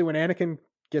 especially when Anakin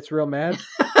gets real mad.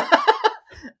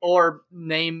 Or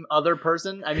name other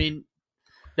person. I mean,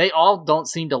 they all don't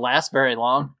seem to last very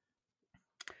long.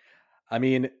 I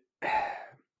mean,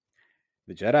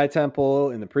 the Jedi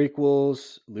Temple in the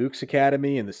prequels, Luke's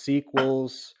Academy in the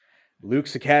sequels,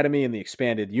 Luke's Academy in the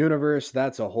expanded universe,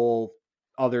 that's a whole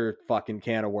other fucking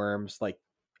can of worms. Like,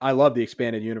 I love the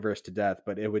expanded universe to death,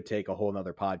 but it would take a whole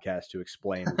nother podcast to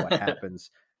explain what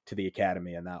happens to the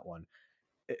Academy in that one.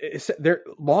 They're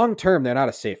long term, they're not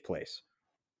a safe place.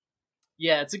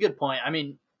 Yeah, it's a good point. I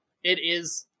mean, it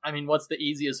is. I mean, what's the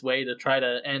easiest way to try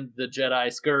to end the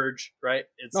Jedi Scourge, right?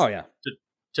 It's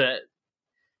to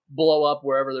blow up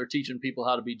wherever they're teaching people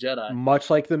how to be Jedi.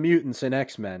 Much like the mutants in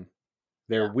X-Men.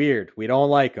 They're weird. We don't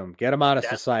like them. Get them out of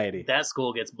society. That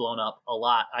school gets blown up a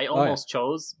lot. I almost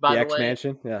chose, by the way. The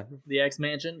X-Mansion, yeah. The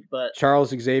X-Mansion, but... Charles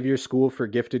Xavier School for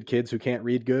Gifted Kids Who Can't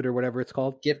Read Good, or whatever it's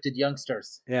called. Gifted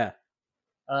Youngsters. Yeah.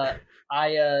 I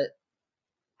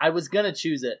was going to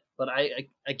choose it, but I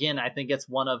think it's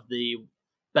one of the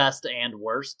best and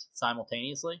worst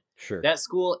simultaneously. Sure. That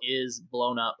school is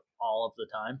blown up all of the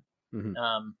time.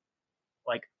 Mm-hmm.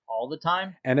 Like, all the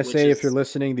time. NSA, if you're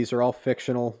listening, these are all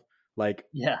fictional. Like,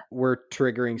 we're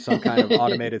triggering some kind of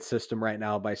automated system right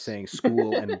now by saying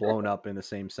school and blown up in the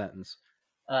same sentence.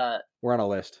 We're on a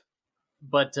list.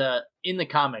 But in the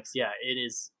comics, it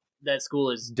is. That school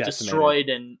is decimated. Destroyed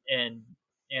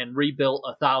and rebuilt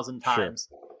 1,000 times.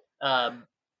 Sure.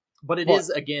 But it is,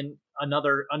 again,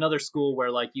 another school where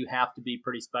like you have to be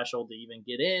pretty special to even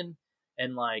get in,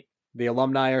 and like the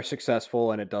alumni are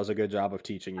successful and it does a good job of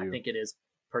teaching you. I think it is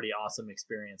pretty awesome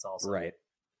experience also. Right.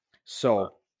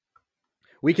 So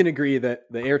we can agree that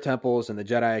the Air Temples and the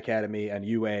Jedi Academy and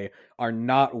UA are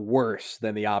not worse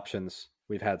than the options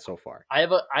we've had so far. I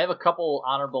have a couple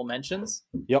honorable mentions.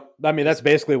 Yep. I mean, that's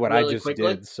basically what really I just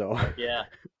did. So yeah.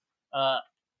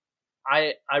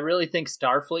 I really think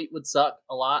Starfleet would suck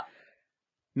a lot.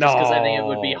 No, because I think it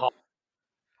would be hard.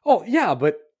 Oh yeah,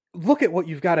 but look at what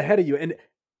you've got ahead of you, and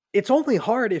it's only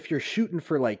hard if you're shooting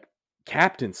for like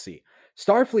captaincy.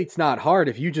 Starfleet's not hard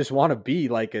if you just want to be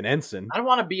like an ensign. I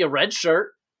want to be a red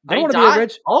shirt. I don't want to be a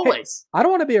red shirt. Always. Hey, I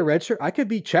don't want to be a red shirt. I could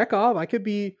be Chekhov. I could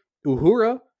be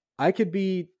Uhura. I could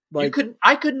be like.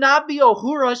 I could not be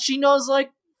Uhura. She knows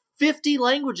like 50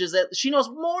 languages. She knows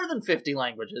more than 50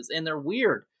 languages, and they're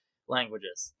weird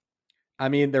languages. I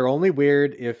mean, they're only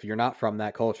weird if you're not from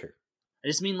that culture. I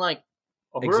just mean like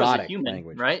Uhura's exotic a human,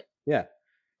 language, right? Yeah,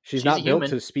 she's not built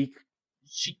to speak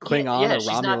Klingon or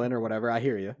Romulan or whatever. I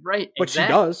hear you, right? But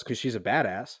exactly. She does because she's a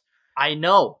badass. I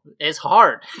know it's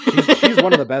hard. she's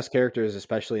one of the best characters,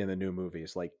 especially in the new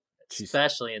movies. Like,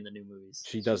 especially in the new movies,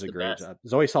 she does a great job.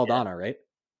 Zoe Saldana, right?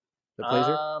 That plays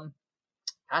her.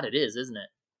 God, it is, isn't it?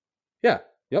 Yeah.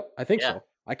 Yep. I think so.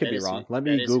 I could be wrong. Let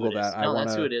me Google that. No,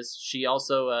 that's who it is. She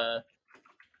also,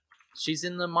 she's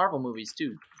in the Marvel movies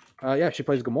too. Yeah, she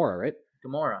plays Gamora, right?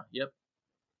 Gamora. Yep.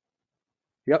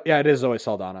 Yep. Yeah, it is Zoe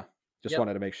Saldana. Just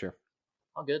wanted to make sure.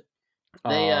 All good.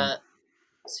 They,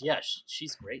 so yeah,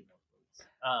 she's great.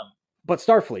 But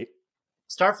Starfleet,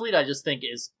 I just think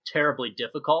is terribly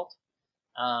difficult.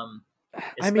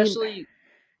 Especially, I mean,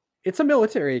 it's a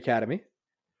military academy.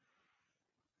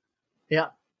 Yeah.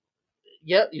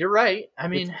 Yeah, you're right. I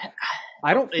mean,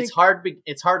 I don't think it's hard.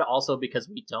 It's hard also because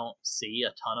we don't see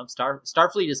a ton of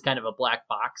Starfleet is kind of a black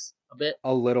box a bit.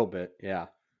 A little bit, yeah.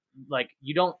 Like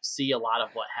you don't see a lot of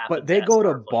what happens. But they go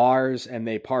to bars and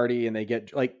they party and they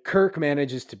get like Kirk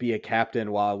manages to be a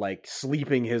captain while like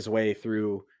sleeping his way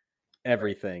through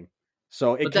everything.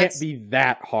 So it can't be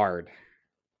that hard.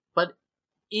 But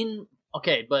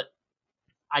but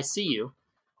I see you.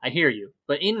 I hear you.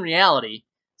 But in reality,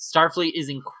 Starfleet is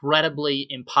incredibly,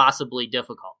 impossibly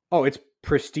difficult. Oh, it's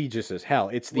prestigious as hell.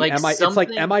 It's the like it's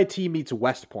like MIT meets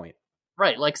West Point.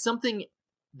 Right, like something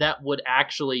that would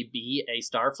actually be a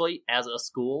Starfleet as a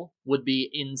school would be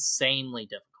insanely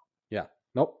difficult. Yeah.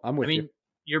 Nope, I'm with you. I mean,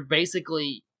 you're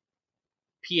basically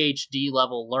PhD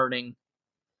level learning,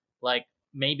 like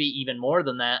maybe even more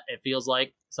than that, it feels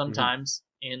like sometimes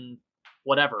in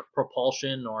whatever,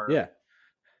 propulsion or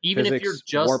even physics, if you're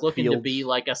just looking to be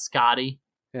like a Scotty.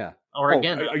 Yeah. Or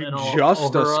again,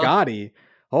 just a Scotty.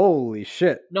 Holy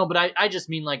shit. No, but I just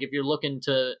mean like if you're looking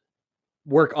to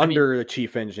work under a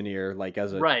chief engineer, like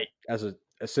as an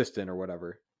assistant or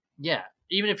whatever. Yeah.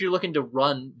 Even if you're looking to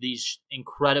run these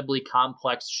incredibly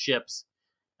complex ships,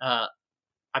 I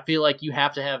feel like you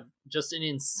have to have just an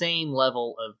insane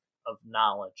level of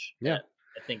knowledge. Yeah. That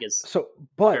I think is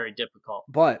very difficult.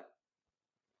 But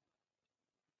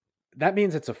that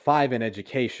means it's a 5 in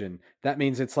education. That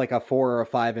means it's like a 4 or a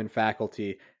 5 in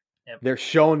faculty. Yep. They're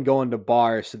shown going to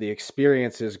bars, so the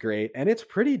experience is great, and it's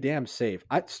pretty damn safe.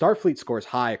 Starfleet scores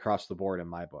high across the board in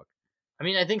my book. I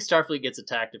mean, I think Starfleet gets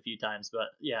attacked a few times, but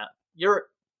yeah,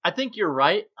 I think you're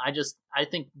right. I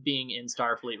think being in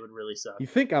Starfleet would really suck. You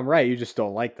think I'm right? You just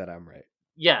don't like that I'm right.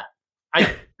 Yeah,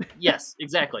 yes,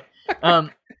 exactly.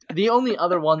 The only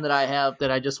other one that I have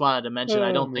that I just wanted to mention,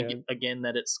 I don't think again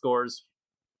that it scores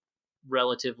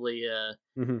relatively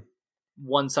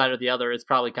one side or the other. It's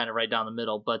probably kind of right down the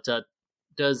middle. But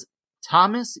does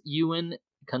Thomas Ewan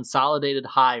Consolidated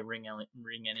High ring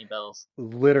any bells?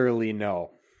 Literally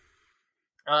no.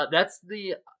 That's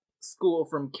the school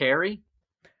from Carrie.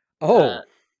 Oh,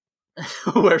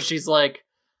 where she's like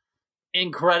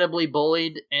incredibly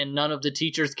bullied and none of the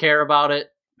teachers care about it.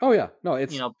 Oh yeah, no,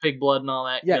 it's pig blood and all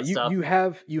that. Yeah, good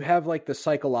stuff. you have like the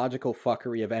psychological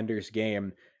fuckery of Ender's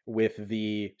Game with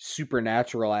the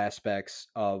supernatural aspects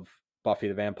of Buffy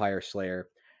the Vampire Slayer.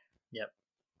 Yep.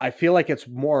 I feel like it's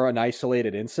more an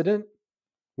isolated incident,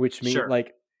 which means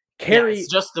like Carrie. Yeah,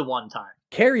 it's just the one time.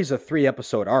 Carrie's a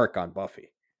 3-episode arc on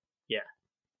Buffy. Yeah.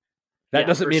 That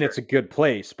doesn't mean it's a good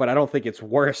place, but I don't think it's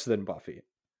worse than Buffy.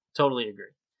 Totally agree.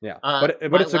 Yeah, but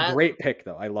it's a great pick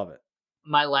though. I love it.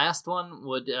 My last one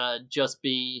would just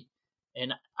be,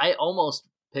 and I almost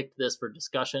picked this for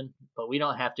discussion, but we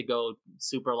don't have to go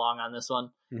super long on this one,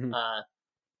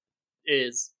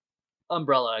 is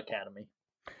Umbrella Academy.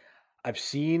 I've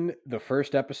seen the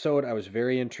first episode. I was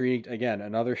very intrigued. Again,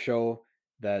 another show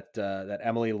that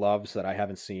Emily loves that I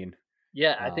haven't seen.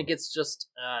 Yeah, I think it's just,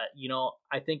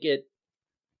 I think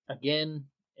again,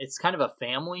 it's kind of a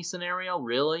family scenario,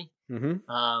 really.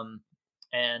 Mm-hmm.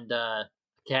 And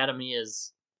Academy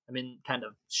is, kind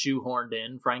of shoehorned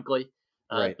in, frankly.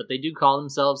 Right. But they do call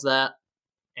themselves that.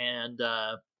 And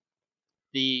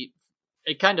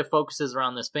it kind of focuses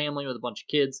around this family with a bunch of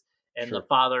kids. And the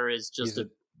father is just a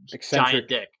giant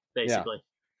dick, basically.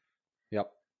 Yeah.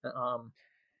 Yep.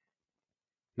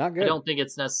 Not good. I don't think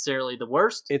it's necessarily the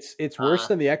worst. It's worse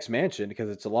than the X-Mansion because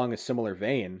it's along a similar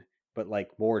vein, but like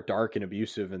more dark and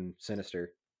abusive and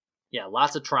sinister. Yeah,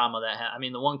 lots of trauma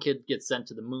the one kid gets sent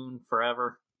to the moon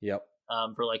forever. Yep.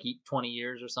 For like 20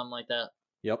 years or something like that.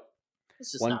 Yep.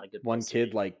 It's just not a good. One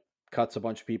kid like cuts a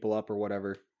bunch of people up or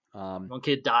whatever. One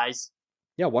kid dies.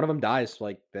 Yeah, one of them dies.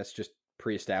 Like that's just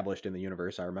pre-established in the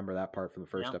universe. I remember that part from the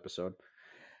first episode.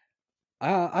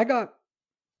 I got,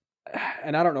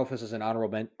 and I don't know if this is an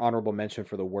honorable mention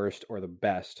for the worst or the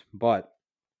best, but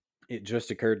it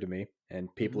just occurred to me,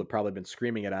 and people have probably been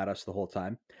screaming it at us the whole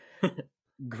time.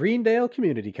 Greendale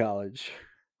Community College.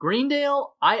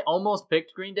 Greendale, I almost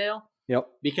picked Greendale. Yep.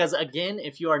 Because again,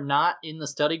 if you are not in the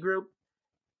study group,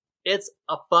 it's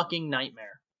a fucking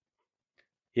nightmare.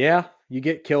 Yeah, you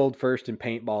get killed first in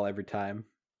paintball every time.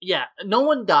 Yeah, no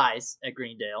one dies at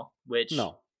Greendale, which,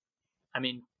 no. I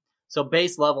mean, so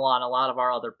base level on a lot of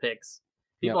our other picks.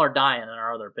 People are dying in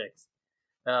our other picks.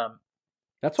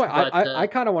 That's why I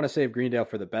kind of want to save Greendale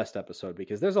for the best episode,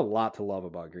 because there's a lot to love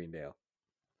about Greendale.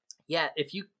 Yeah,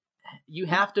 if you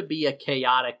have to be a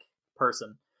chaotic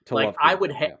person. To like love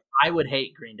Greendale, I would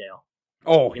hate Greendale.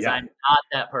 Oh, because yeah. I'm not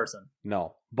that person.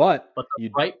 No, but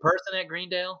the right person at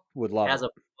Greendale would love has a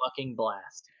fucking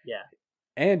blast. Yeah.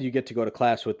 And you get to go to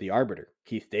class with the Arbiter,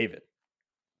 Keith David.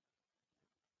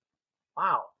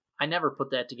 Wow, I never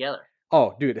put that together.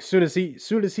 Oh, dude! As soon as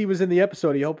he was in the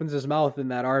episode, he opens his mouth in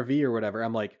that RV or whatever.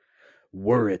 I'm like,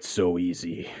 were it so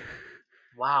easy?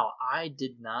 Wow, I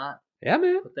did not. Yeah,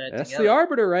 man. Put that That's together. the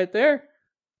Arbiter right there.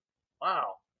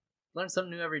 Wow, learn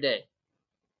something new every day.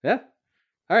 Yeah.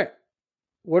 All right.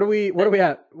 What are we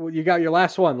at? You got your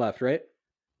last one left, right?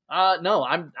 No,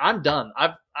 I'm done.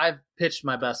 I've pitched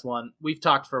my best one. We've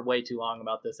talked for way too long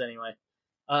about this anyway.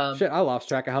 Shit, I lost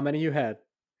track of how many you had.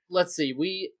 Let's see.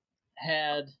 We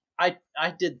had I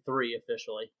did 3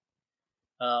 officially.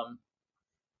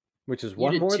 Which is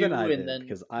one more than I did,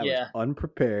 because I was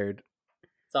unprepared.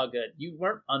 It's all good. You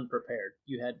weren't unprepared.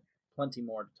 You had plenty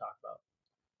more to talk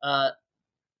about.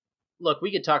 Look,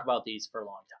 we could talk about these for a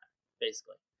long time,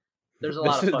 basically. There's a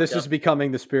lot of This is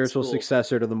becoming the spiritual schools.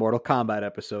 Successor to the Mortal Kombat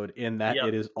episode, in that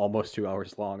it is almost 2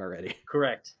 hours long already.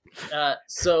 Correct.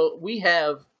 So we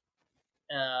have,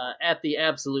 at the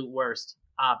absolute worst,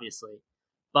 obviously,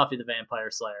 Buffy the Vampire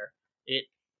Slayer. It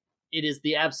is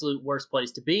the absolute worst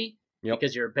place to be,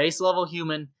 because you're a base level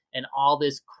human, and all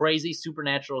this crazy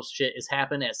supernatural shit is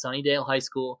happening at Sunnydale High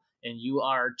School, and you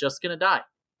are just gonna die.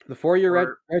 The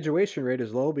 4-year graduation rate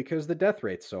is low because the death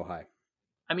rate's so high.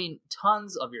 I mean,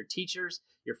 tons of your teachers,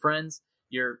 your friends'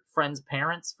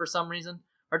 parents, for some reason,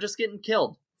 are just getting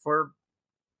killed for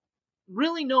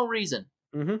really no reason.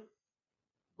 Mm-hmm.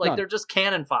 Like, None. they're just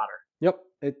cannon fodder. Yep.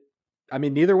 I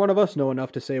mean, neither one of us know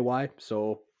enough to say why,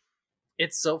 so...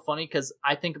 It's so funny, because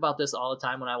I think about this all the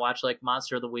time when I watch, like,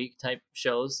 Monster of the Week type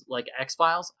shows, like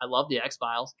X-Files. I love the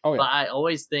X-Files. Oh, yeah. But I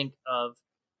always think of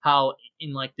how,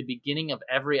 in, like, the beginning of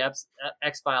every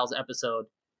X-Files episode,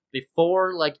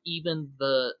 before, like, even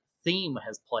the theme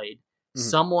has played,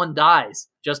 someone dies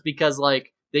just because,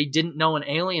 like, they didn't know an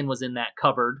alien was in that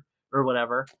cupboard or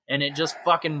whatever, and it just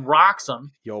fucking rocks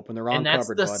them. You open the wrong cupboard, and that's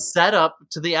cupboard, the bud. Setup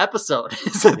to the episode.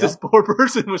 Is that this poor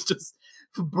person was just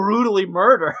brutally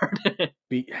murdered.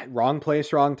 Wrong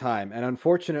place, wrong time. And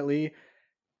unfortunately,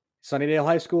 Sunnydale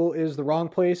High School is the wrong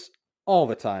place all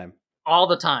the time. All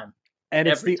the time. And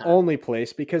it's the only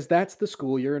place, because that's the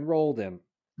school you're enrolled in.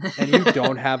 And you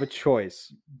don't have a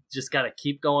choice. Just got to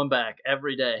keep going back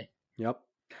every day. Yep.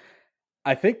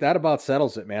 I think that about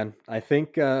settles it, man. I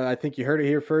think you heard it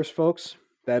here first, folks.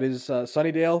 That is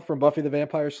Sunnydale from Buffy the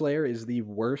Vampire Slayer is the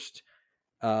worst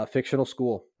fictional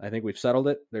school. I think we've settled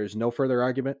it. There's no further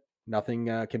argument. Nothing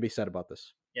can be said about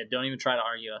this. Yeah, don't even try to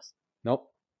argue us. Nope.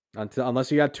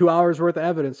 Unless you got 2 hours worth of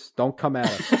evidence, don't come at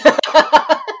us.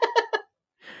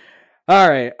 All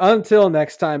right. Until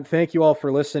next time, thank you all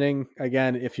for listening.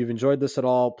 Again, if you've enjoyed this at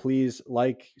all, please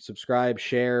like, subscribe,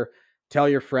 share, tell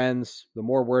your friends. The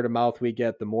more word of mouth we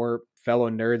get, the more fellow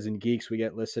nerds and geeks we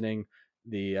get listening,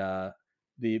 the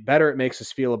better it makes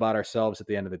us feel about ourselves at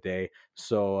the end of the day.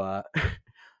 So,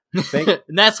 and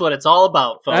that's what it's all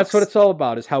about, folks. That's what it's all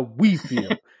about, is how we feel.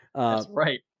 That's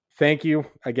right. Thank you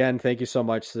again. Thank you so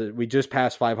much. We just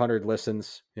passed 500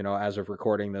 listens, as of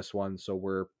recording this one. So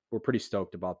we're pretty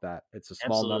stoked about that. It's a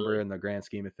small number in the grand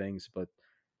scheme of things, but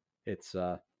it's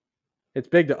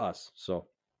big to us. So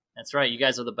that's right. You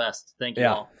guys are the best. Thank you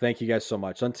all. Thank you guys so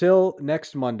much. Until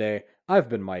next Monday, I've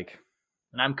been Mike.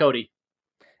 And I'm Cody.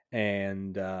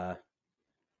 And don't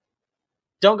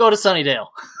go to Sunnydale.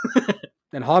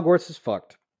 And Hogwarts is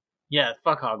fucked. Yeah,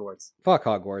 fuck Hogwarts. Fuck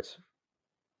Hogwarts.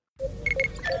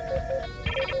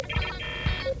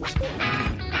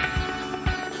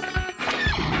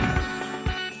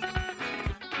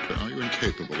 Are you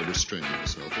incapable of restraining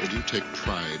yourself, or do you take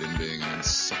pride in being an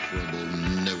insufferable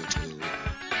know-it-all?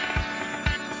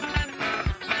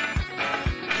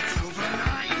 It's over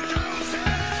 9,000!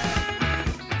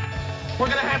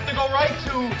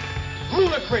 to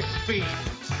ludicrous speed.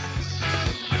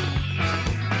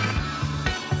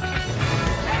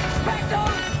 Expecto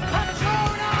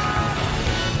Patronum!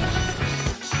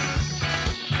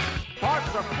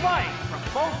 Sparks are flying from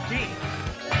both teams.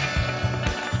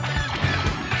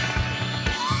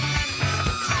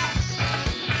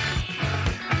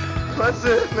 That's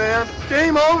it, man.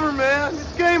 Game over, man.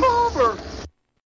 It's game